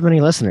questions from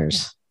any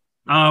listeners?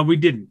 We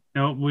didn't.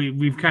 No,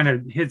 we've kind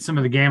of hit some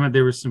of the gamut.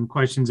 There were some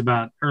questions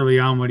about early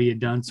on what he had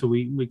done, so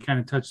we kind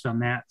of touched on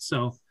that.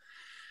 So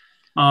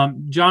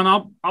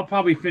John, I'll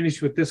probably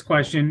finish with this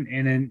question,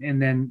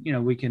 and then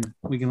we can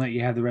let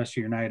you have the rest of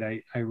your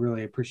night. I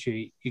really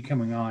appreciate you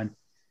coming on.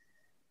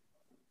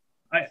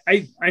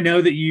 I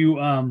know that you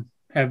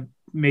have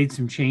made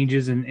some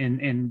changes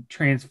and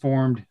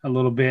transformed a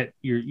little bit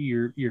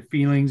your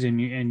feelings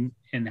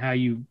and how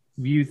you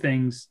view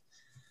things.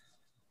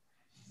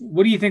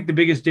 What do you think the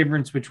biggest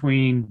difference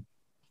between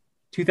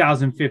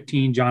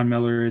 2015 Jon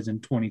Miller is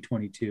in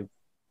 2022?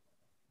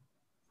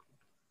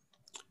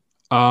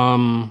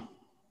 In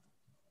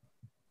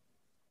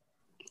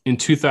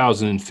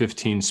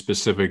 2015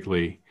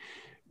 specifically,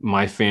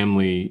 my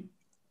family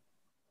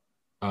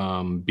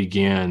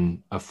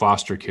began a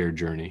foster care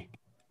journey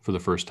for the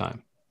first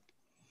time.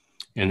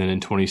 And then in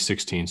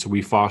 2016, so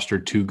we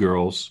fostered 2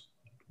 girls,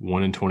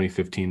 one in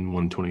 2015,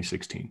 one in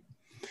 2016.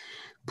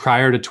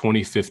 Prior to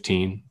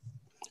 2015,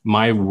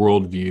 my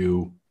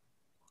worldview,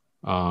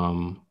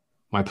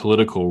 my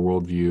political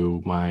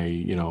worldview,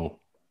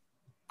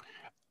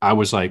 I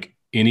was like,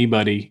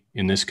 anybody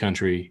in this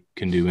country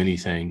can do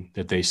anything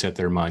that they set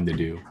their mind to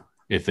do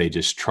if they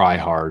just try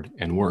hard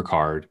and work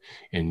hard,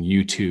 and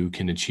you too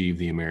can achieve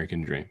the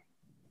American dream.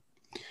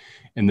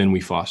 And then we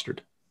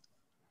fostered.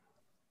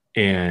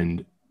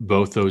 And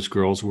both those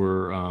girls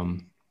were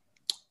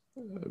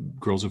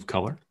girls of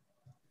color.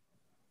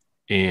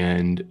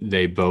 And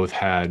they both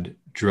had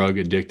drug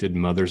addicted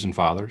mothers and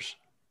fathers.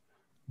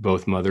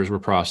 Both mothers were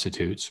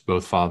prostitutes.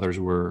 Both fathers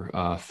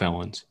were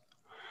felons.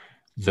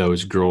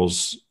 Those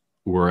girls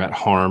were at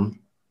harm,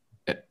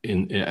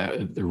 in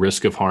the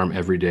risk of harm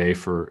every day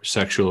for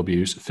sexual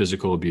abuse,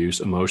 physical abuse,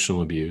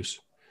 emotional abuse.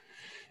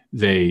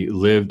 They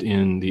lived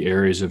in the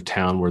areas of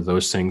town where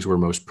those things were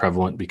most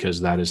prevalent, because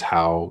that is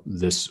how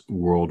this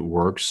world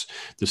works.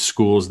 The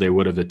schools they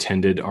would have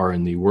attended are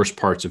in the worst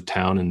parts of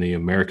town, and the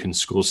American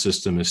school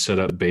system is set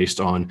up based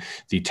on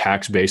the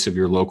tax base of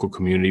your local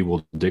community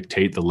will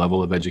dictate the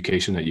level of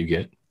education that you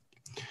get.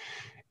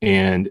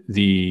 And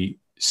the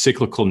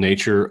cyclical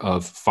nature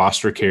of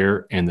foster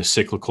care and the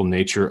cyclical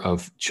nature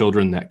of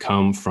children that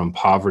come from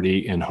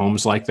poverty in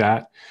homes like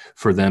that,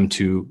 for them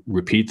to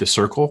repeat the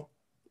circle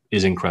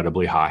is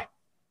incredibly high.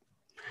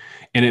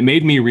 And it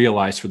made me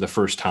realize for the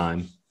first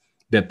time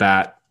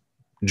that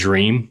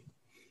dream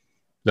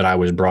that I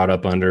was brought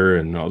up under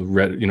and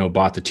read,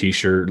 bought the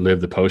t-shirt,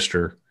 lived the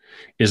poster,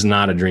 is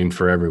not a dream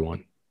for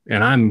everyone.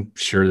 And I'm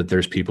sure that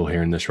there's people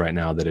hearing this right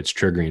now that it's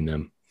triggering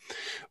them.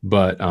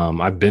 But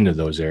I've been to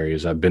those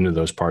areas. I've been to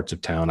those parts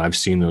of town. I've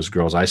seen those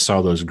girls. I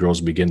saw those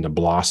girls begin to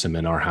blossom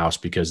in our house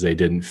because they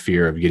didn't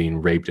fear of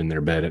getting raped in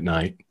their bed at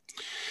night.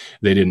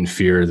 They didn't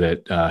fear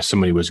that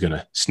somebody was going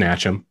to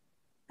snatch them,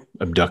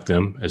 abduct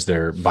them, as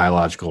their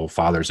biological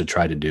fathers had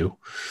tried to do.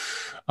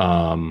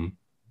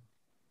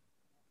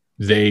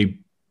 They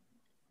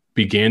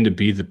began to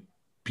be the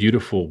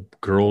beautiful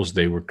girls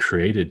they were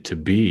created to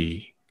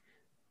be.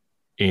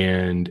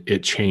 And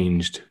it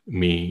changed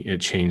me.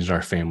 It changed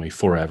our family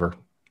forever.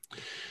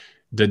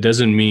 That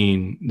doesn't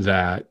mean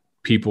that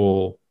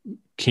people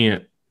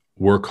can't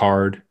work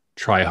hard,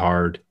 try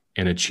hard,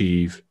 and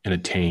achieve and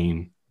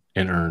attain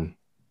and earn.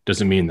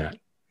 Doesn't mean that.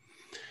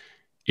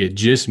 It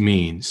just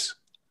means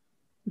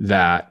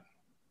that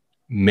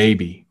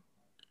maybe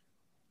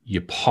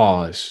you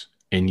pause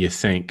and you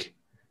think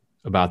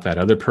about that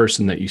other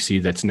person that you see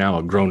that's now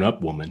a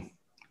grown-up woman,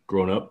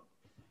 grown-up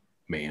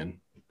man.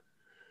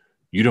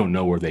 You don't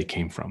know where they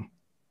came from.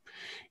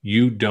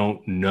 You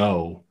don't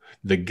know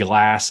the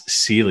glass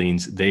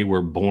ceilings they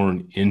were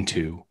born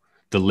into,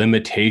 the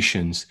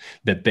limitations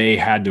that they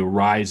had to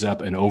rise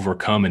up and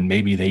overcome, and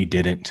maybe they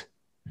didn't.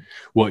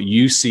 What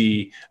you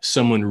see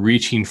someone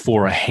reaching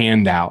for a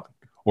handout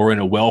or in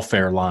a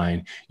welfare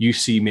line, you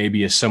see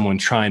maybe as someone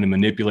trying to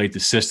manipulate the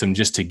system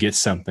just to get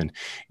something.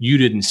 You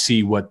didn't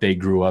see what they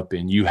grew up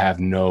in. You have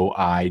no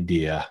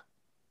idea.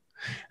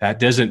 That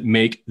doesn't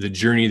make the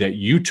journey that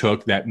you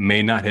took, that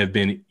may not have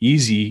been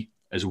easy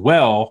as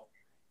well,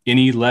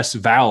 any less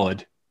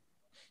valid,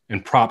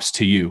 and props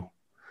to you.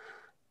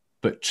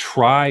 But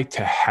try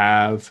to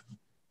have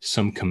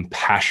some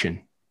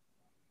compassion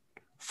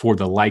for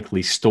the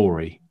likely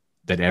story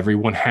that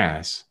everyone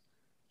has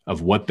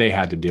of what they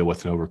had to deal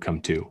with and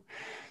overcome too.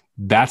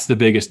 That's the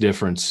biggest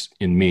difference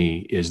in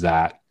me, is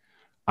that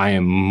I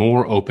am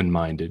more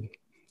open-minded.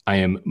 I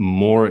am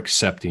more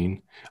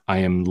accepting. I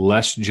am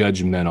less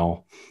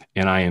judgmental,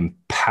 and I am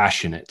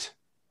passionate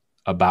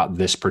about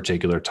this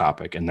particular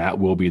topic. And that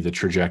will be the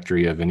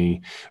trajectory of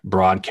any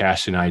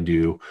broadcasting I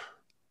do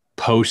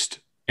post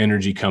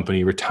energy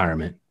company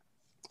retirement,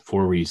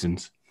 for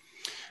reasons.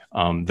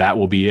 That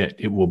will be it.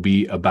 It will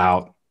be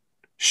about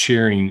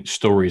sharing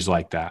stories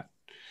like that.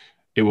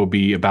 It will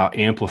be about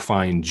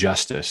amplifying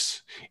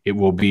justice. It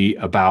will be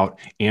about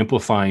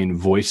amplifying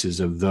voices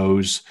of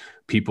those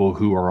people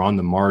who are on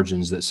the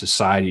margins that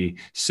society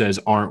says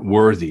aren't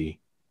worthy,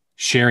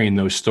 sharing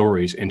those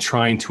stories and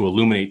trying to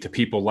illuminate to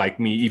people like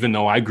me, even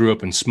though I grew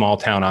up in small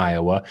town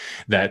Iowa,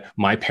 that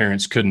my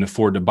parents couldn't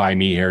afford to buy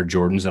me Air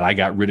Jordans, that I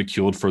got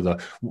ridiculed for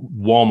the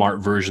Walmart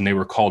version. They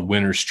were called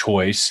Winner's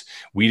Choice.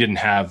 We didn't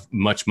have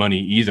much money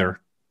either.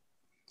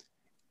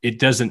 It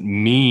doesn't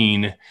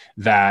mean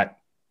that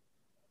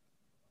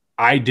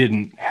I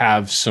didn't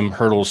have some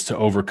hurdles to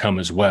overcome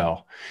as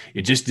well.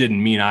 It just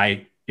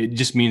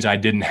means I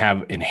didn't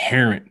have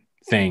inherent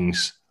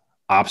things,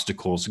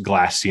 obstacles,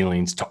 glass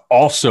ceilings to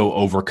also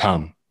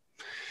overcome.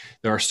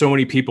 There are so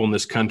many people in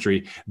this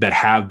country that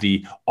have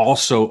the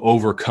also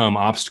overcome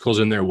obstacles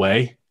in their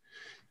way.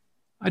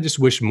 I just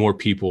wish more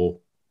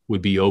people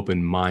would be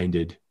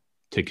open-minded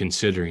to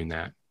considering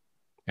that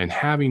and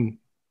having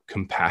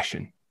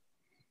compassion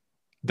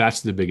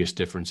That's the biggest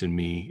difference in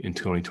me in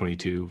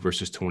 2022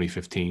 versus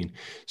 2015.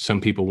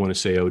 Some people want to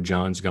say, oh,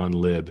 John's gone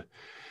lib.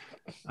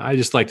 I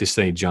just like to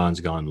say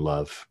John's gone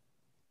love.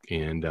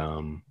 And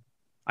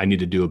I need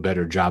to do a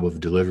better job of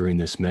delivering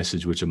this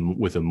message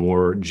with a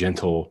more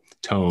gentle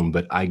tone,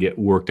 but I get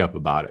worked up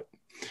about it.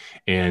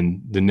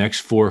 And the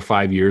next 4 or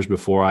 5 years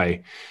before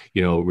I,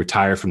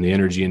 retire from the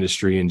energy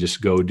industry and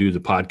just go do the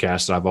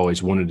podcast that I've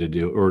always wanted to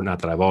do, or not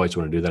that I've always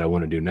wanted to do, that I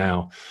want to do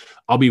now,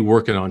 I'll be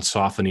working on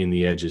softening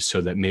the edges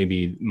so that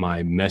maybe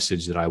my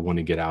message that I want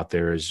to get out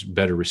there is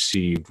better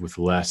received with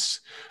less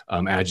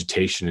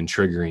agitation and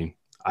triggering.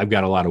 I've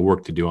got a lot of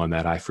work to do on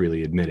that. I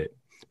freely admit it,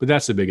 but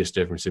that's the biggest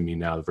difference in me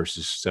now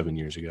versus 7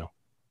 years ago.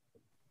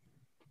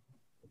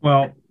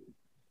 Well,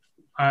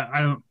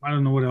 I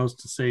don't know what else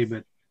to say,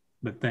 but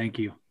thank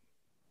you.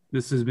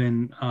 This has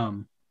been,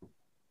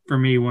 for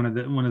me, one of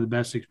the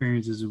best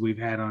experiences that we've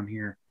had on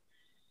here.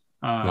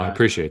 Well, I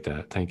appreciate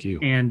that. Thank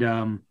you. And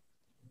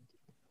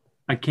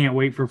I can't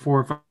wait for 4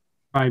 or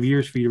 5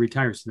 years for you to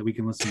retire so that we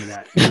can listen to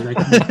that.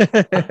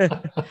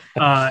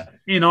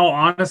 In all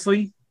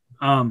honesty,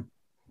 I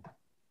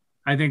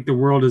think the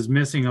world is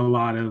missing a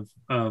lot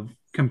of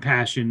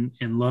compassion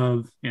and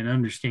love and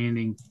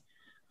understanding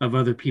of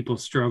other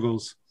people's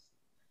struggles.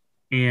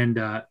 And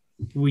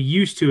we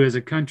used to, as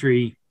a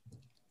country,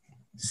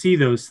 see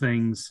those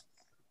things,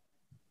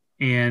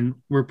 and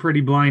we're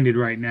pretty blinded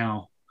right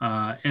now.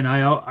 And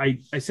I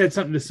said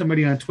something to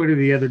somebody on Twitter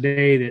the other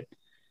day that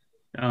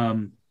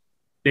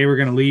they were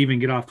going to leave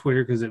and get off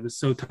Twitter because it was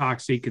so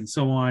toxic and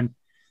so on.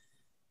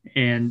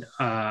 And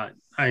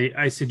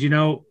I said,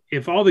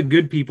 if all the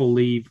good people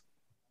leave,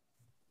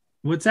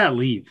 what's that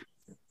leave?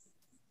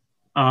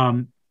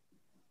 And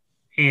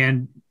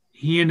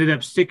he ended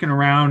up sticking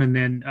around, and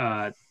then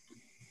I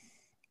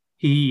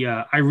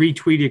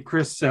retweeted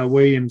Chris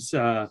Williams'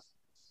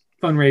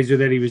 fundraiser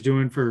that he was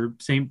doing for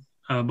St.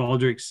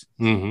 Baldrick's.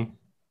 Mm-hmm.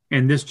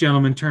 And this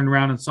gentleman turned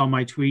around and saw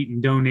my tweet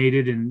and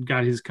donated and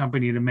got his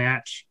company to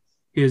match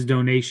his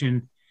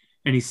donation.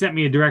 And he sent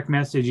me a direct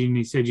message, and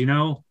he said,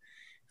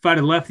 if I'd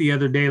have left the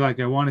other day like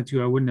I wanted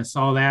to, I wouldn't have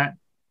saw that.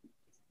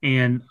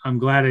 And I'm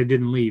glad I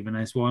didn't leave. And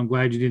I said, well, I'm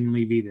glad you didn't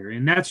leave either.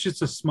 And that's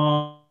just a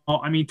small,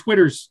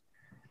 Twitter's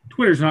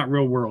not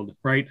real world,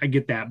 right? I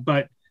get that.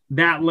 But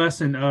that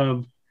lesson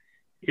of,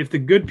 if the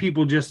good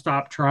people just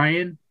stop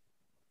trying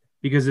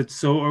because it's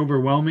so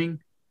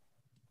overwhelming,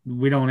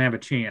 we don't have a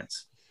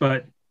chance.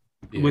 But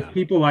with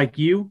people like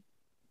you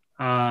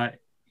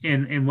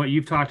and what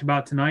you've talked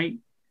about tonight,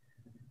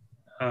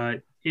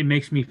 it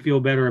makes me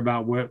feel better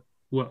about what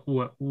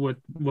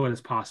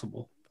is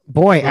possible.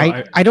 Boy,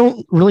 well, I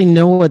don't really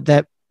know what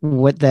that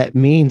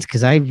means,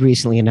 because I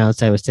recently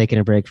announced I was taking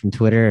a break from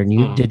Twitter, and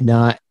you did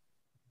not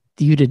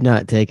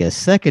take a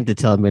second to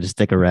tell me to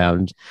stick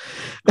around.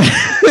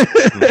 That's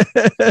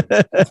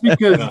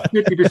because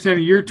 50% of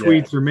your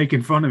tweets are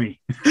making fun of me.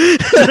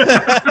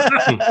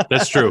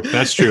 That's true.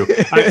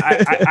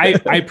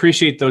 I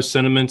appreciate those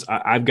sentiments.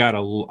 I've got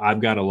a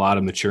lot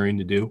of maturing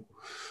to do.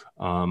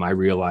 I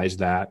realize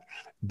that,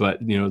 but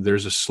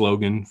there's a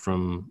slogan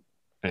from,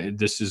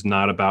 this is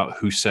not about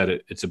who said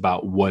it. It's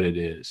about what it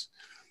is.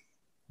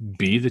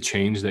 Be the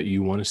change that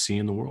you want to see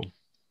in the world.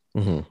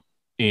 Mm-hmm.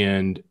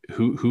 And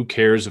who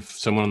cares if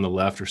someone on the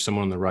left or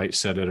someone on the right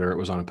said it, or it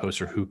was on a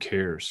poster? Who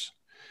cares?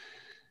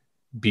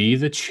 Be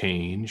the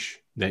change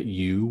that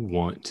you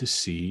want to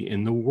see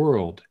in the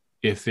world.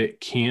 If it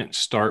can't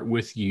start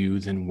with you,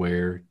 then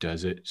where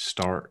does it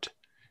start?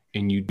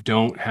 And you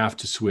don't have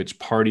to switch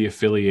party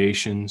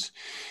affiliations.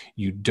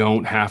 You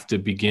don't have to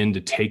begin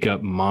to take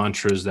up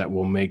mantras that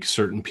will make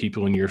certain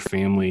people in your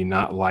family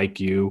not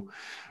like you.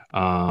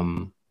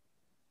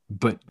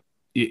 But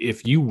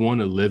if you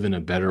want to live in a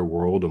better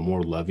world, a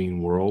more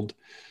loving world,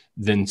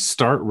 then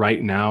start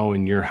right now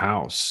in your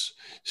house.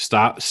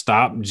 Stop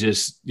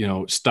this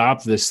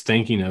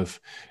thinking of,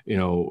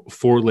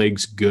 4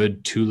 legs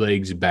good, 2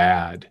 legs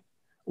bad,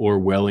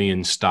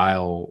 Orwellian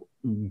style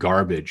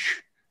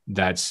garbage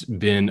that's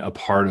been a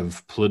part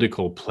of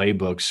political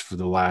playbooks for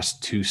the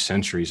last 2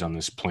 centuries on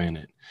this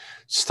planet.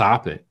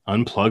 Stop it.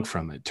 Unplug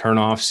from it. Turn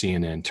off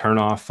CNN, turn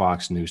off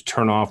Fox News,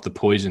 turn off the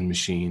poison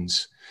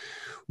machines.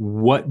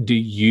 What do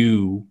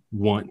you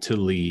want to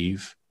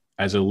leave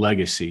as a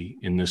legacy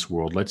in this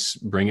world? Let's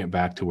bring it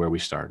back to where we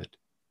started.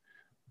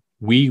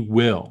 We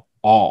will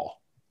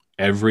all,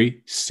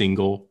 every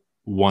single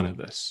one of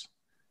us,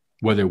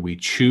 whether we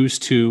choose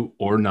to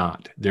or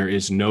not, there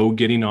is no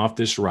getting off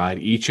this ride.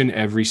 Each and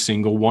every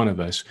single one of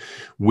us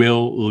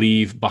will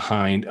leave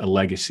behind a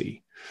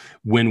legacy.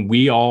 When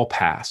we all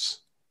pass,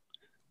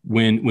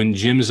 when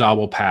Jim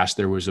Zabel passed,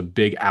 there was a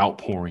big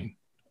outpouring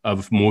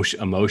of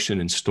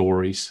emotion and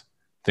stories,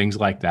 things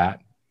like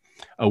that.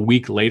 A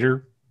week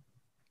later,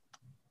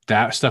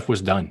 that stuff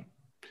was done.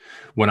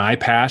 When I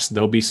pass,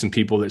 there'll be some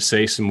people that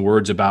say some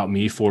words about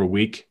me for a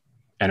week,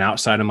 and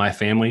outside of my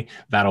family,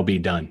 that'll be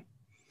done.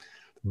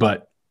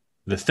 But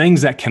the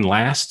things that can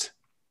last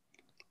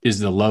is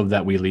the love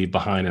that we leave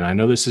behind. And I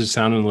know this is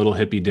sounding a little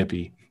hippy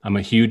dippy. I'm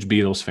a huge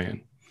Beatles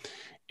fan.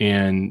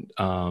 And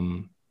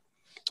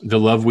The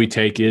love we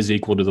take is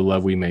equal to the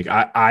love we make.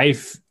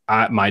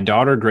 My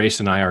daughter Grace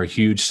and I are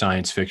huge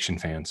science fiction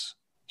fans.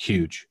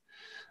 Huge.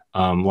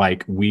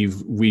 Like we've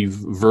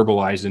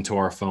verbalized into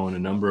our phone a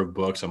number of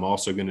books. I'm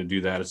also going to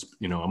do that as,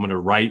 I'm going to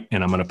write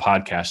and I'm going to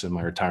podcast in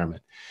my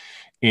retirement.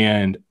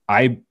 And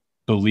I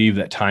believe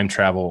that time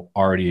travel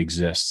already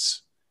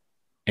exists.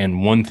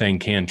 And one thing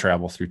can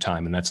travel through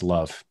time, and that's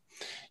love.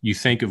 You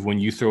think of when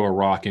you throw a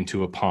rock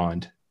into a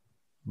pond,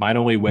 might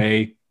only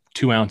weigh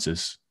 2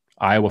 ounces,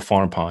 Iowa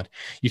farm pond.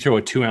 You throw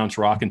a 2-ounce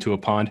rock into a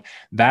pond,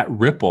 that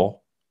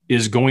ripple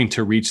is going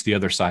to reach the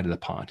other side of the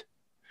pond.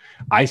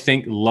 I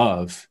think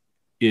love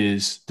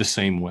is the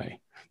same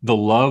way. The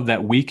love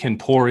that we can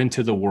pour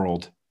into the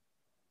world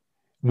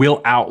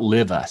will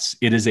outlive us.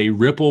 It is a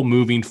ripple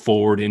moving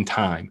forward in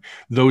time.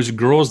 Those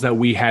girls that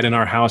we had in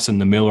our house and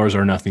the Millers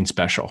are nothing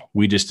special.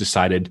 We just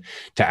decided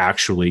to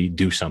actually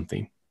do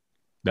something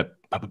that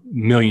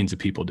millions of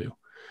people do.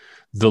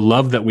 The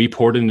love that we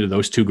poured into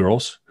those 2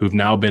 girls who've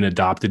now been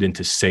adopted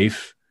into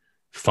safe,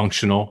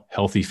 functional,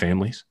 healthy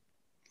families,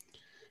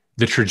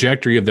 the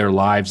trajectory of their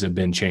lives have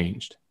been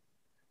changed.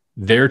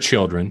 Their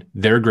children,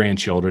 their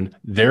grandchildren,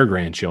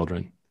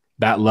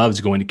 that love's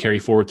going to carry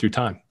forward through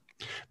time.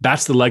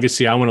 That's the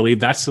legacy I want to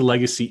leave. That's the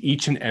legacy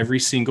each and every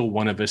single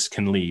one of us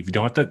can leave. You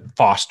don't have to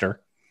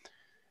foster.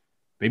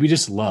 Maybe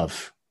just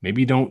love.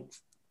 Maybe don't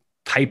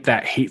type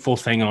that hateful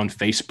thing on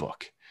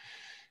Facebook.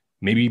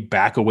 Maybe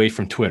back away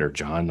from Twitter,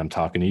 John. I'm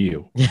talking to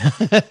you.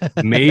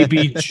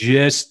 Maybe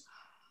just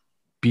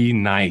be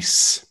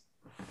nice.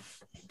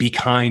 Be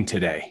kind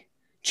today.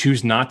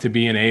 Choose not to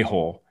be an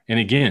a-hole. And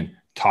again,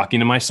 talking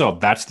to myself,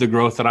 that's the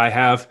growth that I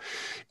have.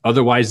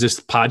 Otherwise, this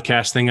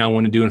podcast thing I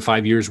want to do in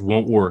 5 years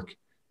won't work.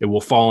 It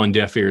will fall on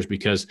deaf ears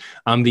because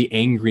I'm the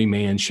angry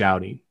man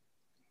shouting.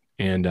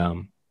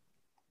 And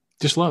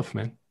just love,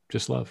 man.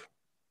 Just love.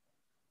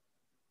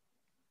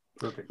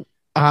 Perfect.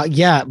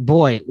 Yeah,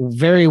 boy,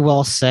 very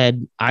well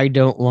said. I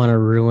don't want to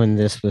ruin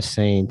this with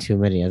saying too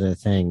many other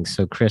things.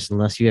 So, Chris,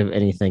 unless you have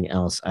anything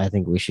else, I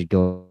think we should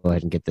go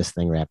ahead and get this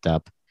thing wrapped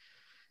up.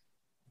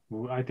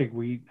 I think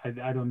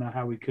I don't know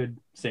how we could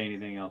say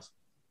anything else.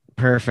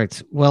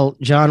 Perfect. Well,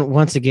 John,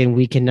 once again,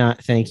 we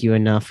cannot thank you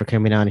enough for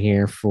coming on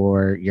here,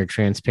 for your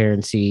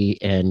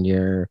transparency and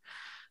your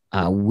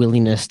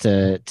willingness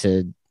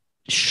to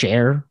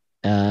share,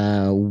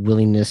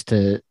 willingness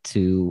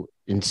to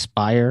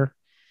inspire.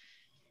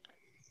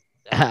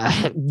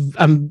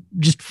 I'm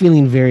just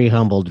feeling very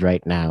humbled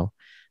right now.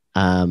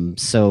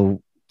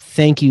 So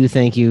thank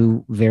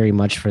you very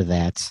much for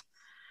that.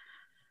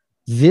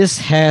 This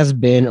has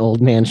been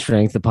Old Man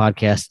Strength, the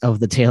podcast of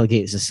the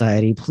Tailgate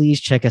Society. Please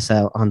check us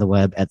out on the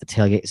web at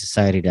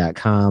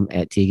thetailgatesociety.com,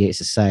 at Tailgate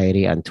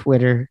Society on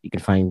Twitter. You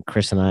can find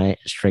Chris and I,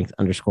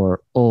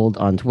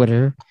 strength_old on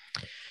Twitter.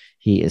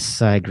 He is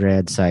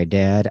SciGrad,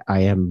 SciDad.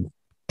 I am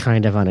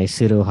kind of on a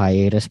pseudo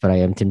hiatus, but I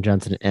am Tim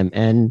Johnson,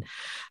 MN.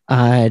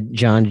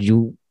 John, do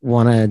you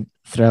want to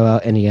throw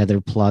out any other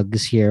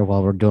plugs here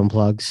while we're doing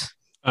plugs?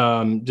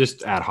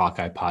 Just at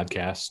Hawkeye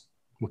Podcast.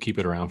 We'll keep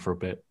it around for a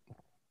bit.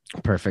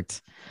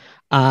 Perfect.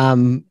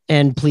 And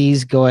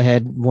please go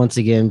ahead once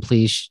again,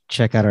 please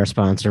check out our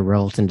sponsor,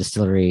 Revelton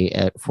Distillery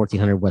at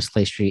 1400 West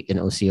Clay Street in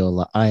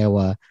Osceola,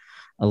 Iowa.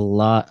 A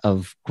lot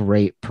of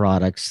great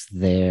products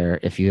there.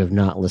 If you have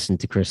not listened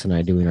to Chris and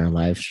I doing our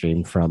live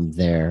stream from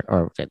there,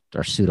 or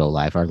our pseudo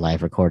live, our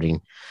live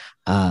recording,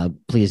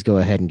 please go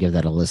ahead and give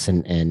that a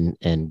listen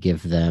and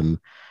give them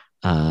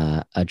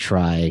a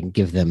try,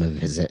 give them a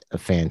visit. A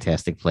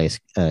fantastic place,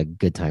 a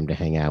good time to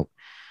hang out.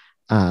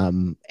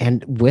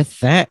 And with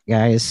that,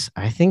 guys,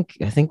 I think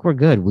we're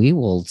good. We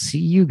will see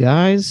you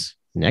guys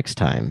next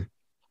time.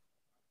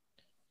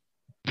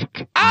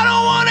 I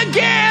don't want to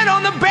get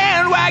on the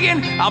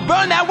bandwagon. I'll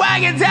burn that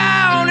wagon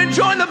down and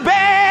join the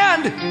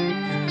band.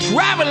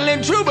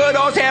 Traveling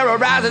troubadours,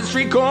 terrorizing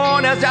street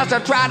corners just to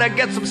try to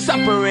get some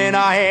supper in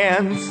our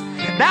hands.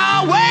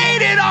 Now I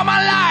waited all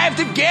my life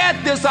to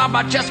get this off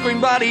my chest, scream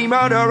bloody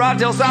murder,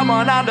 until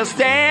someone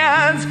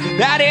understands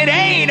that it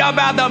ain't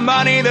about the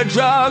money, the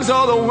drugs,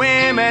 or the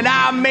women.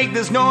 I make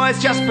this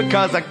noise just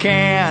because I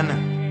can.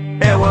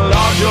 And we'll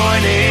all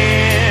join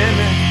in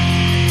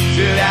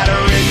to that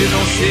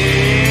original sin.